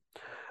children.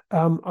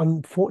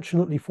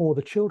 Unfortunately for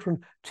the children,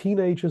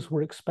 teenagers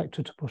were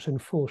expected to put in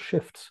full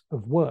shifts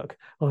of work,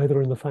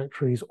 either in the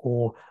factories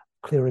or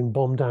clearing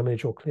bomb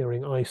damage or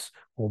clearing ice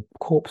or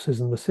corpses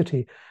in the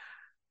city.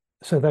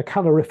 So their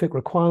calorific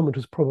requirement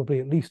was probably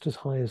at least as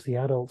high as the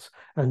adults,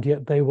 and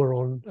yet they were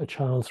on a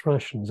child's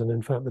rations. And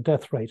in fact, the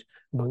death rate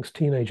amongst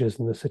teenagers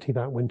in the city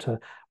that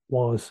winter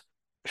was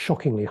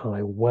shockingly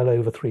high. Well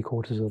over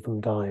 3/4 of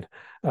them died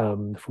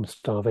from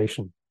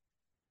starvation.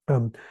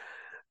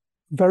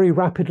 Very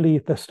rapidly,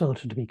 there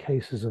started to be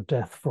cases of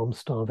death from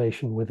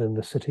starvation within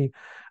the city.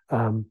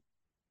 There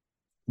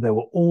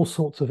were all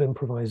sorts of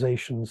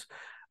improvisations.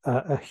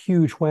 A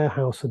huge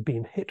warehouse had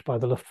been hit by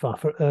the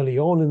Luftwaffe early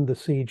on in the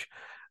siege,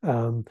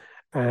 and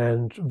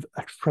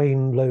a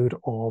trainload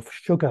of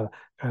sugar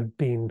had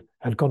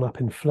gone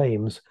up in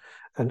flames.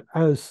 And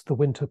as the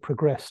winter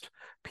progressed,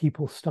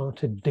 people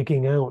started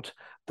digging out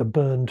the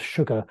burned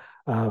sugar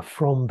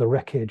from the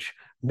wreckage,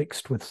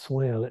 mixed with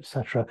soil,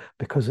 etc.,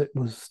 because it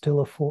was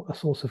still a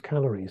source of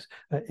calories.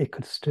 It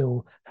could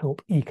still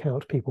help eke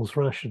out people's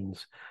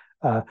rations.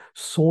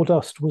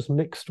 Sawdust was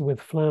mixed with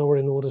flour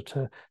in order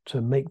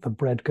to make the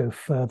bread go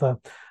further.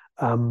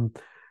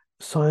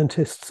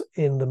 Scientists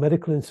in the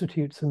medical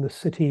institutes in the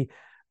city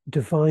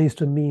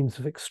devised a means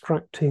of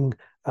extracting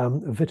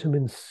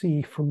vitamin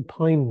C from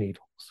pine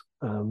needles,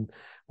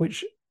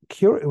 which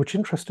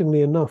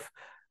interestingly enough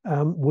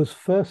was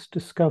first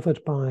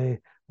discovered by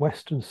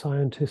Western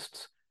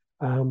scientists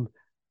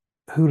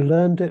who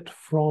learned it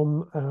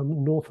from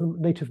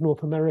native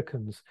North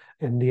Americans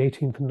in the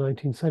 18th and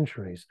 19th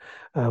centuries.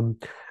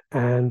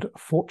 And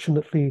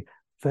fortunately,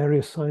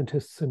 various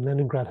scientists in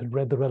Leningrad had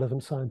read the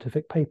relevant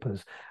scientific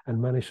papers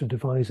and managed to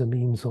devise a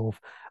means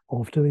of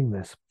doing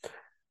this.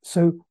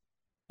 So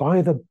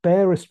by the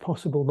barest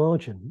possible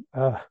margin,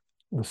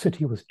 the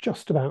city was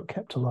just about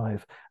kept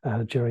alive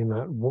during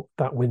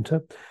that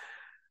winter.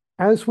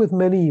 As with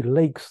many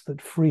lakes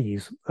that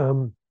freeze,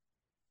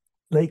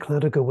 Lake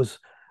Ladoga was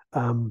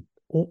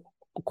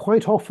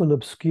quite often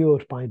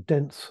obscured by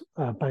dense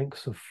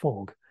banks of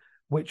fog,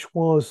 which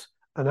was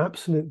an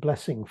absolute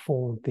blessing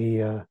for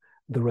the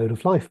Road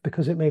of Life,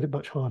 because it made it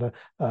much harder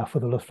for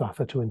the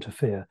Luftwaffe to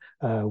interfere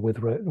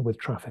with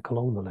traffic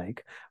along the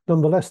lake.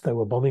 Nonetheless, there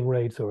were bombing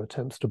raids or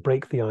attempts to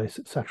break the ice,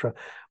 etc.,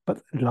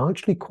 but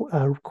largely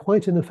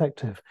quite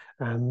ineffective.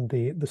 And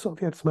the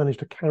Soviets managed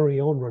to carry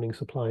on running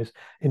supplies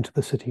into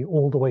the city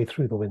all the way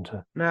through the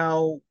winter.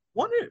 Now,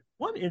 one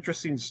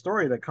interesting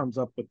story that comes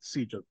up with the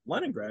siege of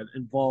Leningrad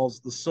involves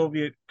the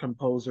Soviet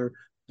composer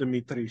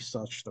Dmitri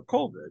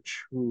Shostakovich,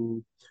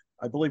 who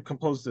I believe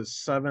composed his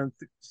Seventh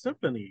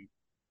Symphony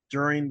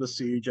during the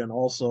siege and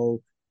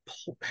also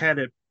had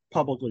it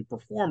publicly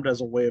performed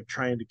as a way of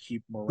trying to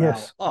keep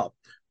morale up.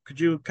 Could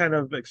you kind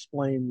of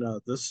explain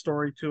this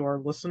story to our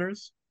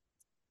listeners?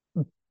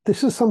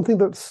 This is something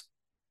that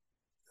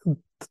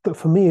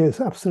for me is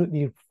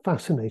absolutely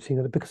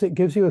fascinating, because it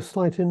gives you a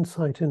slight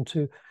insight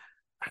into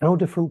how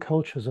different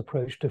cultures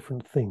approach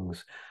different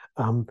things.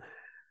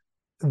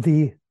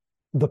 The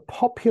the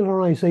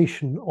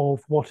popularization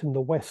of what in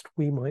the West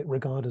we might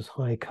regard as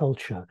high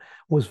culture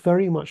was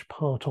very much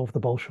part of the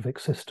Bolshevik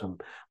system,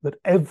 that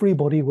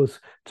everybody was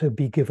to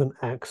be given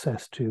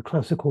access to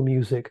classical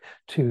music,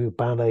 to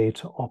ballet,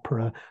 to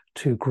opera,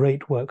 to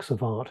great works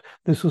of art.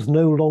 This was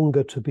no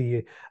longer to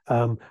be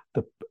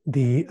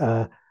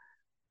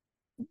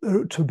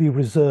to be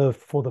reserved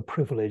for the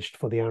privileged,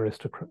 for the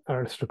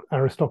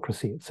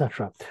aristocracy,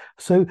 etc.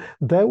 So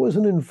there was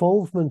an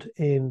involvement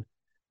in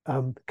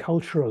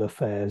cultural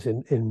affairs,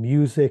 in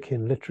music,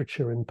 in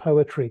literature, in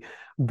poetry,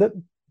 that,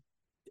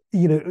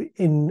 you know,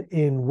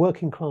 in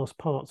working class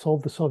parts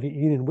of the Soviet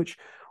Union, which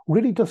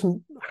really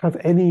doesn't have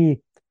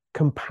any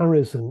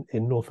comparison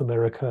in North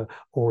America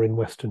or in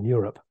Western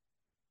Europe.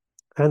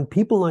 And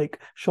people like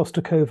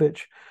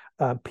Shostakovich,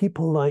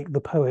 people like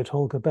the poet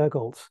Olga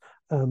Bergholz,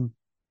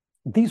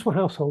 these were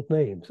household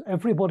names.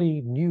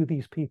 Everybody knew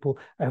these people.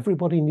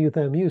 Everybody knew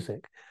their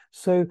music.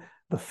 So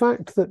the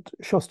fact that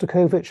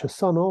Shostakovich, a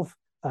son of,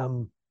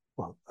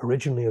 well,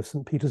 originally of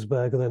St.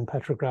 Petersburg and then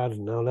Petrograd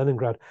and now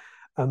Leningrad,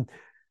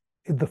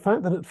 the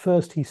fact that at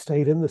first he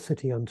stayed in the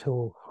city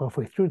until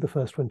halfway through the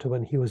first winter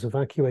when he was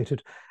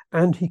evacuated,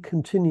 and he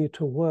continued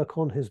to work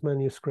on his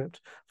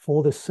manuscript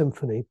for this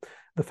symphony,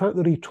 the fact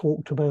that he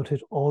talked about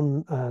it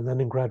on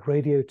Leningrad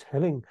radio,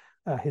 telling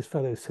his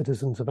fellow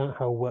citizens about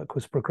how work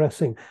was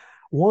progressing,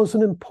 was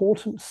an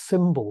important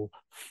symbol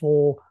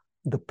for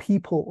the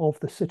people of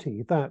the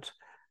city, that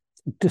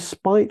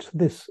despite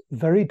this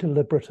very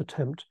deliberate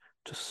attempt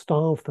to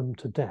starve them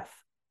to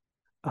death,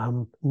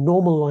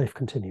 normal life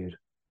continued.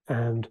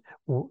 And,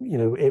 you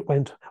know, it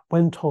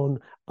went on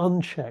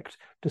unchecked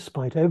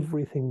despite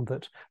everything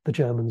that the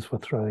Germans were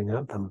throwing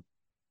at them.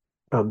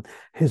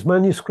 His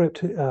manuscript,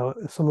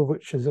 some of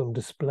which is on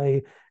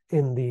display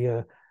in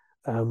the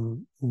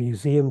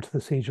museum to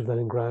the siege of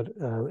Leningrad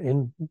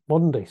in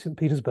modern-day St.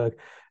 Petersburg,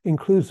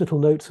 includes little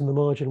notes in the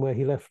margin where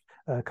he left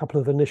a couple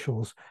of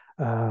initials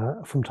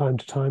from time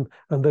to time,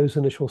 and those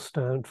initials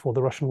stand for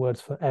the Russian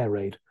words for air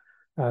raid.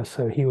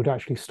 So he would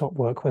actually stop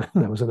work when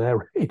there was an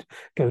air raid,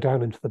 go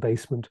down into the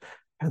basement,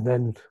 and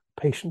then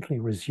patiently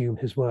resume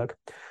his work.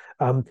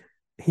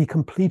 He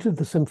completed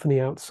the symphony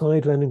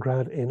outside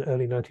Leningrad in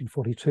early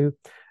 1942.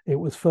 It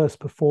was first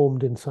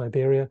performed in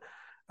Siberia.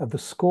 The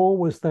score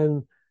was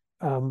then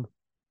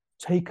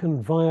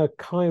taken via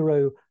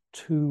Cairo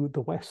to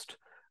the West,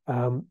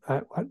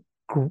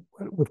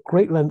 with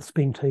great lengths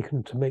being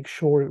taken to make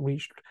sure it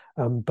reached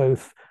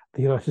both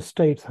the United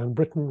States and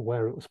Britain,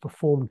 where it was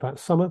performed that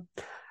summer.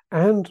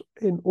 And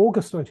in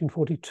August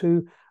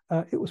 1942,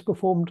 it was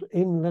performed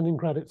in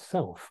Leningrad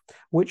itself,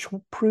 which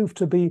proved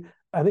to be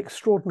an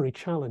extraordinary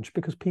challenge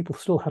because people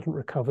still hadn't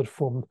recovered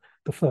from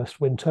the first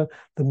winter.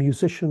 The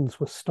musicians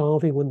were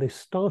starving. When they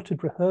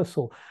started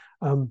rehearsal,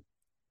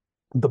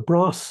 the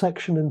brass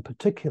section in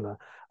particular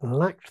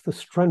lacked the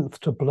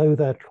strength to blow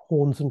their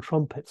horns and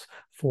trumpets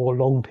for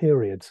long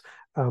periods.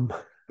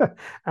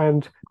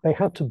 And they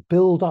had to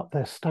build up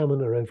their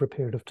stamina over a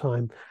period of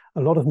time.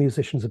 A lot of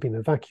musicians had been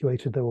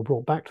evacuated. They were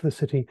brought back to the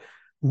city.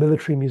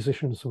 Military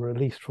musicians were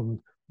released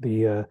from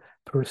the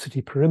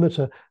city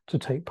perimeter to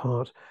take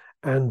part.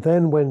 And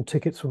then when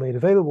tickets were made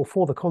available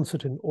for the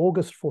concert in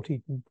August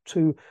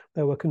 42,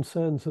 there were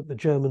concerns that the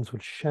Germans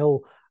would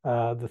shell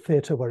the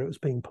theatre where it was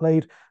being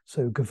played.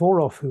 So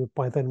Govorov, who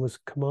by then was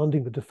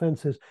commanding the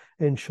defences,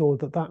 ensured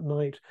that that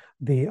night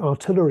the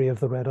artillery of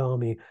the Red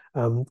Army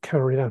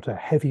carried out a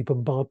heavy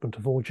bombardment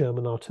of all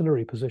German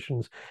artillery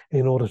positions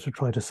in order to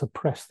try to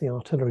suppress the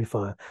artillery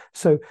fire.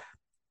 So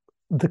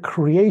the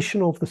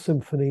creation of the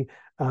symphony,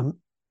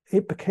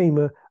 it became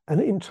an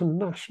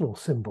international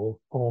symbol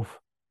of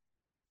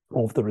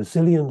the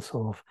resilience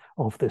of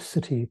this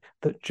city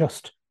that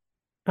just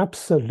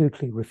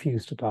absolutely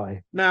refused to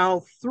die.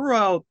 Now,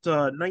 throughout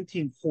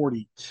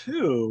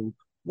 1942,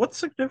 what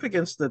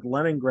significance did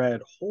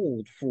Leningrad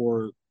hold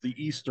for the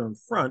Eastern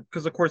Front?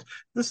 Because, of course,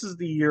 this is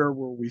the year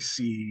where we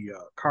see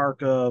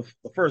Kharkov,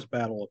 the first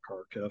Battle of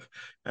Kharkov,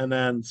 and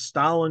then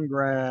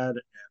Stalingrad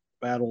and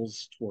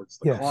battles towards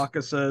the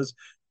Caucasus.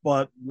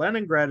 But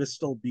Leningrad is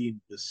still being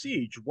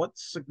besieged. What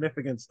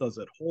significance does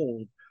it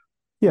hold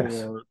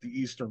for the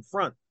Eastern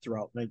Front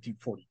throughout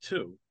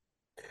 1942?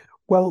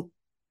 Well,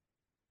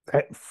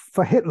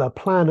 for Hitler,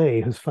 Plan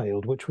A has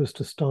failed, which was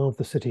to starve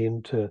the city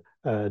into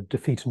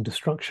defeat and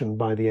destruction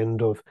by the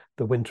end of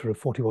the winter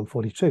of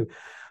 41-42.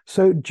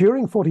 So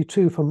during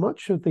 42, for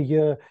much of the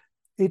year,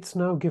 it's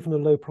now given a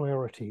low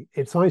priority.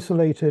 It's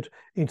isolated.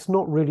 It's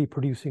not really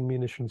producing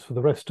munitions for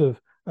the rest of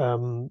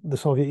the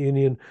Soviet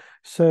Union.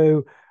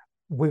 So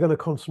we're going to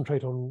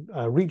concentrate on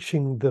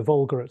reaching the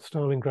Volga at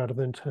Stalingrad and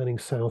then turning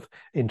south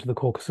into the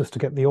Caucasus to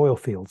get the oil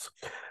fields.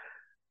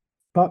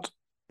 But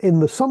in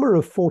the summer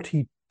of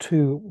 42,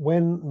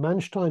 when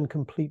Manstein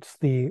completes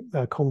the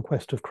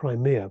conquest of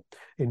Crimea,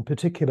 in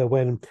particular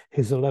when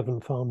his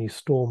 11th Army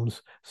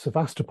storms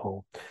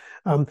Sevastopol,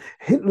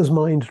 Hitler's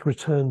mind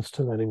returns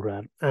to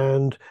Leningrad,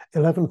 and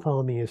 11th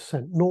Army is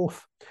sent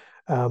north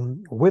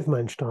with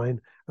Manstein,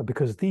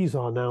 because these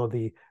are now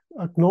the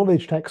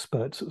acknowledged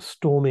experts at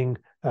storming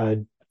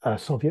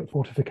Soviet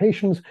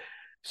fortifications.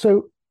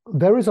 So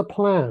there is a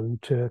plan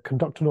to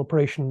conduct an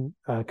operation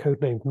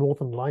codenamed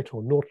Northern Light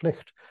or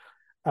Nordlicht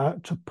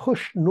to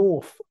push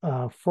north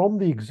from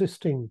the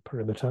existing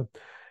perimeter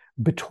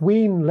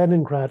between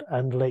Leningrad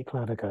and Lake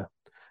Ladoga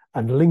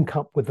and link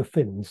up with the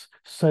Finns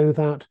so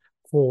that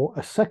for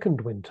a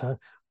second winter,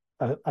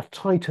 a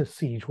tighter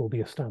siege will be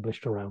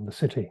established around the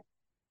city.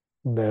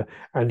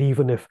 And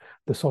even if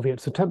the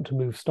Soviets attempt to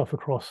move stuff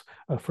across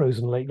a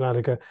frozen Lake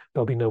Ladoga,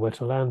 there'll be nowhere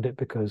to land it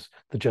because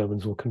the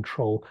Germans will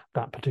control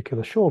that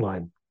particular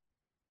shoreline.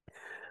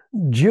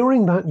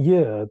 During that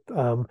year,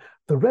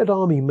 the Red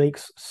Army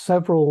makes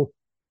several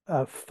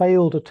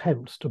failed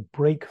attempts to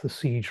break the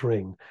siege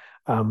ring.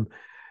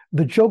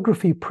 The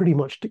geography pretty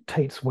much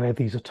dictates where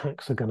these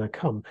attacks are going to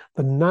come.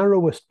 The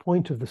narrowest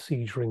point of the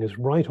siege ring is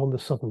right on the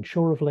southern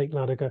shore of Lake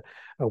Ladoga,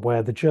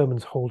 where the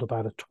Germans hold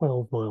about a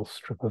 12-mile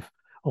strip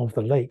of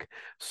the lake.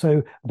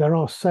 So there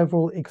are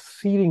several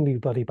exceedingly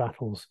bloody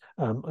battles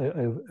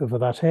over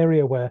that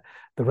area where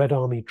the Red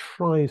Army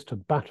tries to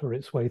batter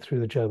its way through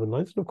the German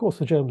lines. And of course,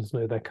 the Germans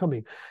know they're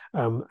coming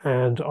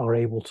and are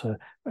able to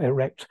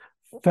erect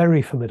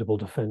very formidable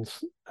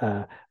defense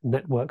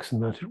networks in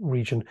that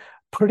region.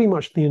 Pretty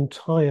much the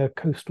entire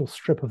coastal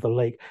strip of the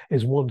lake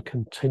is one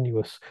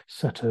continuous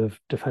set of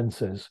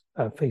defenses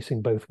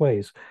facing both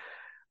ways.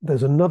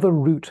 There's another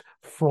route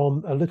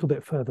from a little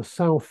bit further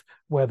south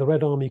where the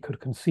Red Army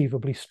could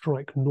conceivably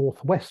strike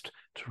northwest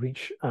to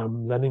reach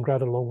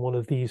Leningrad along one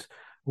of these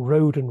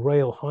road and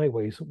rail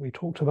highways that we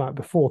talked about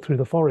before through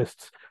the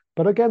forests.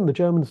 But again, the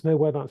Germans know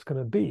where that's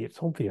going to be.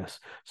 It's obvious.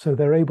 So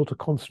they're able to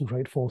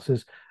concentrate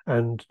forces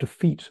and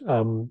defeat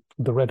the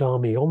Red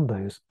Army on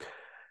those.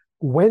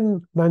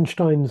 When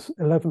Manstein's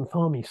 11th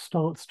Army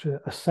starts to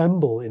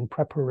assemble in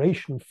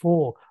preparation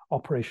for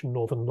Operation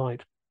Northern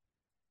Light,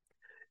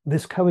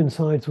 this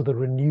coincides with a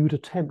renewed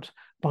attempt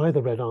by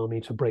the Red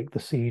Army to break the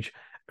siege,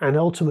 and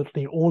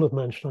ultimately all of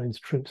Manstein's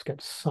troops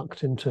get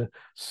sucked into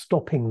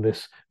stopping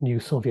this new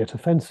Soviet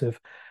offensive.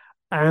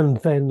 And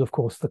then, of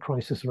course, the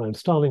crisis around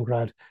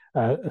Stalingrad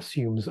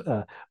assumes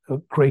a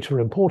greater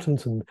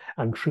importance,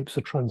 and troops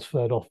are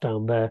transferred off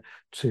down there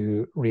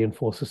to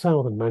reinforce the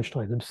south, and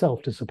Manstein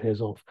himself disappears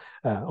off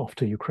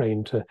to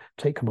Ukraine to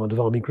take command of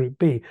Army Group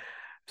B.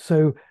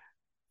 So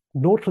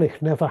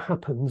Nordlicht never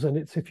happens, and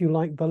it's, if you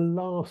like, the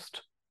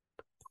last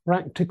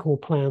practical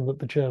plan that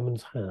the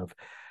Germans have.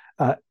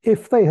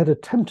 If they had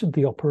attempted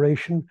the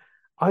operation,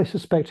 I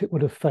suspect it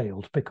would have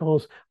failed,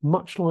 because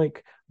much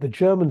like the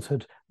Germans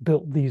had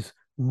built these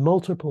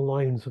multiple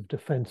lines of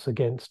defense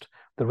against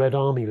the Red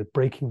Army with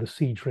breaking the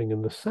siege ring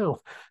in the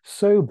south,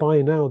 so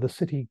by now the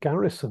city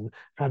garrison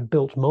had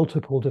built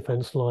multiple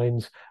defense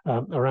lines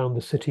around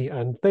the city,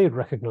 and they had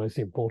recognized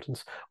the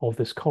importance of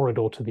this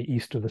corridor to the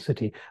east of the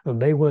city,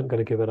 and they weren't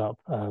going to give it up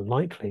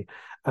lightly.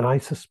 And I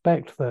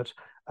suspect that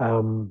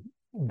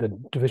the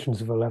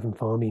divisions of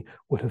 11th Army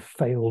would have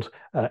failed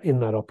in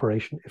that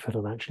operation if it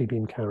had actually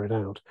been carried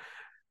out.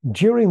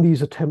 During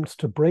these attempts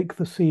to break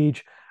the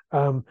siege,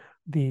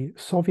 the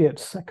Soviet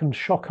Second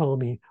Shock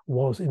Army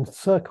was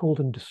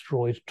encircled and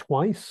destroyed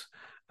twice.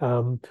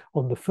 On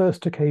the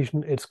first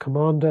occasion, its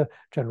commander,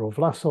 General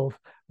Vlasov,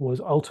 was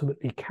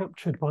ultimately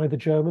captured by the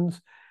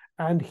Germans,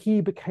 and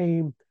he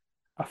became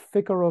a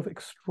figure of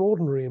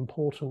extraordinary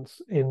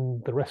importance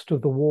in the rest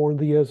of the war and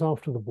the years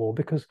after the war,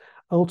 because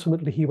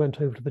ultimately he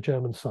went over to the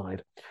German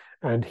side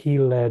and he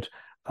led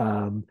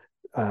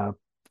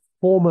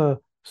former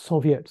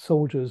Soviet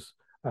soldiers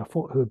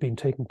who had been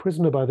taken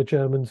prisoner by the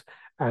Germans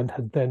and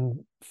had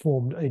then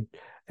formed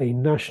a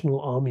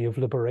national army of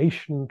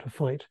liberation to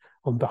fight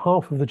on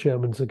behalf of the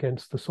Germans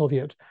against the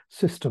Soviet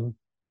system.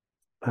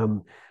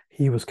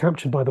 He was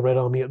captured by the Red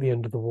Army at the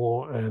end of the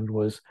war and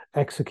was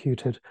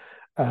executed.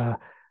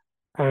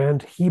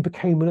 And he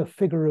became a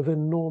figure of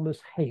enormous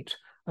hate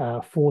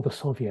for the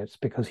Soviets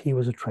because he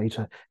was a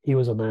traitor. He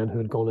was a man who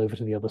had gone over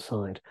to the other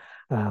side.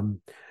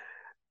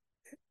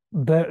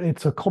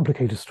 It's a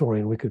complicated story,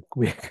 and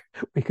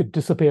we could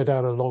disappear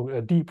down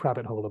a deep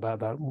rabbit hole about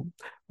that.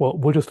 Well,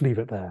 we'll just leave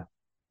it there.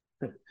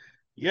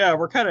 Yeah,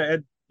 we're kind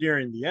of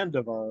nearing the end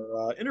of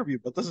our interview,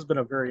 but this has been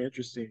a very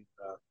interesting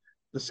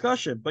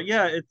discussion. But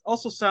yeah, it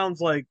also sounds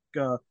like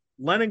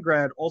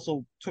Leningrad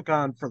also took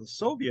on for the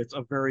Soviets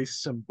a very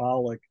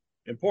symbolic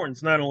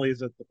importance. Not only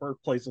is it the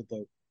birthplace of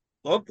the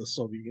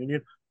Soviet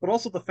Union, but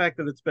also the fact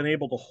that it's been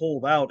able to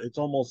hold out. It's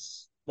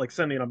almost like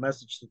sending a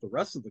message to the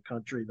rest of the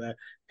country that,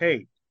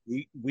 hey,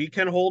 we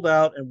can hold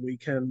out and we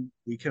can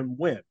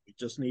win. We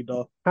just need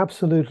to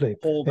absolutely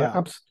hold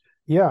out.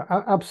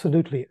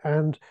 Absolutely.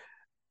 And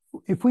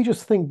if we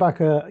just think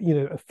back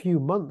a few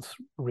months,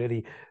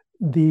 really,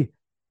 the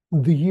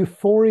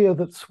euphoria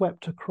that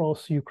swept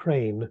across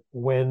Ukraine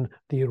when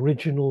the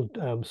original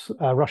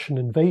Russian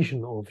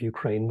invasion of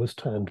Ukraine was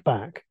turned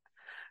back,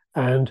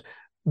 and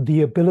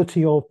the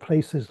ability of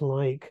places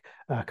like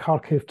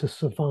Kharkiv to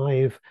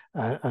survive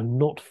and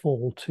not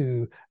fall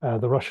to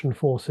the Russian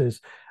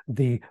forces,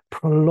 the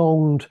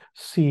prolonged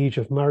siege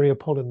of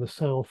Mariupol in the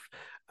south,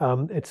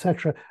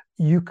 etc.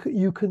 You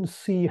can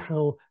see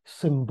how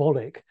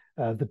symbolic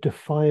the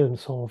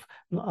defiance of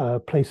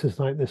places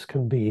like this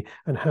can be,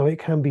 and how it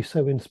can be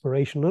so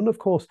inspirational. And of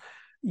course,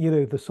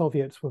 the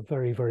Soviets were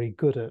very, very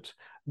good at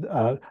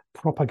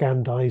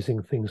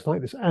propagandizing things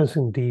like this, as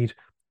indeed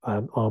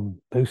are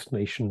most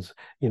nations,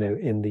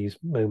 in these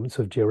moments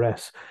of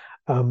duress.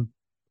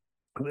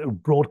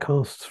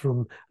 Broadcasts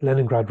from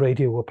Leningrad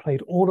radio were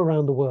played all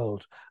around the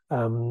world,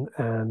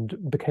 and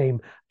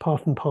became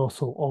part and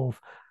parcel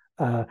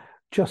of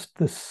just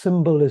the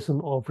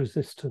symbolism of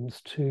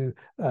resistance to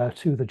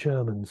the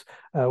Germans.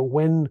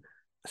 When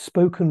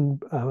spoken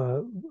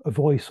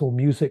voice or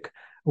music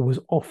was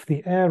off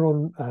the air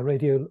on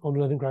radio, on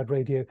Leningrad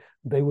radio,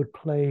 they would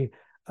play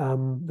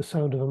the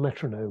sound of a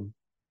metronome.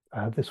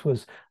 This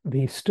was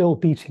the still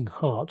beating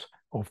heart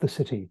of the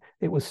city.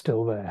 It was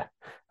still there.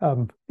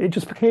 It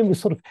just became this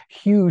sort of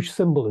huge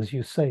symbol, as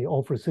you say,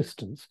 of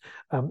resistance.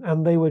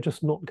 And they were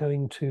just not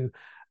going to,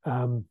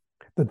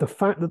 the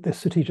fact that this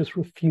city just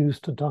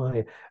refused to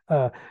die.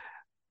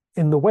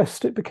 In the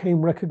West, it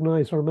became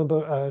recognized. I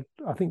remember,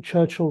 I think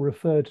Churchill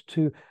referred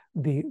to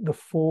the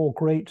four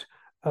great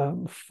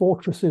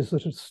fortresses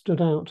that had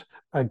stood out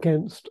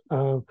against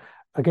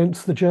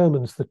the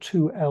Germans, the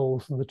two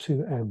L's and the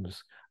two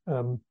M's,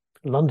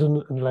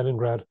 London and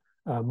Leningrad,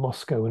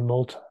 Moscow and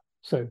Malta.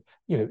 So,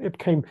 it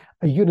became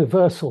a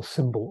universal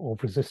symbol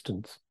of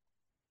resistance.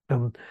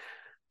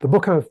 The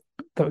book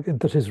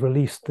that is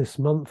released this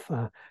month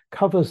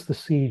covers the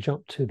siege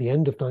up to the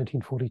end of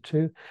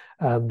 1942.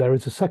 There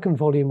is a second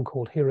volume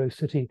called Hero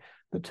City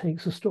that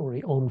takes the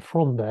story on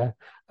from there,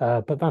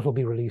 but that'll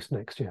be released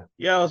next year.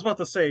 Yeah, I was about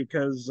to say,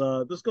 because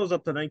this goes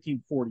up to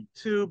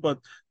 1942, but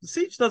the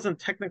siege doesn't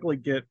technically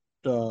get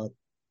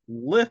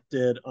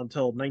lifted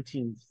until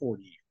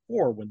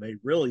 1944, when they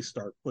really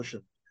start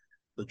pushing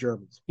the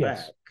Germans back.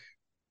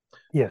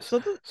 Yes.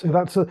 So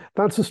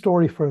that's a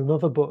story for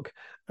another book,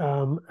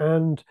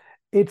 and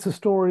it's a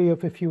story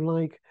of, if you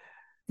like,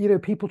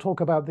 people talk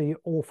about the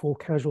awful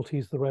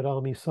casualties the Red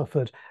Army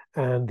suffered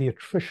and the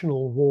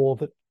attritional war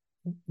that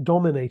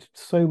dominated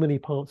so many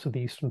parts of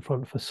the Eastern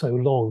Front for so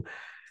long.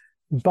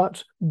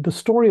 But the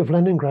story of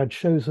Leningrad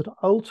shows that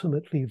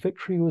ultimately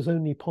victory was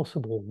only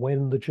possible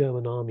when the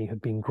German army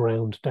had been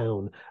ground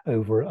down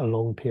over a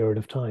long period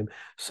of time.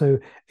 So,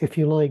 if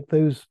you like,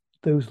 those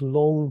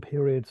long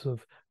periods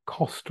of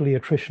costly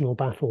attritional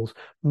battles,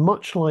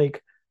 much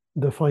like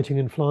the fighting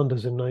in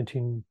Flanders in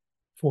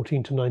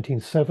 1914 to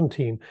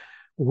 1917,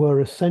 were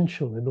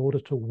essential in order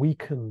to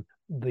weaken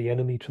the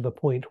enemy to the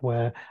point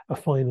where a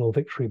final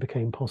victory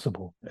became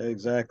possible.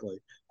 Exactly.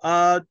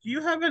 Do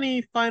you have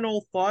any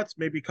final thoughts?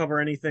 Maybe cover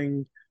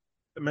anything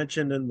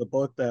mentioned in the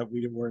book that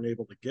we weren't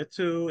able to get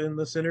to in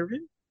this interview?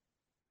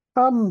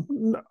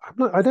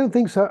 I don't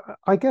think so.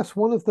 I guess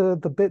one of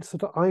the bits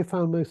that I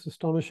found most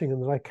astonishing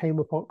and that I came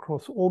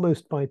across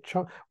almost by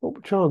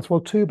chance, well,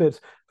 two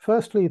bits.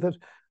 Firstly, that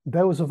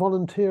there was a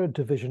volunteer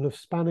division of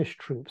Spanish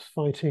troops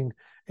fighting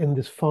in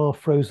this far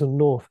frozen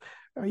north.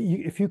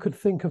 If you could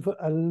think of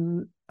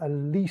a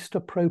least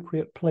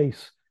appropriate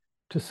place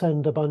to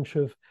send a bunch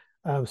of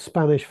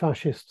Spanish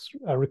fascists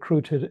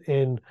recruited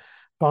in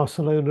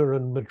Barcelona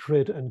and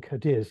Madrid and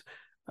Cadiz,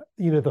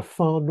 the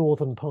far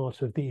northern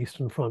part of the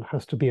Eastern Front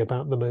has to be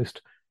about the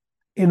most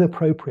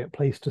inappropriate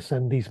place to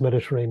send these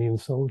Mediterranean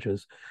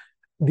soldiers.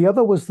 The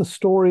other was the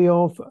story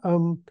of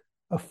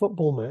a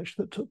football match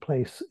that took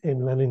place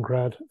in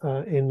Leningrad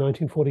in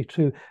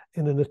 1942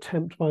 in an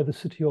attempt by the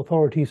city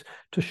authorities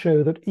to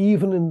show that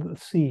even in the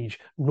siege,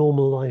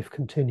 normal life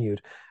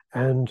continued.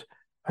 And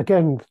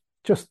again,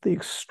 just the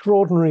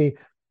extraordinary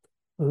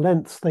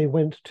lengths they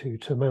went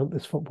to mount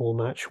this football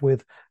match,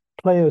 with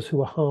players who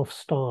were half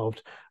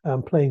starved,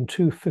 playing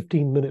two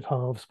 15-minute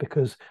halves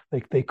because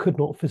they could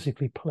not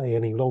physically play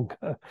any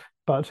longer.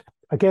 But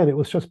again, it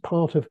was just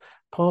part of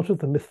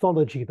the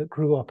mythology that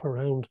grew up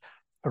around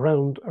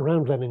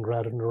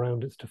Leningrad and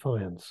around its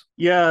defiance.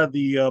 Yeah,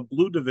 the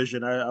Blue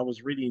Division. I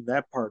was reading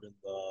that part in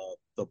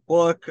the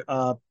book.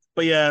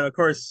 But yeah, of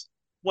course,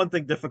 one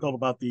thing difficult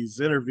about these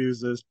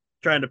interviews is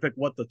trying to pick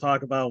what to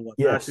talk about and what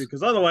not to,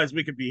 because otherwise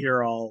we could be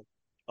here all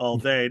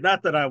day.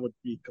 Not that I would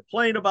be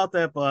complaining about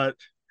that, but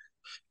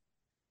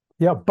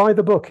yeah, buy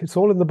the book. It's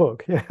all in the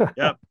book.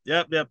 Yeah.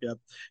 Yep.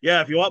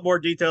 Yeah, if you want more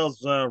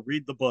details,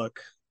 read the book.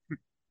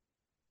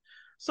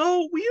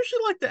 So we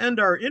usually like to end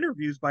our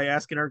interviews by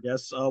asking our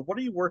guests, what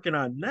are you working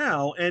on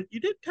now? And you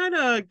did kind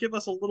of give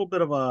us a little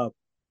bit of a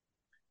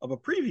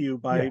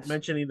preview by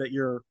mentioning that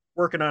you're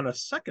working on a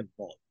second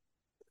volume.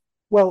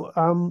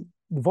 Well,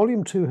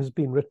 Volume 2 has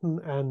been written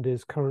and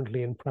is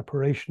currently in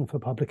preparation for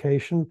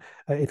publication.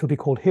 It'll be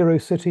called Hero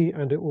City,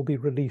 and it will be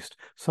released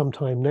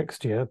sometime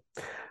next year.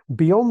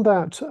 Beyond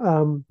that,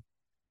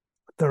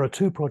 there are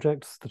two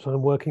projects that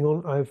I'm working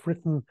on. I've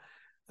written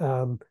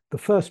the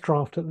first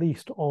draft, at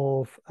least,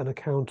 of an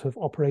account of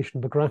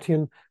Operation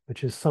Bagration,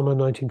 which is summer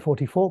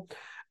 1944,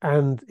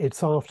 and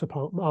its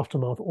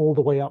aftermath all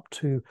the way up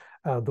to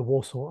the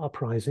Warsaw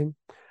Uprising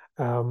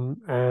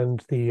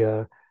and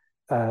the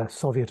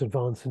Soviet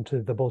advance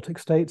into the Baltic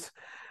states.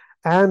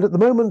 And at the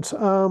moment,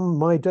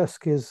 my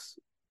desk is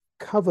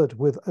covered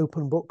with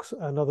open books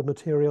and other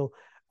material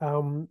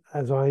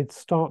as I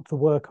start the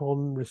work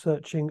on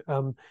researching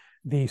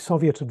the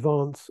Soviet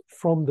advance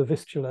from the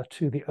Vistula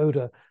to the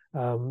Oder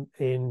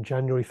in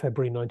January,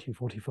 February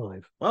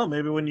 1945. Well,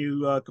 maybe when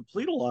you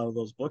complete a lot of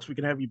those books, we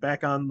can have you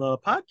back on the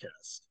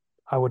podcast.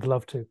 I would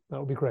love to. That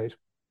would be great.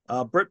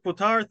 Prit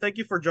Buttar, thank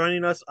you for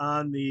joining us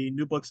on the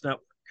New Books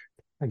Network.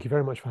 Thank you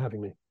very much for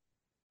having me.